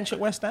he on the bench at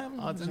West Ham?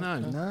 I don't know.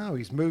 No,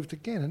 he's moved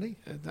again, hasn't he?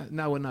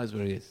 No one knows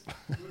where he is.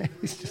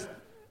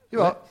 You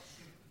what?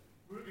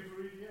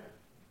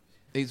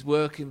 He's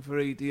working for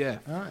EDF.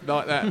 Right.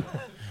 Like that.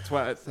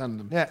 Twat at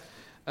Tandem.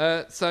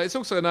 Yeah. So it's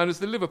also known as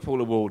the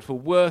Liverpool Award for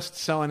worst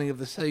signing of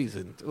the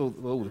season. All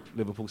the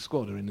Liverpool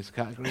squad are in this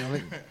category, I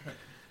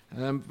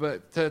think.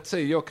 But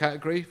T, your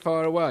category,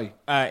 fire away.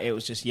 It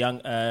was just young,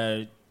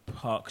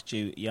 Park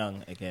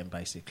Ju-young again.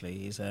 Basically,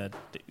 he's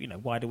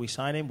why do we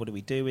sign him? What do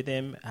we do with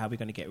him? How are we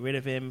going to get rid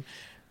of him?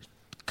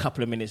 A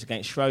couple of minutes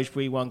against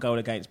Shrewsbury, 1 goal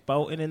against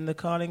Bolton in the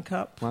Carling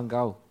Cup. 1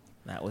 goal.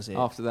 That was it.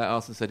 After that,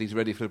 Arsenal said he's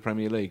ready for the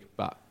Premier League,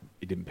 but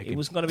he didn't pick him. He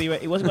wasn't going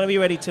to be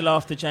ready till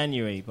after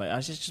January. But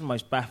it's just the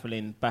most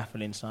baffling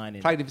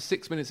signing. Played him for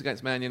 6 minutes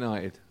against Man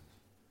United.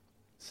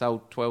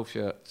 Sold 12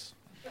 shirts.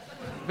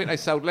 I think they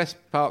sold less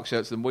Park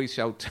shirts than we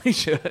sold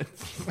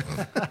T-shirts.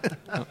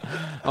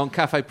 On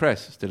Cafe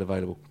Press, still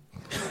available.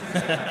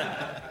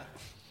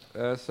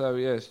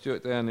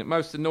 Stuart Downing.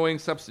 Most annoying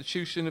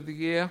substitution of the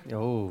year?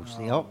 Oh, it's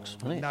the Ox,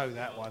 isn't it? Know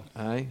that one.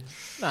 Aye.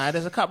 No,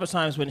 there's a couple of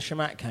times when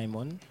Shamak came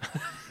on.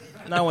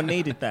 No one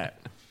needed that.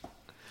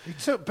 He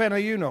took Ben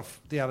Ayoun off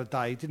the other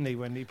day, didn't he?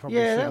 When he probably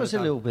Yeah, shouldn't that was a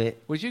have little done.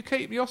 bit. Would you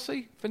keep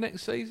Yossi for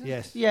next season?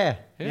 Yes. Yeah.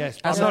 Yes.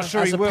 As I'm not a-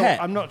 sure as he a will.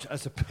 pet? I'm not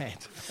as a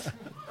pet.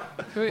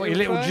 What, What, your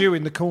little Jew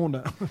in the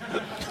corner.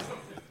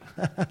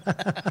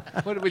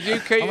 What would you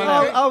keep?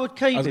 I would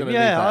keep was him. gonna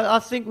Yeah, leave that. I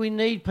think we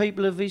need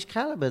people of his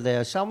calibre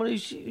there. Someone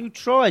who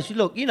tries.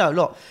 Look.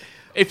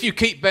 If you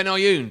keep Ben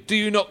Ayoun, do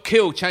you not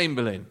kill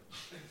Chamberlain?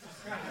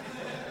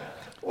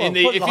 Well,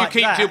 If put you like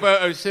keep that.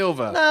 Gilberto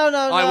Silva, No.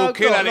 I will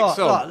kill look, Alex look,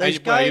 Song. there's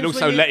Well, you'll games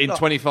also when let in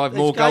 25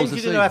 more there's goals games a you're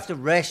season. going to have to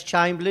rest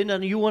Chamberlain,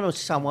 and you want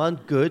someone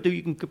good who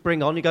you can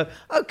bring on. You go,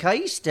 okay,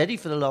 he's steady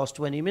for the last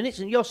 20 minutes,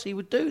 and Yossi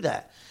would do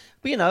that.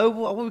 But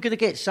we're going to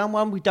get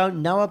someone we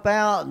don't know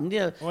about, and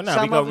Well, no,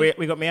 some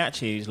we got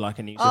Miyachi, who's like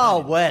a new. Oh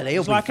well, he'll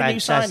He's be like a new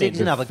fantastic. signing.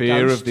 He's another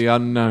Fear ghost. of the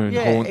unknown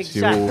Yeah, haunts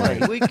you all.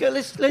 exactly.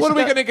 Let's What are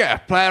we go- going to get? A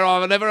player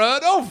I've never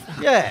heard of?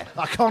 Yeah.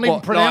 I can't even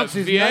What, pronounce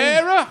like his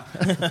name.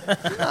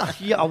 Vieira?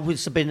 Yeah,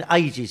 it's been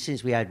ages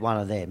since we had one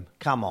of them.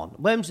 Come on.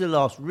 When's the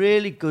last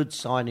really good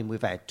signing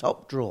we've had?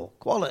 Top draw.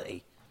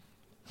 Quality.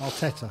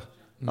 Arteta.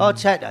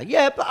 Arteta.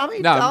 Yeah, but I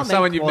mean... No, I mean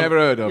someone you've never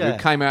heard of yeah. who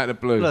came out of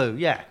the blue. Blue,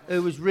 yeah. It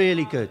was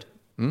really good.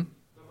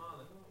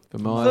 For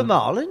Marlon.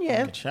 Vermaelen,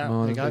 yeah. Good shout.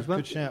 There you go. Goes well.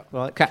 Good shout.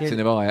 Right, Captain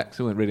of Ajax.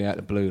 Wasn't really out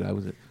of the blue, though,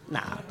 was it?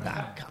 No,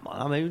 come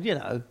on. I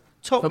mean,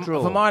 top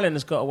draw. Vermaelen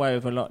has got away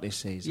with a lot this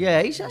season.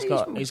 Yeah, he's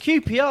got.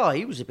 QPR,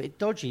 he was a bit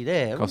dodgy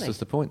there, Cost wasn't us he?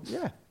 the points.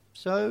 Yeah.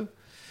 So...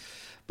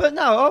 But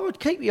no, I would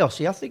keep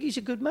Yossi. I think he's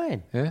a good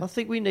man. Yeah. I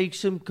think we need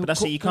some... But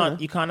that's it. You can't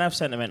have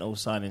sentimental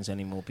signings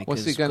anymore because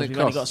What's he gonna we've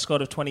only cost? got a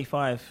squad of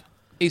 25.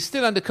 He's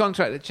still under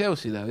contract at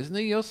Chelsea, though, isn't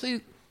he?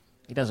 Yossi?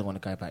 He doesn't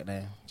want to go back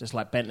there, just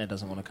like Bentner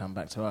doesn't want to come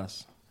back to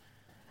us.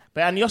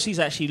 But Yossi's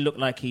actually looked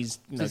like he's.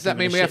 Does that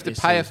mean we have to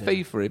pay a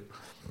fee for him?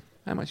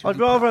 How much? I'd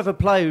rather have a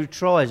player who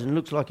tries and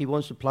looks like he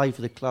wants to play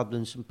for the club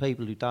than some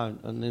people who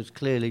don't. And there's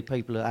clearly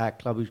people at our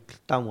club who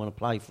don't want to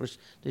play for us.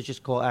 They're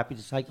just quite happy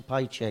to take a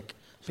paycheck.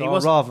 So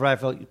I'd rather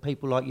have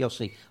people like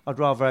Yossi. I'd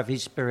rather have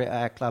his spirit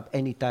at our club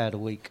any day of the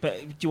week. But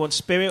do you want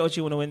spirit or do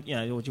you want to win? Or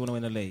do you want to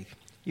win the league?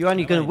 You're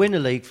only going to win a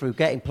league through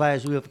getting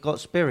players who have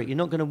got spirit. You're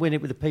not going to win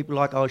it with the people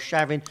like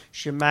Shavin,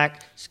 Shamak,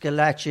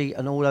 Scalacci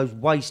and all those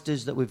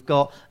wasters that we've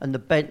got, and the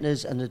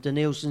Bentners and the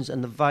Danielsons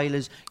and the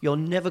Vailers. You're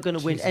never going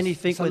to win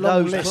anything it's a with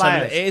long those list.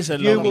 players. It is a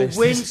You long will list.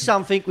 win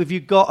something if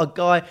you've got a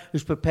guy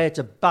who's prepared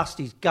to bust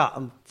his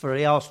gut for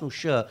the Arsenal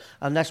shirt.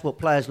 And that's what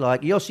players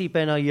like Yossi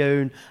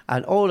Benayoun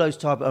and all those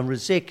type and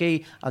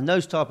Riziki and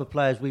those type of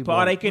players we But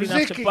want. are they good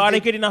enough? Riziki, But are they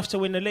good enough to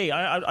win the league?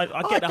 I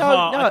get the don't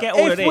heart. know. I get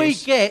all if of this. we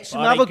get some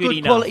but are they other good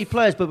enough? quality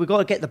players, but we've got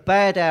to get the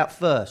bad out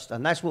first,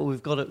 and that's what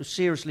we've got to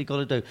seriously got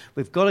to do.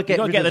 We've got to We've get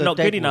got to rid get of the the not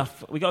good deadwood.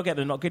 enough. We got to get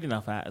the not good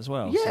enough out as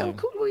well. Yeah, so. of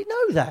course, we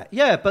know that.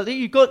 Yeah, but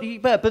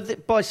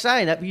by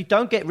saying that, you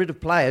don't get rid of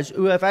players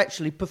who have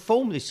actually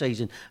performed this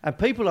season. And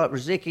people like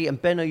Riziki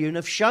and Benayoun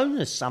have shown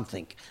us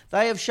something.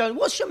 They have shown.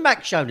 What's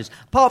Shamak shown us?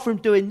 Apart from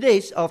doing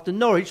this after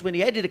Norwich when he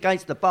headed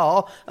against the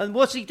bar, and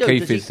what's he doing?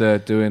 Keith is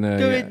doing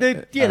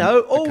a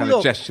all kind look,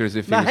 of gesture as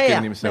if he my was hair,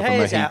 giving himself my a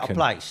hair's out of Mohican.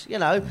 place.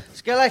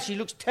 Scalacci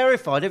looks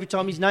terrified every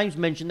time his name's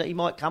mentioned that he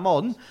might come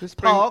on. This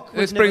Park.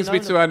 brings me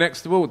to our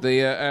next award,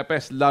 the our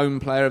best loan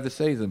player of the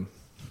season.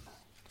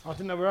 I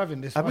didn't know we're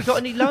having this. Have we one. got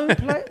any loan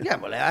players? Yeah,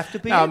 well, they have to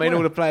be. No, I mean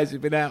all the players who've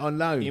been out on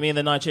loan. You mean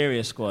the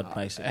Nigeria squad,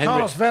 basically?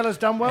 Carlos Vela's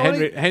done well.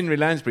 hasn't he? Henry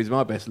Lansbury's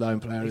my best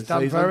loan player He's of the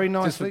done season. very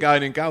Just for nicely.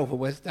 going in goal for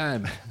West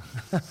Ham.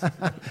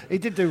 He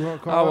did do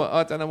quite Oh, well.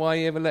 I don't know why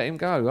he ever let him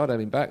go. I'd have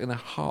him back in a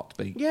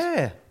heartbeat.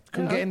 Yeah.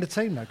 Couldn't get in the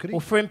team though, could he?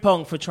 Well,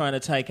 Frimpong for trying to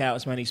take out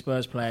as many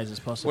Spurs players as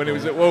possible When he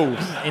was at Wolves.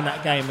 in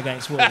that game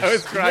against Wolves. That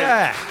was great.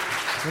 Yeah.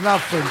 We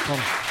love Frimpong.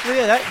 Well,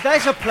 yeah,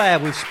 that's a player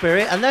with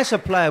spirit, and that's a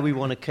player we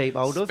want to keep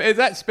hold of. Is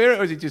that spirit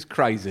or is he just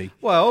crazy?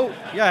 Well,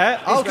 yeah,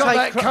 He's got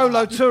that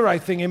Kolo Toure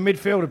thing in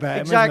midfield about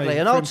him. exactly, hasn't he?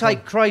 and I'll Frimpong.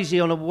 take Crazy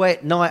on a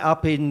wet night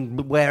up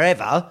in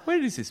wherever.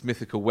 Where is this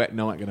mythical wet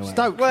night going to happen?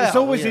 Stoke. Well, it's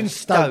always yeah, in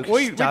Stoke.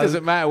 Stoke. It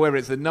doesn't matter whether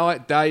it's the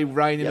night, day,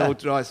 raining Yeah. or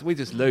dry. We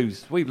just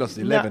lose. We've lost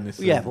 11 this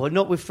season. Yeah, well,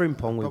 not with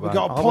Frimpong. But we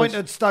got a point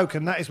at Stoke,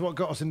 and that is what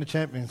got us in the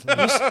Champions League.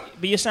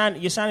 But you're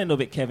sounding a little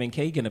bit Kevin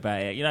Keegan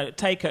about it. You know,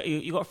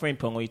 you got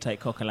Frimpong or you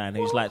take Coquelin,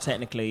 who's like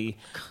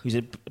who's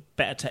a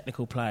better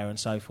technical player and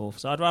so forth.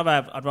 So I'd rather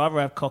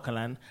have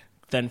Coquelin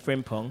than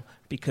Frimpong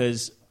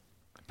because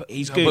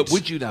he's good. But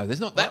would you know?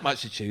 There's not that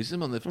much to choose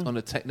them on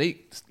a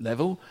technique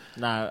level.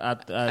 No,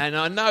 And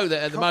I know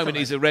that at the moment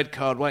he's a red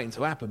card waiting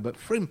to happen. But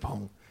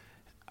Frimpong,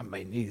 I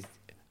mean,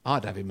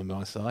 I'd have him on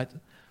my side.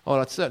 Or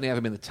I'd certainly have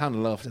him in the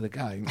tunnel after the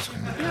game.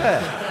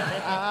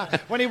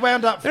 When he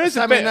wound up, There is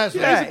a Sammy bit, Nasri.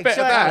 there is a bit of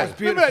That's that.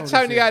 Remember that beautiful to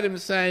Tony see.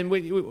 Adams saying,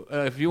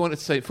 if you want to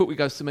say football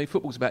goes to me,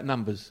 football's about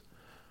numbers.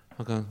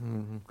 I go,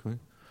 okay.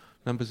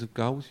 Numbers of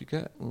goals you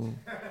get? Or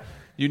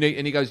and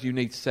he goes, you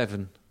need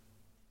 7.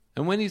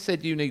 And when he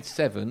said you need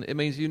 7, it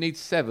means you need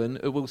 7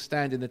 who will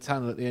stand in the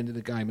tunnel at the end of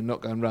the game and not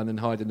go and run and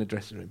hide in the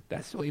dressing room.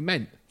 That's what he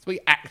meant. That's what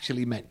he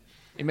actually meant.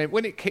 He meant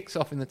when it kicks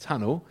off in the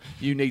tunnel,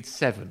 you need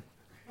 7.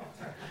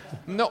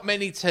 Not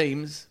many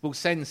teams will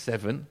send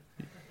 7.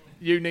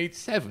 You need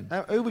 7.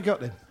 Who we got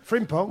then?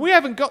 Frimpong. We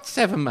haven't got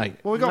 7, mate.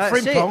 Well, we got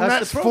That's it, Frimpong. that's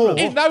That's the 4. problem.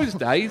 In those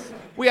days,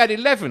 we had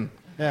 11.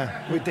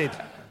 Yeah, we did.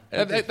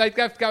 They'd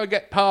have to go and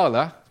get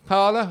Parler,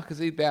 because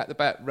he'd be out the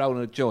back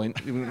rolling a joint.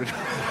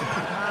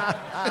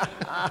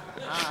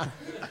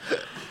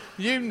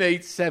 You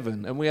need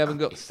 7, and we haven't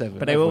got 7.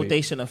 But they were have all we?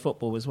 decent at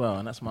football as well,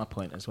 and that's my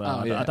point as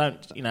well. Oh, yeah. I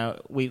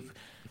don't,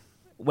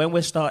 when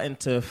we're starting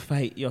to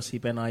fate Yossi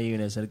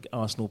Benayoun as an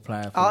Arsenal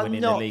player for I'm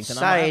winning not the league, then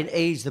saying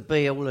he's the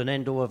be-all and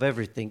end-all of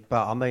everything,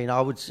 but I mean,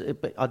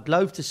 I'd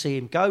love to see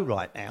him go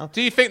right now. Do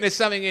you think there's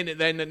something in it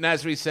then that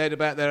Nasri said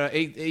about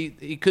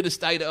he could have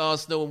stayed at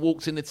Arsenal and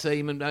walked in the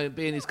team and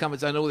be in his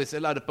comfort zone? All this,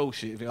 a load of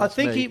bullshit. If you ask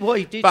me. What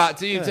he did.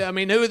 But yeah. I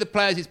mean, who are the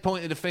players he's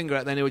pointing the finger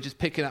at then who are just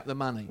picking up the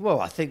money? Well,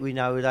 I think we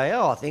know who they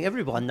are. I think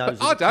everyone knows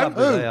But I don't.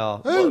 who they are.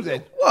 Who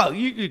then? Well,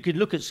 you could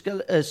look at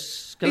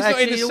Scalacci. He's not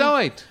in the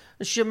side.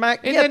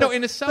 Shamak, They're not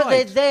in the side. But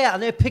they're there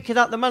and they're picking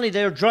up the money.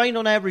 They're a drain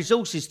on our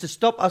resources to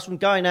stop us from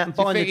going out and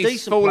Do you buying think the he's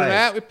decent fallen players.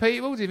 out with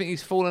people? Do you think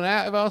he's fallen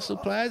out of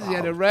Arsenal players? Has he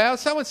had a row?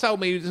 Someone told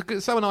me,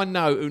 someone I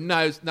know who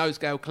knows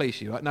Gael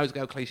Clichy, right? Knows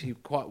Gael Clichy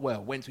quite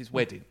well. Went to his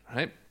wedding,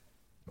 right?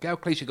 Gael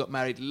Clichy got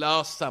married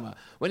last summer.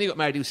 When he got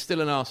married, he was still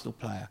an Arsenal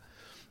player,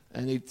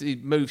 and he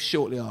moved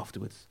shortly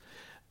afterwards.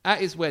 At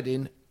his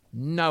wedding,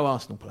 no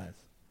Arsenal players,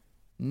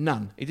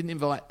 none. He didn't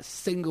invite a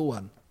single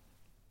one.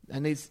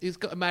 And he's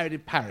got married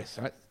in Paris,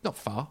 right? Not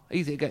far,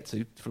 easy to get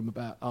to from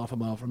about half a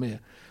mile from here.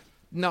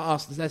 Not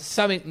Arsenal. There's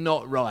something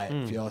not right,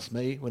 if you ask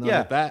me. When I Yeah.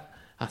 heard that,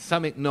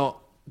 something not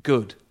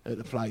good at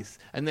the place.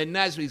 And then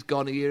Nasri's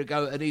gone a year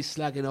ago, and he's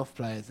slagging off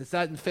players. It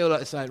doesn't feel like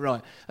there's something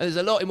right. And there's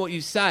a lot in what you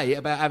say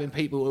about having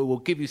people who will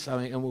give you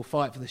something and will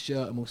fight for the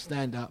shirt and will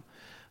stand up.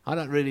 I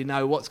don't really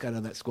know what's going on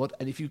in that squad.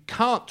 And if you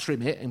can't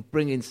trim it and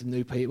bring in some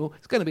new people,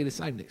 it's going to be the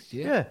same next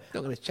year. Yeah. It's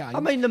not going to change. I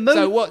mean, the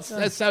move-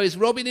 So is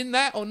Robin in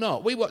that or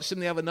not? We watched them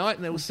the other night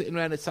and they were sitting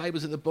around the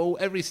tables at the ball.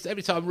 Every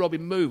time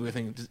Robin moved, we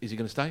think, is he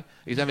going to stay?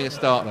 He's having a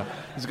starter.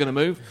 Is he going to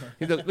move?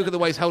 Look at the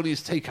way he's holding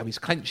his teacup. He's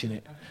clenching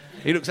it.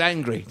 He looks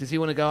angry. Does he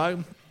want to go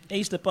home?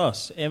 He's the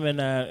boss. Him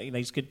and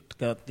he's good.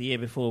 The year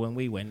before when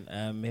we went,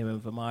 him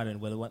and Vermaelen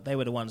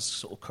were the ones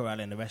sort of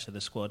corralling the rest of the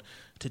squad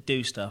to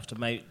do stuff to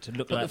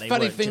look But like the they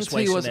funny weren't thing just to you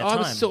wasting was, their I time.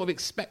 was sort of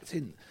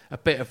expecting a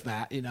bit of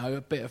that,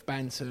 a bit of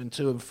banter and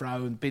to and fro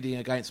and bidding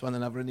against one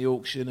another in the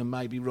auction and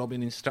maybe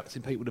Robin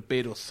instructing people to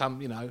bid or some,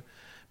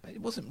 But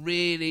it wasn't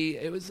really.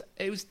 It was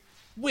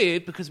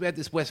weird because we had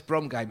this West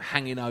Brom game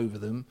hanging over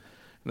them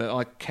that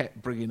I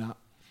kept bringing up.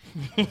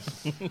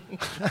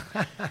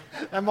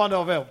 That might not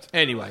have helped.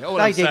 Anyway, all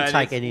They I'm didn't saying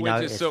take is any we're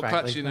notice, just sort of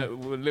frankly. clutching at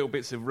little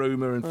bits of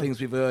rumour and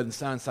things we've heard, and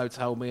so-and-so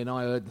told me, and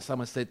I heard, and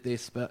someone said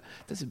this, but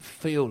it doesn't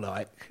feel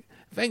like...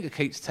 Wenger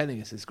keeps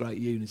telling us there's great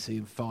unity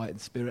and fight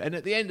and spirit, and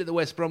at the end of the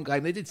West Brom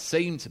game, they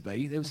seemed to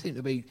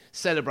be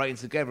celebrating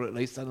together at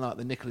least, unlike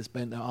the Nicholas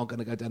Bent, I'm going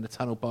to go down the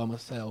tunnel by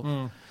myself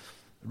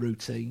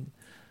routine.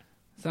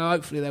 So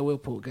hopefully they will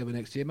pull together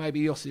next year.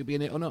 Maybe Yossi will be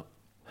in it or not.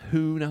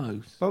 Who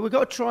knows? Well, we've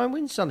got to try and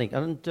win something.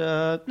 And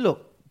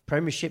look,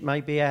 Premiership may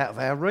be out of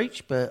our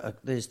reach, but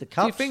there's the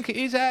cups. Do you think it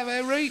is out of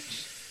our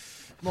reach?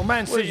 Well,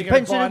 Man Well, it City are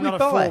going depends to buy on who we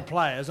another buy. 4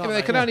 players, Yeah, aren't but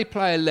they they? can only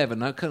play 11,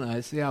 though, can't they?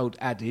 It's the old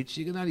adage.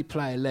 You can only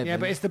play 11. Yeah,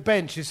 but it's the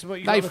bench. It's what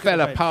you They gotta look at fell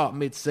the bench. apart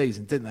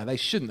mid-season, didn't they? They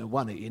shouldn't have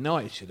won it.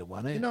 United should have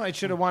won it. United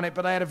should have won it,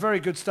 but they had a very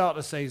good start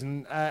of the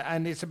season,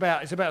 and it's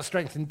about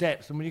strength and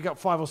depth. And when you've got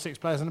 5 or 6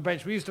 players on the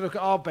bench, we used to look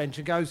at our bench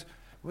and goes,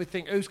 we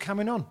think, who's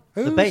coming on?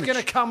 Who's bench. going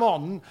to come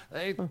on?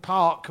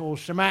 Park or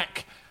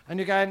Shamak? And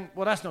you're going,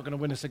 well, that's not going to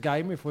win us a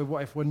game if we're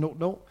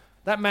 0-0.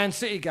 That Man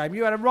City game,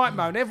 you had a right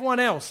moan. Everyone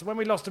else, when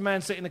we lost to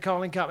Man City in the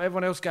Carling Cup,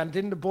 everyone else going,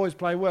 didn't the boys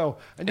play well?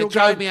 And It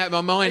drove me out of my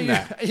mind,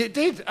 that. It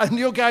did, and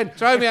you're going...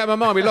 Drove me out of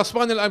my mind. We lost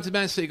 1-0 home to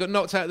Man City, got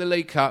knocked out of the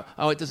League Cup.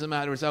 Oh, it doesn't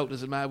matter, the result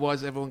doesn't matter. Why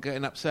is everyone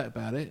getting upset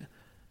about it?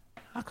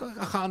 I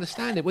can't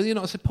understand it. Well, you're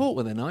not a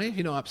supporter then, are you? If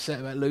you're not upset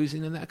about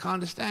losing, then I can't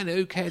understand it.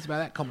 Who cares about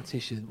that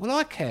competition? Well,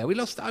 I care. We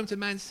lost at home to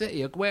Man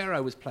City.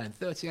 Aguero was playing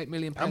 £38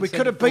 million. And we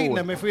could have beaten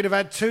them if we'd have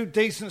had 2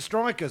 decent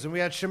strikers, and we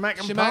had Shamak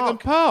and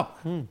Park.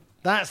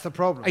 That's the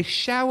problem. A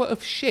shower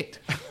of shit.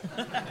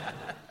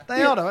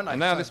 They are, though, aren't they? And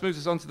now this moves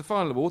us on to the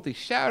final award, the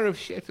Shower of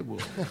Shit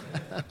Award.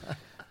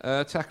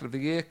 Tackle of the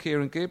Year,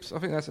 Kieran Gibbs. I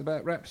think that's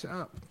about wraps it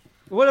up.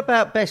 What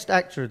about Best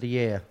Actor of the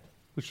Year?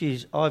 Which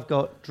is, I've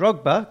got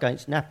Drogba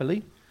against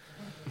Napoli,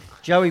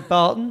 Joey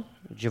Barton,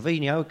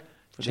 Gervinho.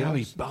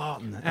 Joey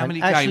Barton. How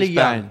many Ashley games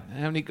Young. banned?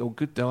 How many? Oh,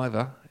 good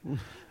diver.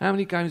 How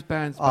many games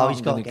banned? Oh,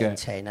 he's got to get get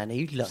 10, and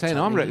he looked 10.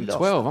 I'm reckoning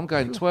 12. I'm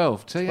going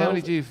 12. T, how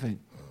many do you think?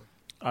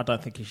 I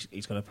don't think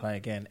he's going to play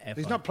again ever.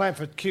 He's not playing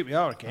for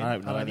QPR again. I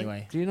hope not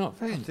anyway. Do you not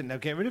I think? think they'll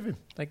get rid of him.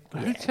 Me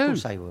Of too.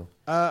 course they will.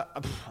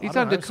 He's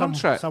under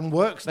contract. Some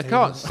works. They team.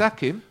 can't sack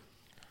him.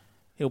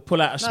 He'll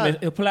pull out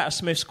a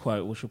Smith's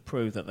quote, which will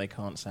prove that they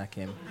can't sack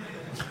him.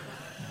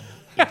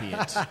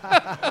 Idiots. He's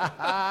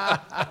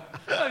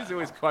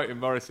always quoting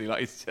Morrissey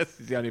like he's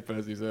the only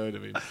person who's heard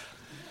of him.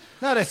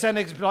 No, they're saying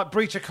it's like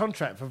breach of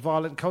contract for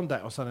violent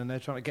conduct or something. They're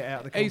trying to get out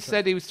of the contract. He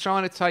said he was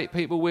trying to take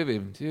people with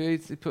him. He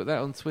put that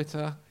on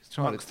Twitter. He's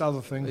trying Amongst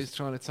other things. He's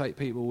trying to take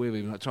people with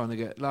him, like trying to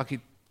get... Like he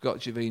got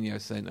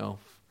Gervinho sent off.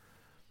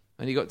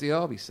 And he got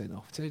Diaby sent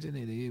off too, didn't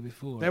he, the year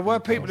before? There were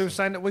people who were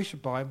saying that we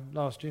should buy him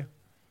last year.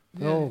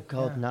 Oh,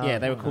 God, no. Yeah,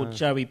 they were called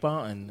Joey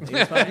Barton. It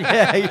was like- Oh,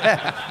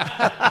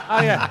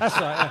 yeah, that's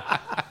right. Yeah.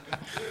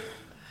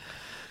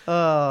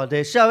 Oh,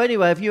 dear. So,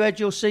 anyway, have you had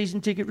your season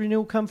ticket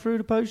renewal come through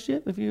the post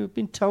yet? Have you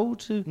been told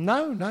to?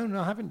 No,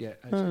 I haven't yet.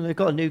 actually. Oh, they've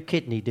got a new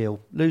kidney deal.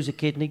 Lose a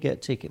kidney, get a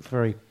ticket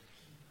free.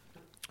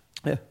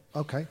 Yeah.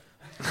 Okay.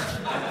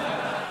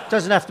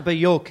 Doesn't have to be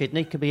your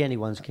kidney, could be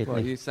anyone's kidney.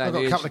 Well, you saying I've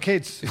got a couple of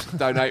kids.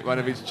 donate one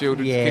of his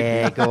children's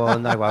Yeah, kidneys. go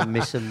on. They won't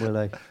miss them, will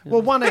they?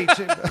 Well, one each.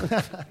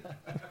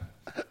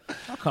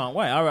 I can't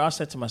wait. I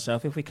said to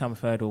myself, if we come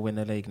third, we'll win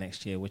the league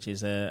next year, which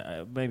is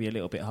maybe a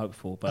little bit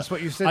hopeful. But That's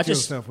what you said to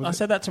yourself, was I it?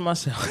 said that to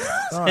myself.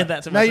 Right. Said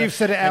that to Now myself. you've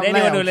said it out And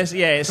anyone who loud.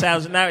 listens, it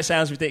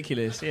sounds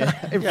ridiculous. Yeah.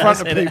 In Yeah, front I of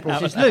said it people.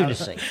 out It's loud.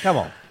 lunacy. Come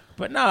on.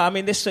 But no, I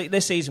mean, this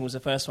season was the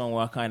first one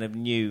where I kind of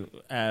knew,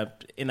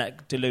 in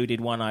that deluded,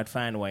 one-eyed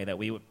fan way, that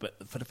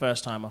but for the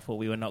first time, I thought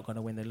we were not going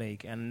to win the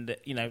league. And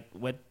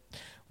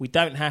we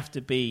don't have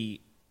to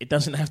be. It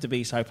doesn't have to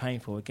be so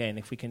painful again.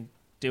 If we can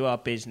do our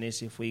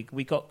business, if we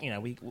got,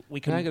 we They're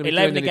can gonna be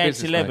 11 doing any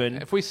against business, 11.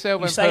 mate. If we sell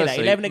you Van say that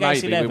Persie, 11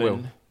 against maybe 11. we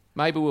will.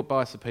 Maybe we'll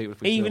buy some people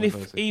if we Even sell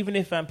Van Persie. even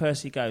if Van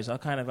Persie goes,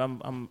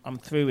 I'm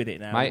through with it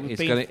now. Mate,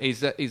 We've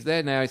he's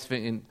there now. He's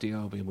thinking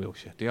Diaby and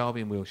Wilshere.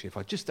 Diaby and Wilshere. If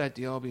I just had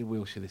Diaby and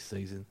Wilshere this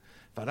season,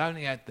 if I'd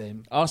only had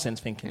them. Arsene's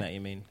thinking that, you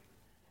mean?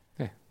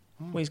 Yeah.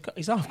 Well,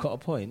 he's half got a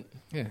point.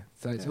 Yeah.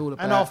 So it's all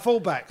about. And our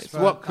fullbacks It's for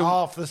what can-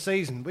 half the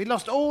season. We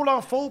lost all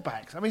our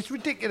fullbacks. I mean, it's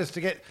ridiculous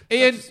to get...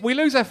 Ian, we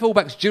lose our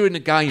fullbacks during the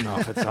game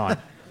half the time.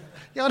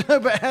 Yeah, I know,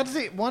 but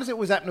why does it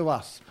always happen to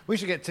us? We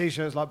should get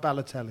T-shirts like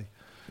Balotelli.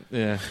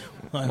 Yeah.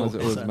 Was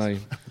it was me.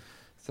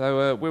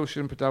 So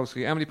Wilshere and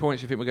Podolski, how many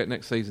points do you think we'll get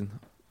next season?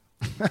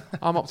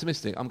 I'm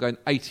optimistic. I'm going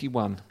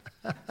 81.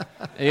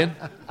 Ian?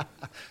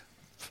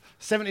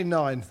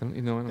 79.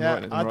 79. Yeah,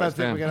 I'm I don't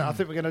think we're going. I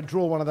think we're going to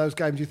draw one of those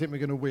games. You think we're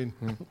going to win?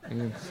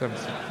 Ian,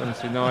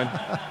 79.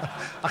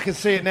 I can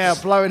see it now,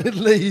 blowing a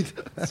lead.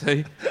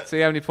 See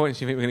how many points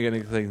do you think we're going to get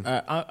next season?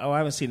 I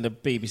haven't seen the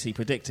BBC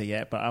predictor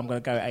yet, but I'm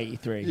going to go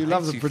 83. You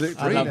love the 83.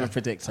 predictor. I love yeah. the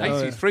predictor.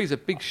 83 is a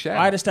big shout.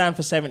 I had a stand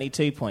for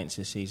 72 points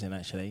this season,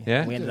 actually.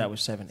 Yeah? We ended up with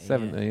 70.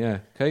 70, yeah.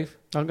 Keith?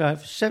 I'm going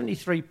for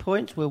 73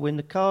 points. We'll win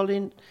the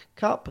Carling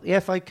Cup, the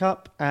FA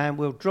Cup, and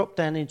we'll drop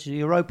down into the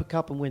Europa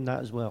Cup and win that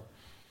as well.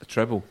 A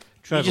treble.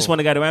 You just want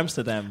to go to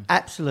Amsterdam.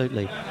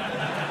 Absolutely.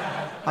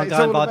 I'm It's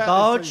going all by about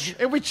barge. this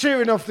thing. Are we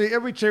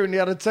cheering the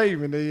other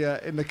team in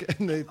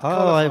the Oh,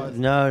 qualifiers?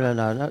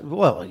 no.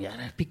 Well, yeah,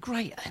 that'd be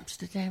great.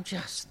 Amsterdam,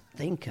 just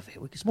think of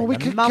it. We could spend we a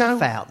could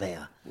month go- out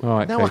there. All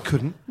right, No, I Keith.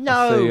 couldn't.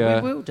 No, see,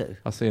 we will do.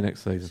 I'll see you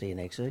next season. See you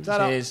next week.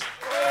 Ta-da. Cheers.